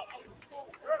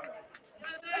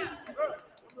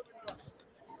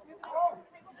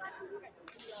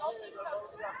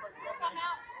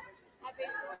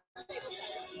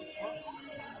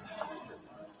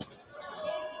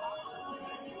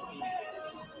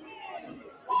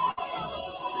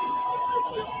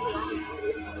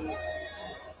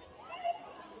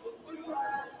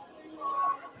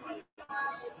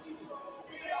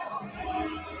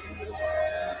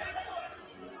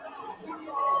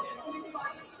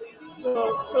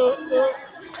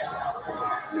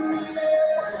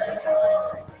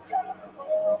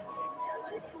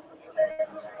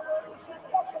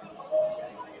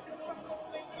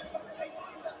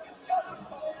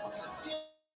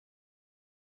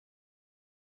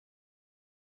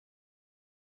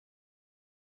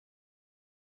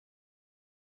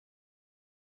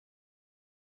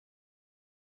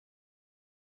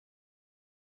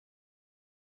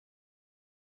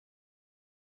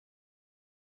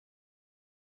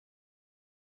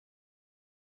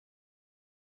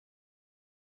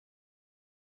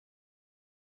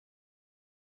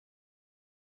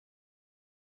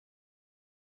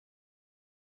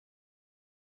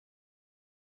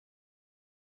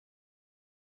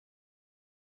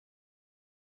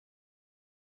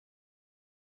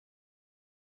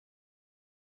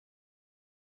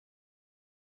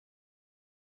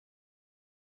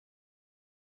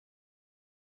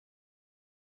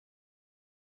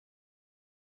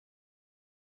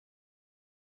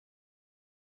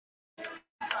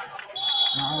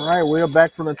 All right, we're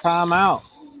back from the timeout.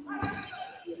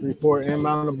 Shreveport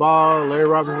inbound the ball. Larry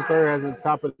Robertson III has it at the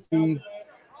top of the key.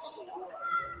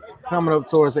 Coming up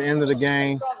towards the end of the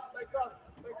game.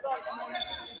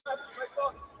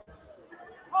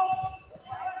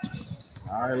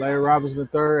 All right, Larry Robertson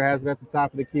III has it at the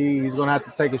top of the key. He's going to have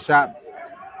to take a shot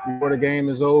before the game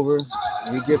is over.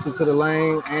 And he gets into the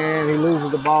lane, and he loses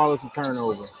the ball. It's a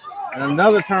turnover. And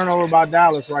another turnover by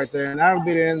Dallas right there, and that'll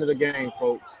be the end of the game,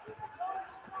 folks.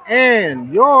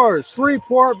 And your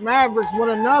Shreveport Mavericks win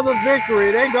another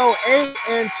victory. They go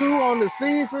 8-2 on the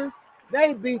season.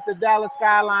 They beat the Dallas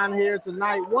Skyline here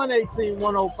tonight,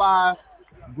 118-105.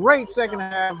 Great second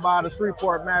half by the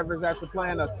Shreveport Mavericks after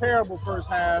playing a terrible first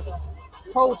half.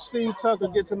 Coach Steve Tucker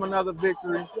gets him another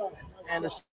victory, and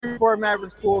the Shreveport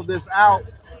Mavericks pulled this out.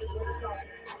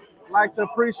 I'd like to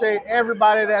appreciate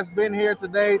everybody that's been here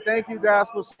today. Thank you guys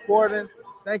for supporting.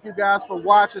 Thank you guys for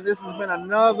watching. This has been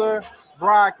another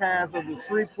broadcast of the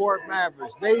Shreveport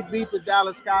Mavericks. They beat the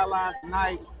Dallas Skyline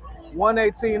tonight,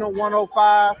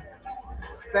 118-105.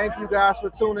 Thank you guys for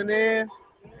tuning in.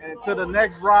 And to the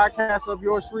next broadcast of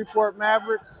your Shreveport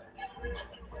Mavericks,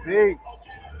 peace.